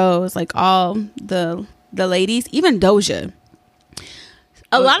 Ruby Rose, like all the ladies, even Doja,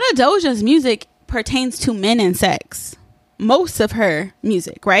 a lot of Doja's music pertains to men and sex. Most of her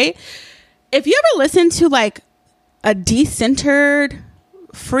music, right? If you ever listen to like a decentered,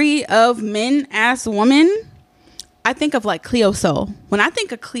 free of men ass woman, I think of like Cleo Soul. When I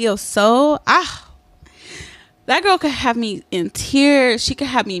think of Cleo Soul, that girl could have me in tears. She could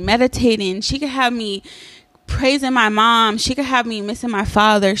have me meditating. She could have me praising my mom. She could have me missing my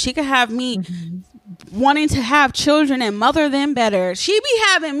father. She could have me wanting to have children and mother them better. She be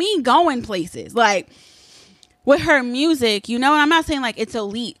having me going places like with her music, and I'm not saying like it's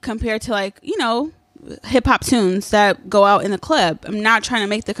elite compared to like, hip hop tunes that go out in the club. I'm not trying to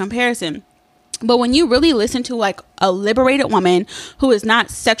make the comparison. But when you really listen to like a liberated woman who is not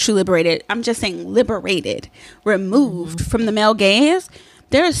sexually liberated, I'm just saying liberated, removed from the male gaze,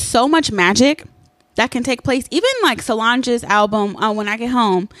 there is so much magic that can take place. Even like Solange's album, When I Get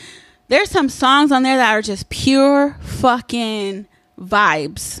Home, there's some songs on there that are just pure fucking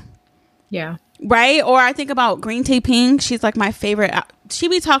vibes. Yeah. Right? Or I think about Green Tea Pink. She's like my favorite. She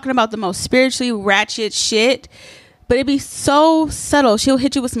be talking about the most spiritually ratchet shit, but it'd be so subtle. She'll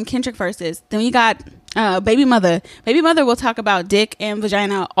hit you with some Kendrick verses. Then you got Baby Mother. Baby Mother will talk about dick and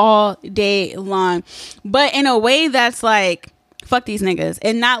vagina all day long, but in a way that's like, fuck these niggas,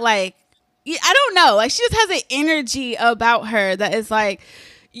 and not like, I don't know. Like, she just has an energy about her that is like,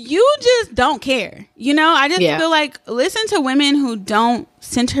 you just don't care. You know, I just feel like, listen to women who don't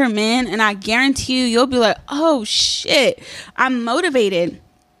center men, and I guarantee you'll be like, oh shit, I'm motivated.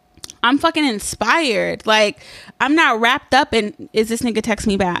 I'm fucking inspired. Like, I'm not wrapped up in, is this nigga text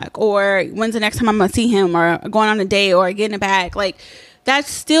me back? Or when's the next time I'm gonna see him? Or going on a date or getting it back? Like, that's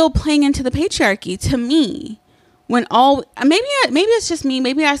still playing into the patriarchy to me. When all, maybe it's just me.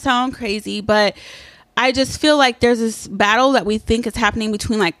 Maybe I sound crazy, but I just feel like there's this battle that we think is happening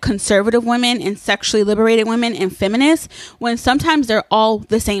between like conservative women and sexually liberated women and feminists, when sometimes they're all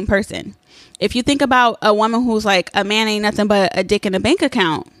the same person. If you think about a woman who's like, a man ain't nothing but a dick in a bank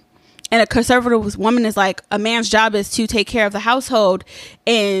account, and a conservative woman is like, a man's job is to take care of the household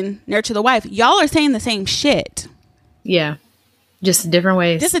and nurture the wife, y'all are saying the same shit. Yeah. Just different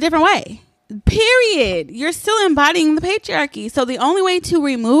ways. Just a different way. Period. You're still embodying the patriarchy. So the only way to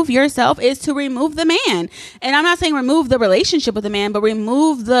remove yourself is to remove the man. And I'm not saying remove the relationship with the man, but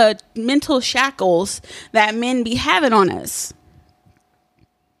remove the mental shackles that men be having on us.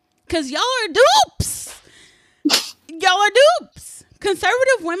 Because y'all are dupes. Y'all are dupes.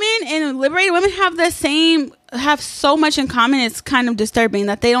 Conservative women and liberated women have so much in common. It's kind of disturbing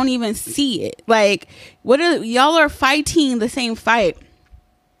that they don't even see it. Like, y'all are fighting the same fight.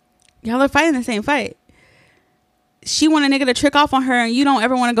 Y'all are fighting the same fight. She want a nigga to trick off on her, and you don't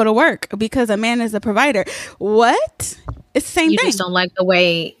ever want to go to work because a man is the provider. What? It's the same thing. You just don't like the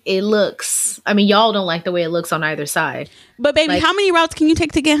way it looks. I mean, y'all don't like the way it looks on either side. But baby, like, how many routes can you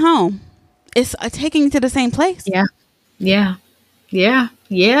take to get home? It's taking you to the same place. Yeah. Yeah. Yeah.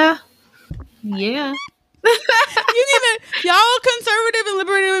 Yeah. Yeah. Y'all conservative and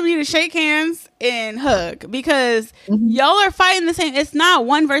liberated women need to shake hands and hug, because y'all are fighting the same. It's not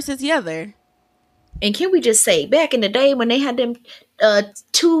one versus the other. And can we just say, back in the day when they had them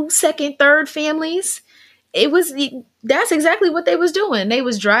 2, 2nd, 3rd families, that's exactly what they was doing. They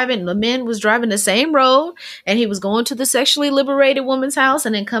was driving, the man was driving the same road, and he was going to the sexually liberated woman's house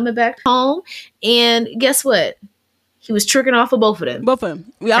and then coming back home. And guess what? He was tricking off of both of them. Both of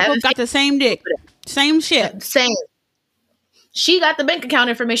them. We all got the same dick. Same shit. Same. She got the bank account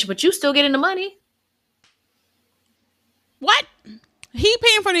information, but you still getting the money. What? He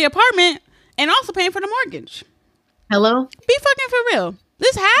paying for the apartment and also paying for the mortgage. Hello? Be fucking for real.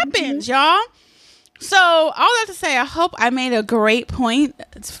 This happens, y'all. So all that to say, I hope I made a great point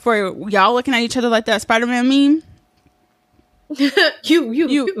for y'all looking at each other like that Spider-Man meme.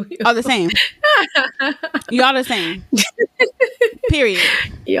 You are the same. Y'all the same. Period.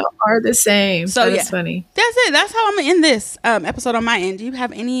 Y'all are the same. So that's funny. That's it. That's how I'm gonna end this episode on my end. Do you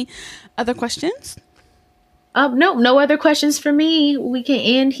have any other questions? No other questions for me. We can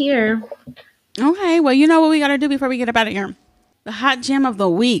end here. Okay. Well, you know what we gotta do before we get up out of here. The hot jam of the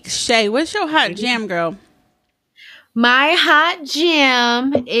week. Shay, what's your hot jam, girl? My hot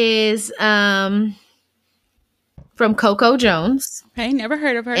jam is from Coco Jones. Okay, never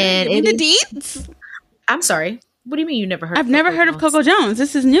heard of her. And Give me the deets. I'm sorry. What do you mean you never heard? I've never heard of Coco Jones.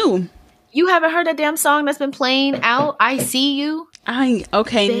 This is new. You haven't heard that damn song that's been playing out? I See You.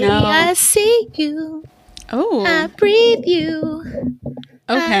 Okay, Baby, no. I see you. Oh. I breathe you.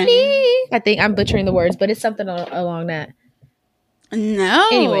 Okay. I think I'm butchering the words, but it's something along that. No.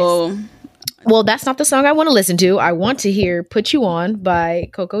 Anyways. Well, that's not the song I want to listen to. I want to hear Put You On by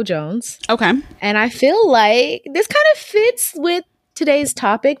Coco Jones. Okay. And I feel like this kind of fits with today's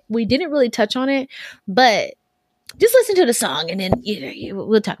topic. We didn't really touch on it, but just listen to the song and then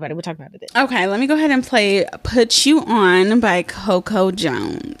we'll talk about it. We'll talk about it then. Okay, let me go ahead and play Put You On by Coco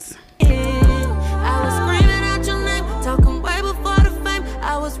Jones. I was screaming out your name, talking way before the fame.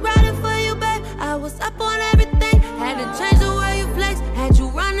 I was riding for you, babe. I was up on everything. Had to change the way you flex. Had you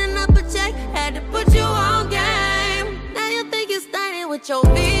running up a check. Had to put you on game. Now you think you're starting with your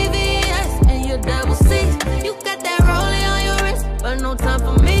VVS and your double C's. You got that rollie on your wrist, but no time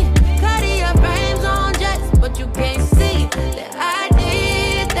for me. Cartier frames on jets, but you can't see that I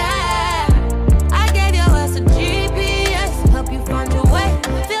did that. I gave your ass a GPS, help you find your way.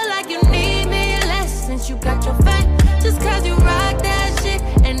 Feel like you need me less since you got your fame. Just cause you rock that shit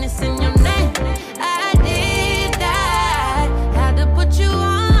and it's in your name. I did that, had to put you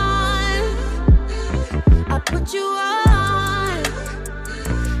on. I put you on,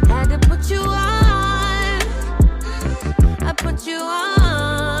 had to put you on. I put you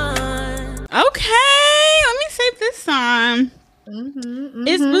on. man.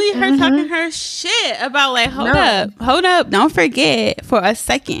 It's really her talking her shit about like, hold up, don't forget for a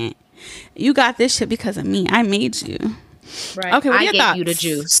second, you got this shit because of me. I made you. Right. Okay, what are your thoughts? I gave you the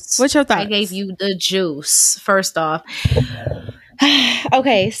juice. What's your thoughts? I gave you the juice. First off.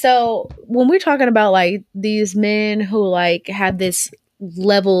 Okay, so when we're talking about like these men who like have this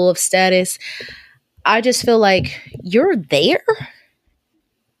level of status, I just feel like you're there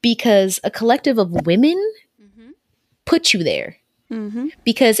because a collective of women put you there.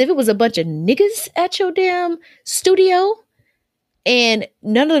 Because if it was a bunch of niggas at your damn studio and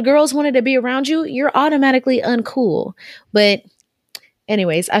none of the girls wanted to be around you, you're automatically uncool. But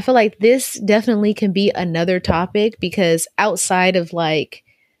anyways, I feel like this definitely can be another topic because outside of like,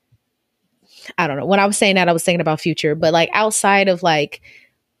 I don't know, when I was saying that, I was thinking about Future, but like outside of like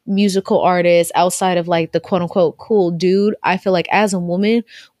musical artists, outside of like the quote unquote cool dude, I feel like as a woman,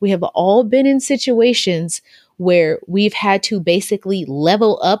 we have all been in situations where we've had to basically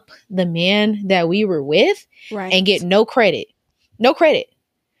level up the man that we were with and get no credit. No credit.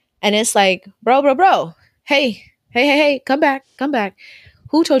 And it's like, bro. Hey, come back.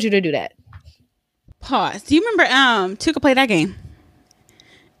 Who told you to do that? Pause. Do you remember Tuka played that game?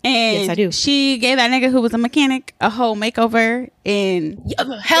 And yes, I do. She gave that nigga who was a mechanic a whole makeover and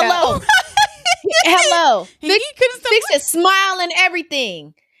hello. Hello. He couldn't fix his smile and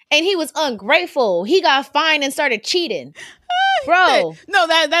everything. And he was ungrateful. He got fined and started cheating. Bro. No,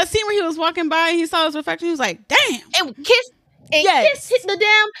 that scene where he was walking by and he saw his reflection, he was like, damn. And kissed hit the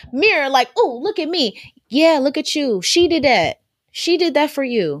damn mirror like, oh, look at me. Yeah, look at you. She did that. She did that for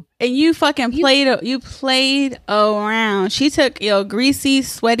you. And you fucking played around. She took your greasy,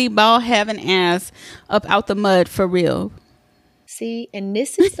 sweaty, ball having ass up out the mud for real. See, and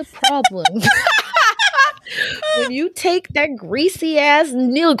this is the problem. When you take that greasy ass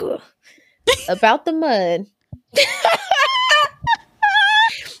nigga about the mud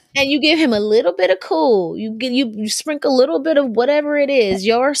and you give him a little bit of cool, you sprinkle a little bit of whatever it is,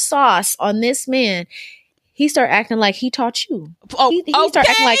 your sauce on this man, he start acting like he taught you. He start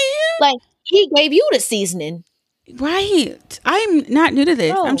acting like he gave you the seasoning. Right. I'm not new to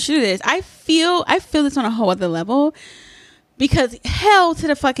this. I'm true to this. I feel this on a whole other level because hell to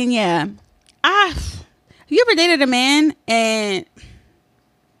the fucking yeah. Have you ever dated a man and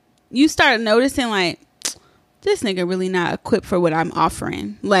you start noticing like, this nigga really not equipped for what I'm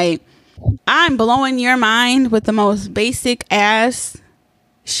offering? Like, I'm blowing your mind with the most basic ass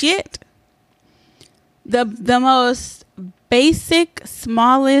shit. The most basic,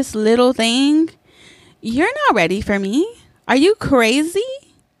 smallest little thing. You're not ready for me. Are you crazy?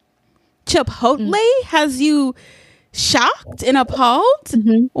 Chipotle has you shocked and appalled?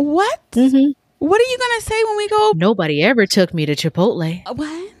 What? What are you gonna say when we go? Nobody ever took me to Chipotle.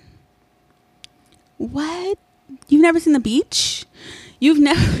 What? You've never seen the beach? You've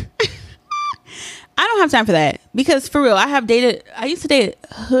never... I don't have time for that because for real, I used to date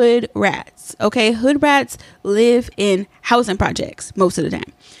hood rats. Okay, hood rats live in housing projects most of the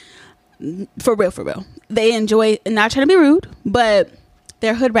time. For real. They enjoy, not trying to be rude, but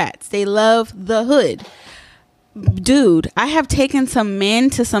they're hood rats. They love the hood. Dude, I have taken some men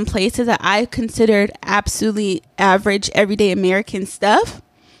to some places that I considered absolutely average, everyday American stuff.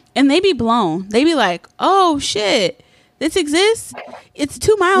 And they be blown. They be like, oh, shit, this exists? It's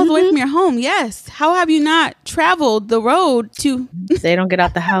 2 miles away from your home. Yes. How have you not traveled the road to... They don't get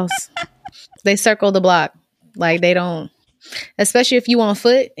out the house. They circle the block. Like, they don't... Especially if you on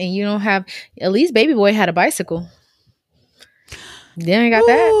foot and you don't have... At least Baby Boy had a bicycle. They ain't got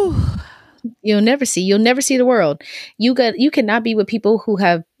that. You'll never see the world. You cannot be with people who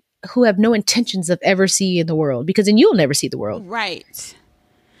have no intentions of ever seeing the world, because then you'll never see the world. Right.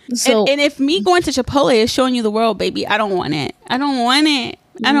 So, and if me going to Chipotle is showing you the world, baby, I don't want it.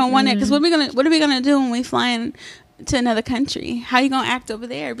 Because what are we gonna do when we fly to another country? How you gonna act over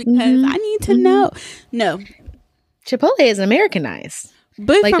there? Because I need to know. No, Chipotle is Americanized.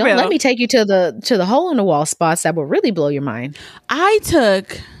 But like, for don't real, let me take you to the hole in the wall spots that will really blow your mind.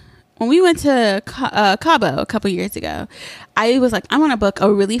 When we went to Cabo a couple years ago, I was like, I want to book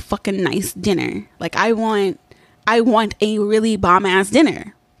a really fucking nice dinner. Like, I want a really bomb ass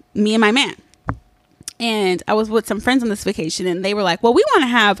dinner. Me and my man. And I was with some friends on this vacation, and they were like, well, we want to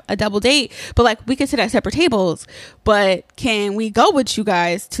have a double date, but like we could sit at separate tables, but can we go with you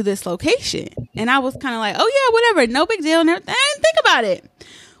guys to this location? And I was kind of like, oh yeah, whatever, no big deal. I didn't think about it.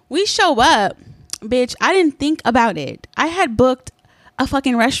 We show up, bitch. I didn't think about it. I had booked a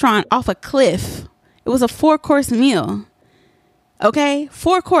fucking restaurant off a cliff. It was a 4-course meal. Okay,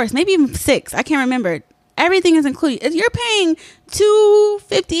 4 course, maybe even 6. I can't remember. Everything is included. If you're paying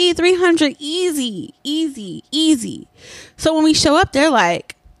 $250, $300, easy. So when we show up, they're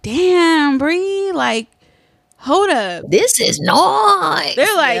like, damn, Bree, like, hold up. This is nice.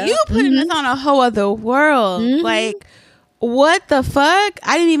 They're like, you putting this on a whole other world. Like, what the fuck?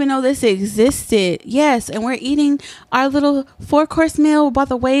 I didn't even know this existed. Yes, and we're eating our little 4-course meal while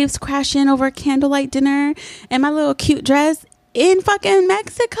the waves crash in over a candlelight dinner and my little cute dress in fucking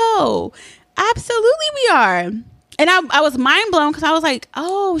Mexico. Absolutely we are. And I was mind blown because I was like,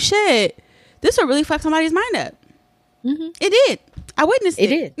 oh shit, this will really fuck somebody's mind up. It did. I witnessed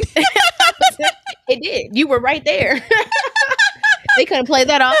it. It did. It did. You were right there. They couldn't play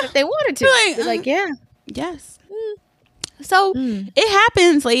that off if they wanted to. Like, yeah. Yes. So it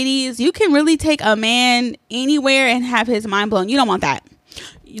happens, ladies. You can really take a man anywhere and have his mind blown. You don't want that.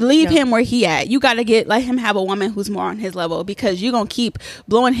 Leave him where he at. You got to let him have a woman who's more on his level, because you're going to keep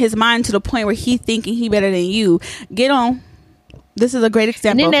blowing his mind to the point where he thinking he better than you. Get on. This is a great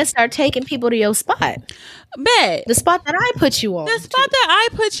example. And then they start taking people to your spot. Bet. The spot that I put you on. The spot that I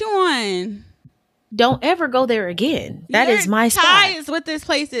put you on. Don't ever go there again. That is my spot. Ties with this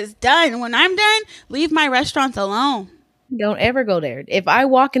place is done. When I'm done, leave my restaurants alone. Don't ever go there. If I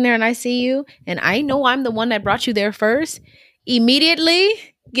walk in there and I see you and I know I'm the one that brought you there first, immediately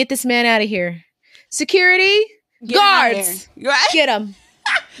get this man out of here. Security, guards, get him.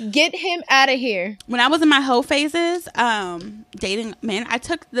 Get him out of here. When I was in my hoe phases, dating men, I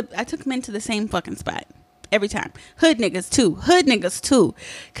took men to the same fucking spot every time. Hood niggas too.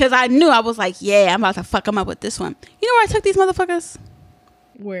 Because I knew, I was like, yeah, I'm about to fuck them up with this one. You know where I took these motherfuckers?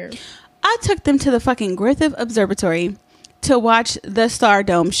 Where? I took them to the fucking Griffith Observatory to watch the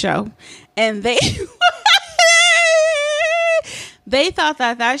Stardome show, and they they thought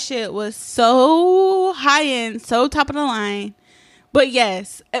that shit was so high end, so top of the line. But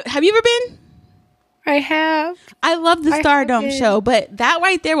yes, have you ever been? I have. I love the Stardome show, but that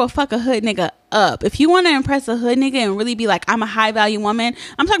right there will fuck a hood nigga up. If you want to impress a hood nigga and really be like, I'm a high value woman,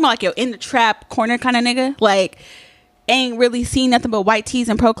 I'm talking about like, yo, in the trap corner kind of nigga, like ain't really seen nothing but white tees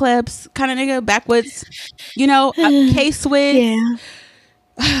and pro clubs kind of nigga, backwoods, you know, K-Swiss,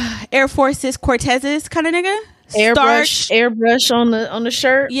 Air Forces, Cortezes kind of nigga, airbrush on the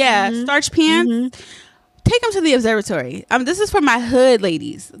shirt, starch pants. Take them to the observatory. This is for my hood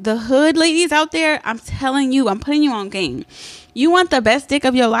ladies. The hood ladies out there, I'm telling you, I'm putting you on game. You want the best dick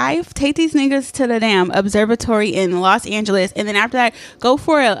of your life? Take these niggas to the damn observatory in Los Angeles, and then after that, go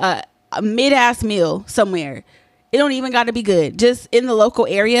for a mid-ass meal somewhere. It don't even got to be good. Just in the local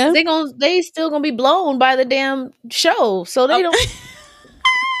area. They still gonna be blown by the damn show, so they don't.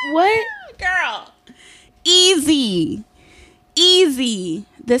 What, girl? Easy.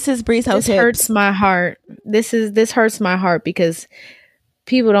 This is Bree's house. This hurts my heart. This hurts my heart because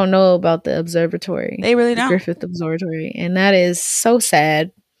people don't know about the observatory. They really don't. Griffith Observatory, and that is so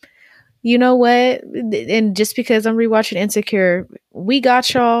sad. You know what? And just because I'm rewatching Insecure, we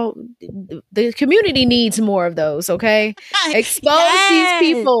got y'all. The community needs more of those. Okay, expose these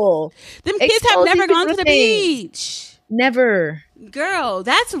people. Them kids have never gone to the beach. Never, girl.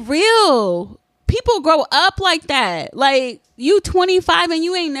 That's real. People grow up like that. Like, you 25 and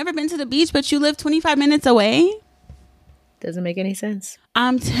you ain't never been to the beach, but you live 25 minutes away. Doesn't make any sense.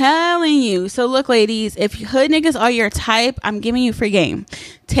 I'm telling you. So look, ladies, if hood niggas are your type, I'm giving you free game.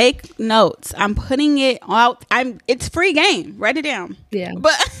 Take notes. I'm putting it out. It's free game. Write it down. Yeah.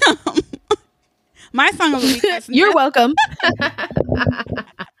 But my song of the week has You're welcome. My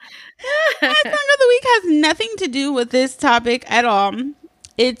song of the week has nothing to do with this topic at all.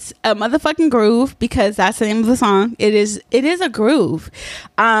 It's a motherfucking groove, because that's the name of the song. It is a groove.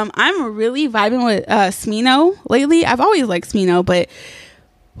 I'm really vibing with Smino lately. I've always liked Smino, but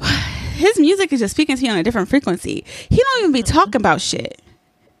his music is just speaking to you on a different frequency. He don't even be talking about shit.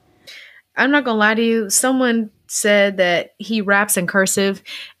 I'm not gonna lie to you. Someone said that he raps in cursive,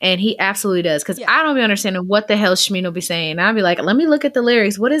 and he absolutely does. Because I don't be understanding what the hell Smino be saying. I'll be like, let me look at the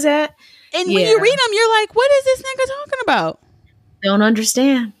lyrics. What is that? And when you read them, you're like, what is this nigga talking about? Don't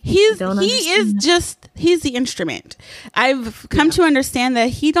understand. He's the instrument. I've come to understand that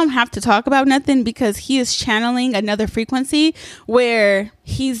he don't have to talk about nothing, because he is channeling another frequency where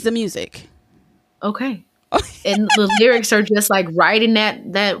he's the music. Okay. And the lyrics are just like riding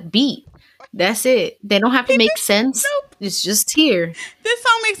that beat. That's it. They don't have to make sense. Nope. It's just here. This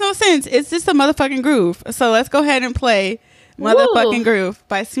song makes no sense. It's just a motherfucking groove. So let's go ahead and play Motherfucking Groove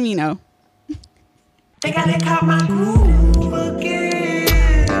by Smino. Think I done caught my groove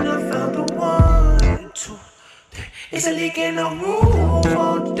again. I found the 1, 2. It's a leak in the roof.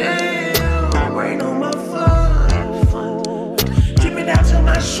 Oh damn, rain on my fun. Drip me down to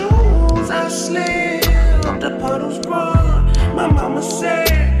my shoes. I slip. the puddles run. My mama said,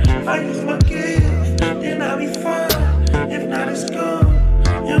 if I use my gift, then I'll be fine. If not, it's gone.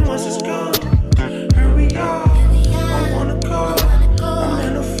 And once it's gone, hurry up. I wanna go. I'm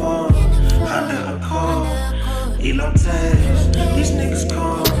in the phone. Under a call. Elotes. These niggas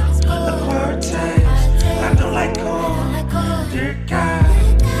call. Acquired taste. I don't like corn. Dear God,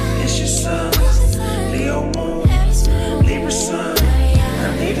 it's your son. Leo moon. Libra sun. I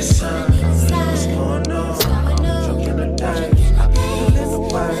need a son. What's going on? Choking the dice. I feel in the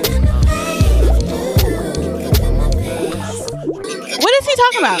way. What is he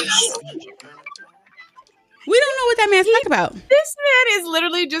talking about? We don't know what that man's talking about. This man is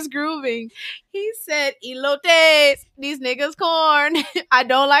literally just grooving. He said, elotes, these niggas corn. I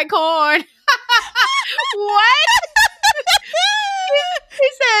don't like corn. What? He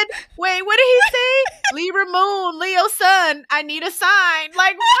said, wait, what did he say? Libra moon, Leo sun. I need a sign.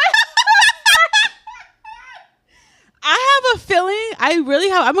 Like, what? I have a feeling,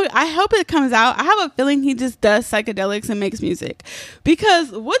 I hope it comes out. I have a feeling he just does psychedelics and makes music.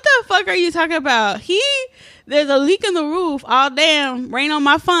 Because what the fuck are you talking about? There's a leak in the roof. Oh, damn. Rain on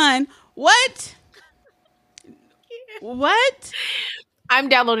my fun. What? What? I'm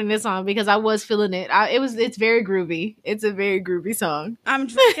downloading this song because I was feeling it. It's very groovy. It's a very groovy song. I'm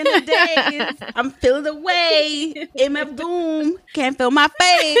drinking the days. I'm feeling the way. MF Doom. Can't feel my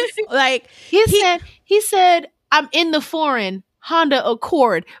face. Like, he said, I'm in the foreign Honda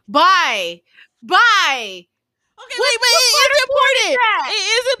Accord. Bye. Okay, wait. It is important.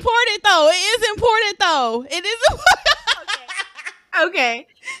 It is important, though. It is important. Okay.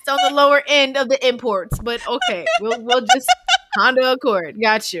 It's on the lower end of the imports, but okay. We'll just Honda Accord.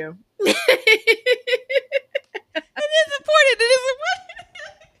 Got you. It is important.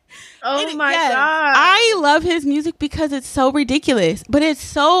 Oh my God. I love his music because it's so ridiculous, but it's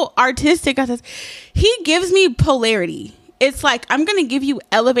so artistic. He gives me polarity. It's like, I'm going to give you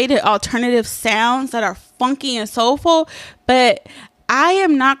elevated alternative sounds that are funky and soulful, but I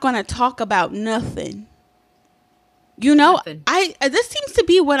am not going to talk about nothing. You know, Nothing. This seems to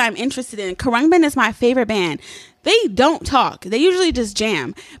be what I'm interested in. Khruangbin is my favorite band. They don't talk. They usually just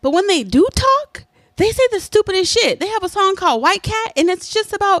jam. But when they do talk, they say the stupidest shit. They have a song called White Cat, and it's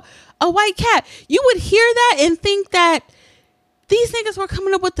just about a white cat. You would hear that and think that these niggas were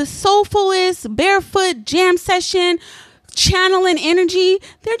coming up with the soulfulest barefoot jam session, channeling energy.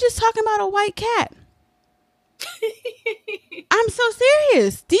 They're just talking about a white cat. I'm so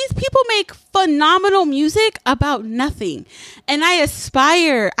serious. These people make phenomenal music about nothing. And I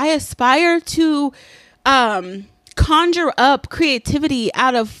aspire to conjure up creativity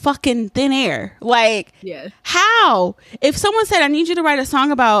out of fucking thin air. Like, yeah. How? If someone said, I need you to write a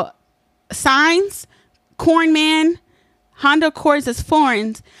song about signs, Corn Man, Honda Accords as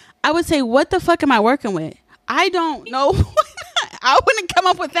foreigns, I would say, what the fuck am I working with? I don't know. I wouldn't come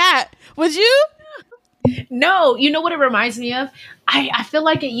up with that. Would you? No, you know what it reminds me of? I feel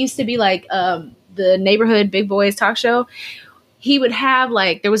like it used to be like the neighborhood Big Boys talk show. He would have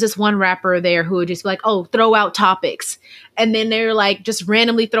like, there was this one rapper there who would just be like, oh, throw out topics. And then they're like just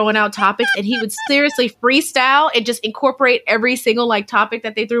randomly throwing out topics. And he would seriously freestyle and just incorporate every single like topic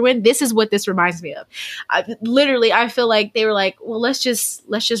that they threw in. This is what this reminds me of. I feel like they were like, well, let's just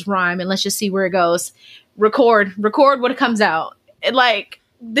rhyme and let's just see where it goes. Record what comes out. And like,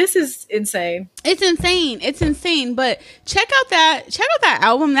 this is insane. It's insane. But check out that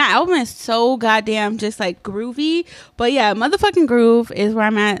album. That album is so goddamn just like groovy. But yeah, motherfucking groove is where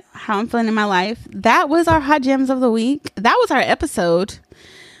I'm at, how I'm feeling in my life. That was our hot gems of the week. That was our episode.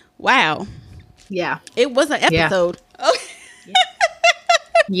 Wow. Yeah. It was an episode. Yeah. Okay.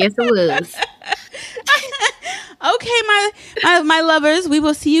 Yes, it was. Okay, my lovers, we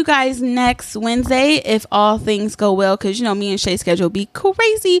will see you guys next Wednesday if all things go well, because you know me and Shay's schedule be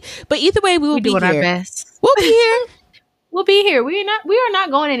crazy. But either way, we will be doing here. Our best. We'll be here. We'll be here. We are not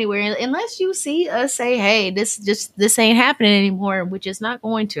going anywhere unless you see us say, "Hey, this ain't happening anymore," which is not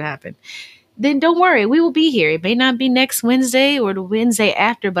going to happen. Then don't worry, we will be here. It may not be next Wednesday or the Wednesday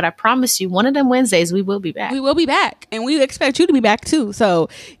after, but I promise you, one of them Wednesdays we will be back. We will be back, and we expect you to be back too. So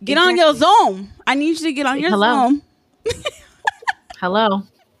get on your Zoom. I need you to get on your Zoom. Hello.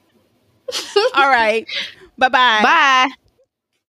 All right. Bye-bye. Bye.